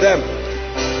way for them.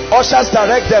 Ushers,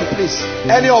 direct them, please.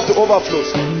 Any of the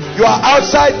overflows. You are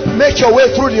outside, make your way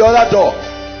through the other door.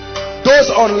 Those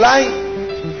online,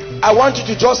 I want you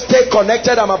to just stay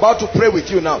connected. I'm about to pray with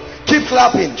you now. Keep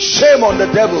clapping. Shame on the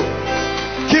devil.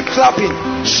 Keep clapping.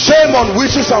 Shame on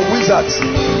witches and wizards.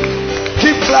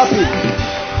 Keep clapping.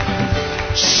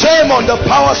 Shame on the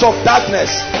powers of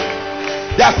darkness.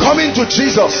 They are coming to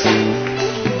Jesus.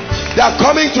 They are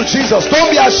coming to Jesus. Don't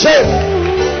be ashamed.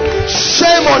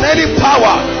 Shame on any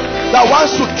power that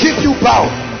wants to keep you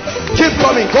bound. Keep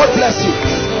coming. God bless you.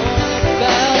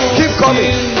 Keep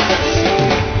coming.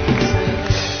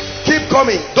 Keep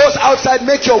coming. Those outside,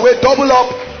 make your way. Double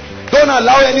up. Don't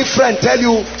allow any friend tell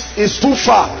you it's too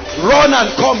far. Run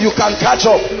and come. You can catch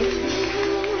up.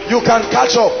 You can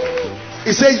catch up.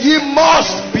 He said, ye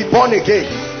must be born again.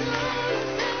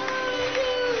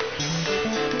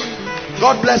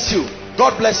 God bless you.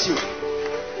 God bless you.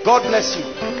 God bless you.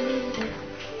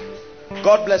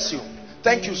 God bless you.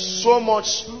 Thank you so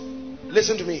much.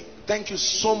 Listen to me. Thank you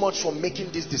so much for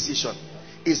making this decision.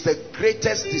 It's the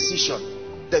greatest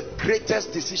decision. The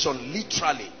greatest decision,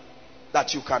 literally,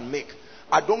 that you can make.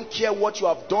 I don't care what you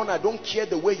have done. I don't care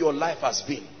the way your life has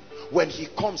been. When he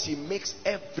comes, he makes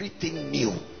everything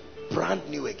new. Brand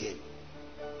new again.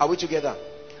 Are we together?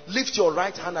 Lift your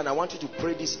right hand and I want you to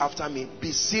pray this after me.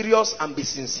 Be serious and be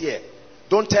sincere.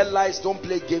 Don't tell lies. Don't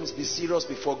play games. Be serious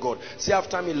before God. Say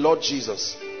after me, Lord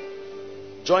Jesus.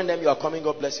 Join them. You are coming.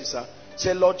 God bless you, sir.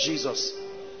 Say, Lord Jesus,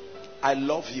 I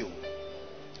love you.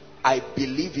 I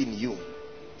believe in you.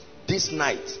 This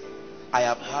night, I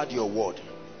have heard your word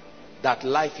that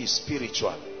life is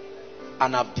spiritual,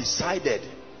 and I've decided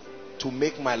to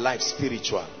make my life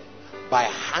spiritual by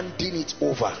handing it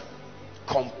over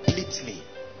completely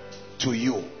to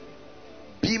you.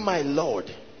 Be my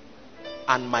Lord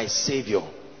and my Savior.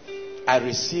 I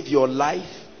receive your life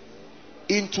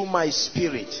into my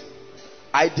spirit.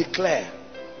 I declare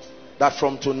that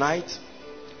from tonight,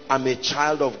 I'm a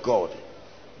child of God.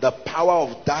 The power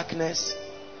of darkness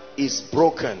is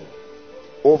broken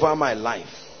over my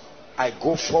life. I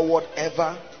go forward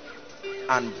ever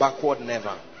and backward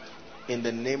never. In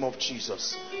the name of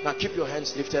Jesus. Now keep your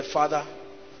hands lifted. Father,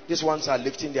 these ones are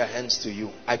lifting their hands to you.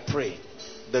 I pray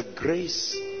the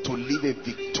grace to live a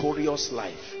victorious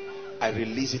life, I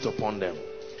release it upon them.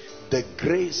 The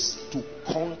grace to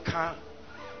conquer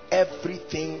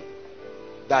everything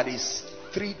that is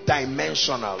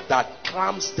three-dimensional, that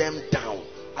clamps them down,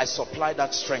 I supply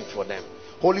that strength for them.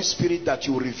 Holy Spirit, that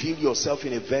you reveal yourself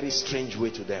in a very strange way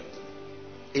to them.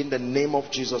 In the name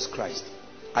of Jesus Christ,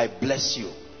 I bless you.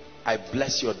 I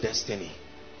bless your destiny.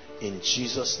 In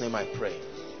Jesus' name I pray.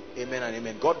 Amen and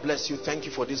amen. God bless you. Thank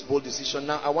you for this bold decision.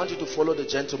 Now I want you to follow the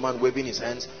gentleman waving his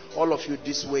hands. All of you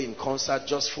this way in concert,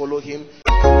 just follow him.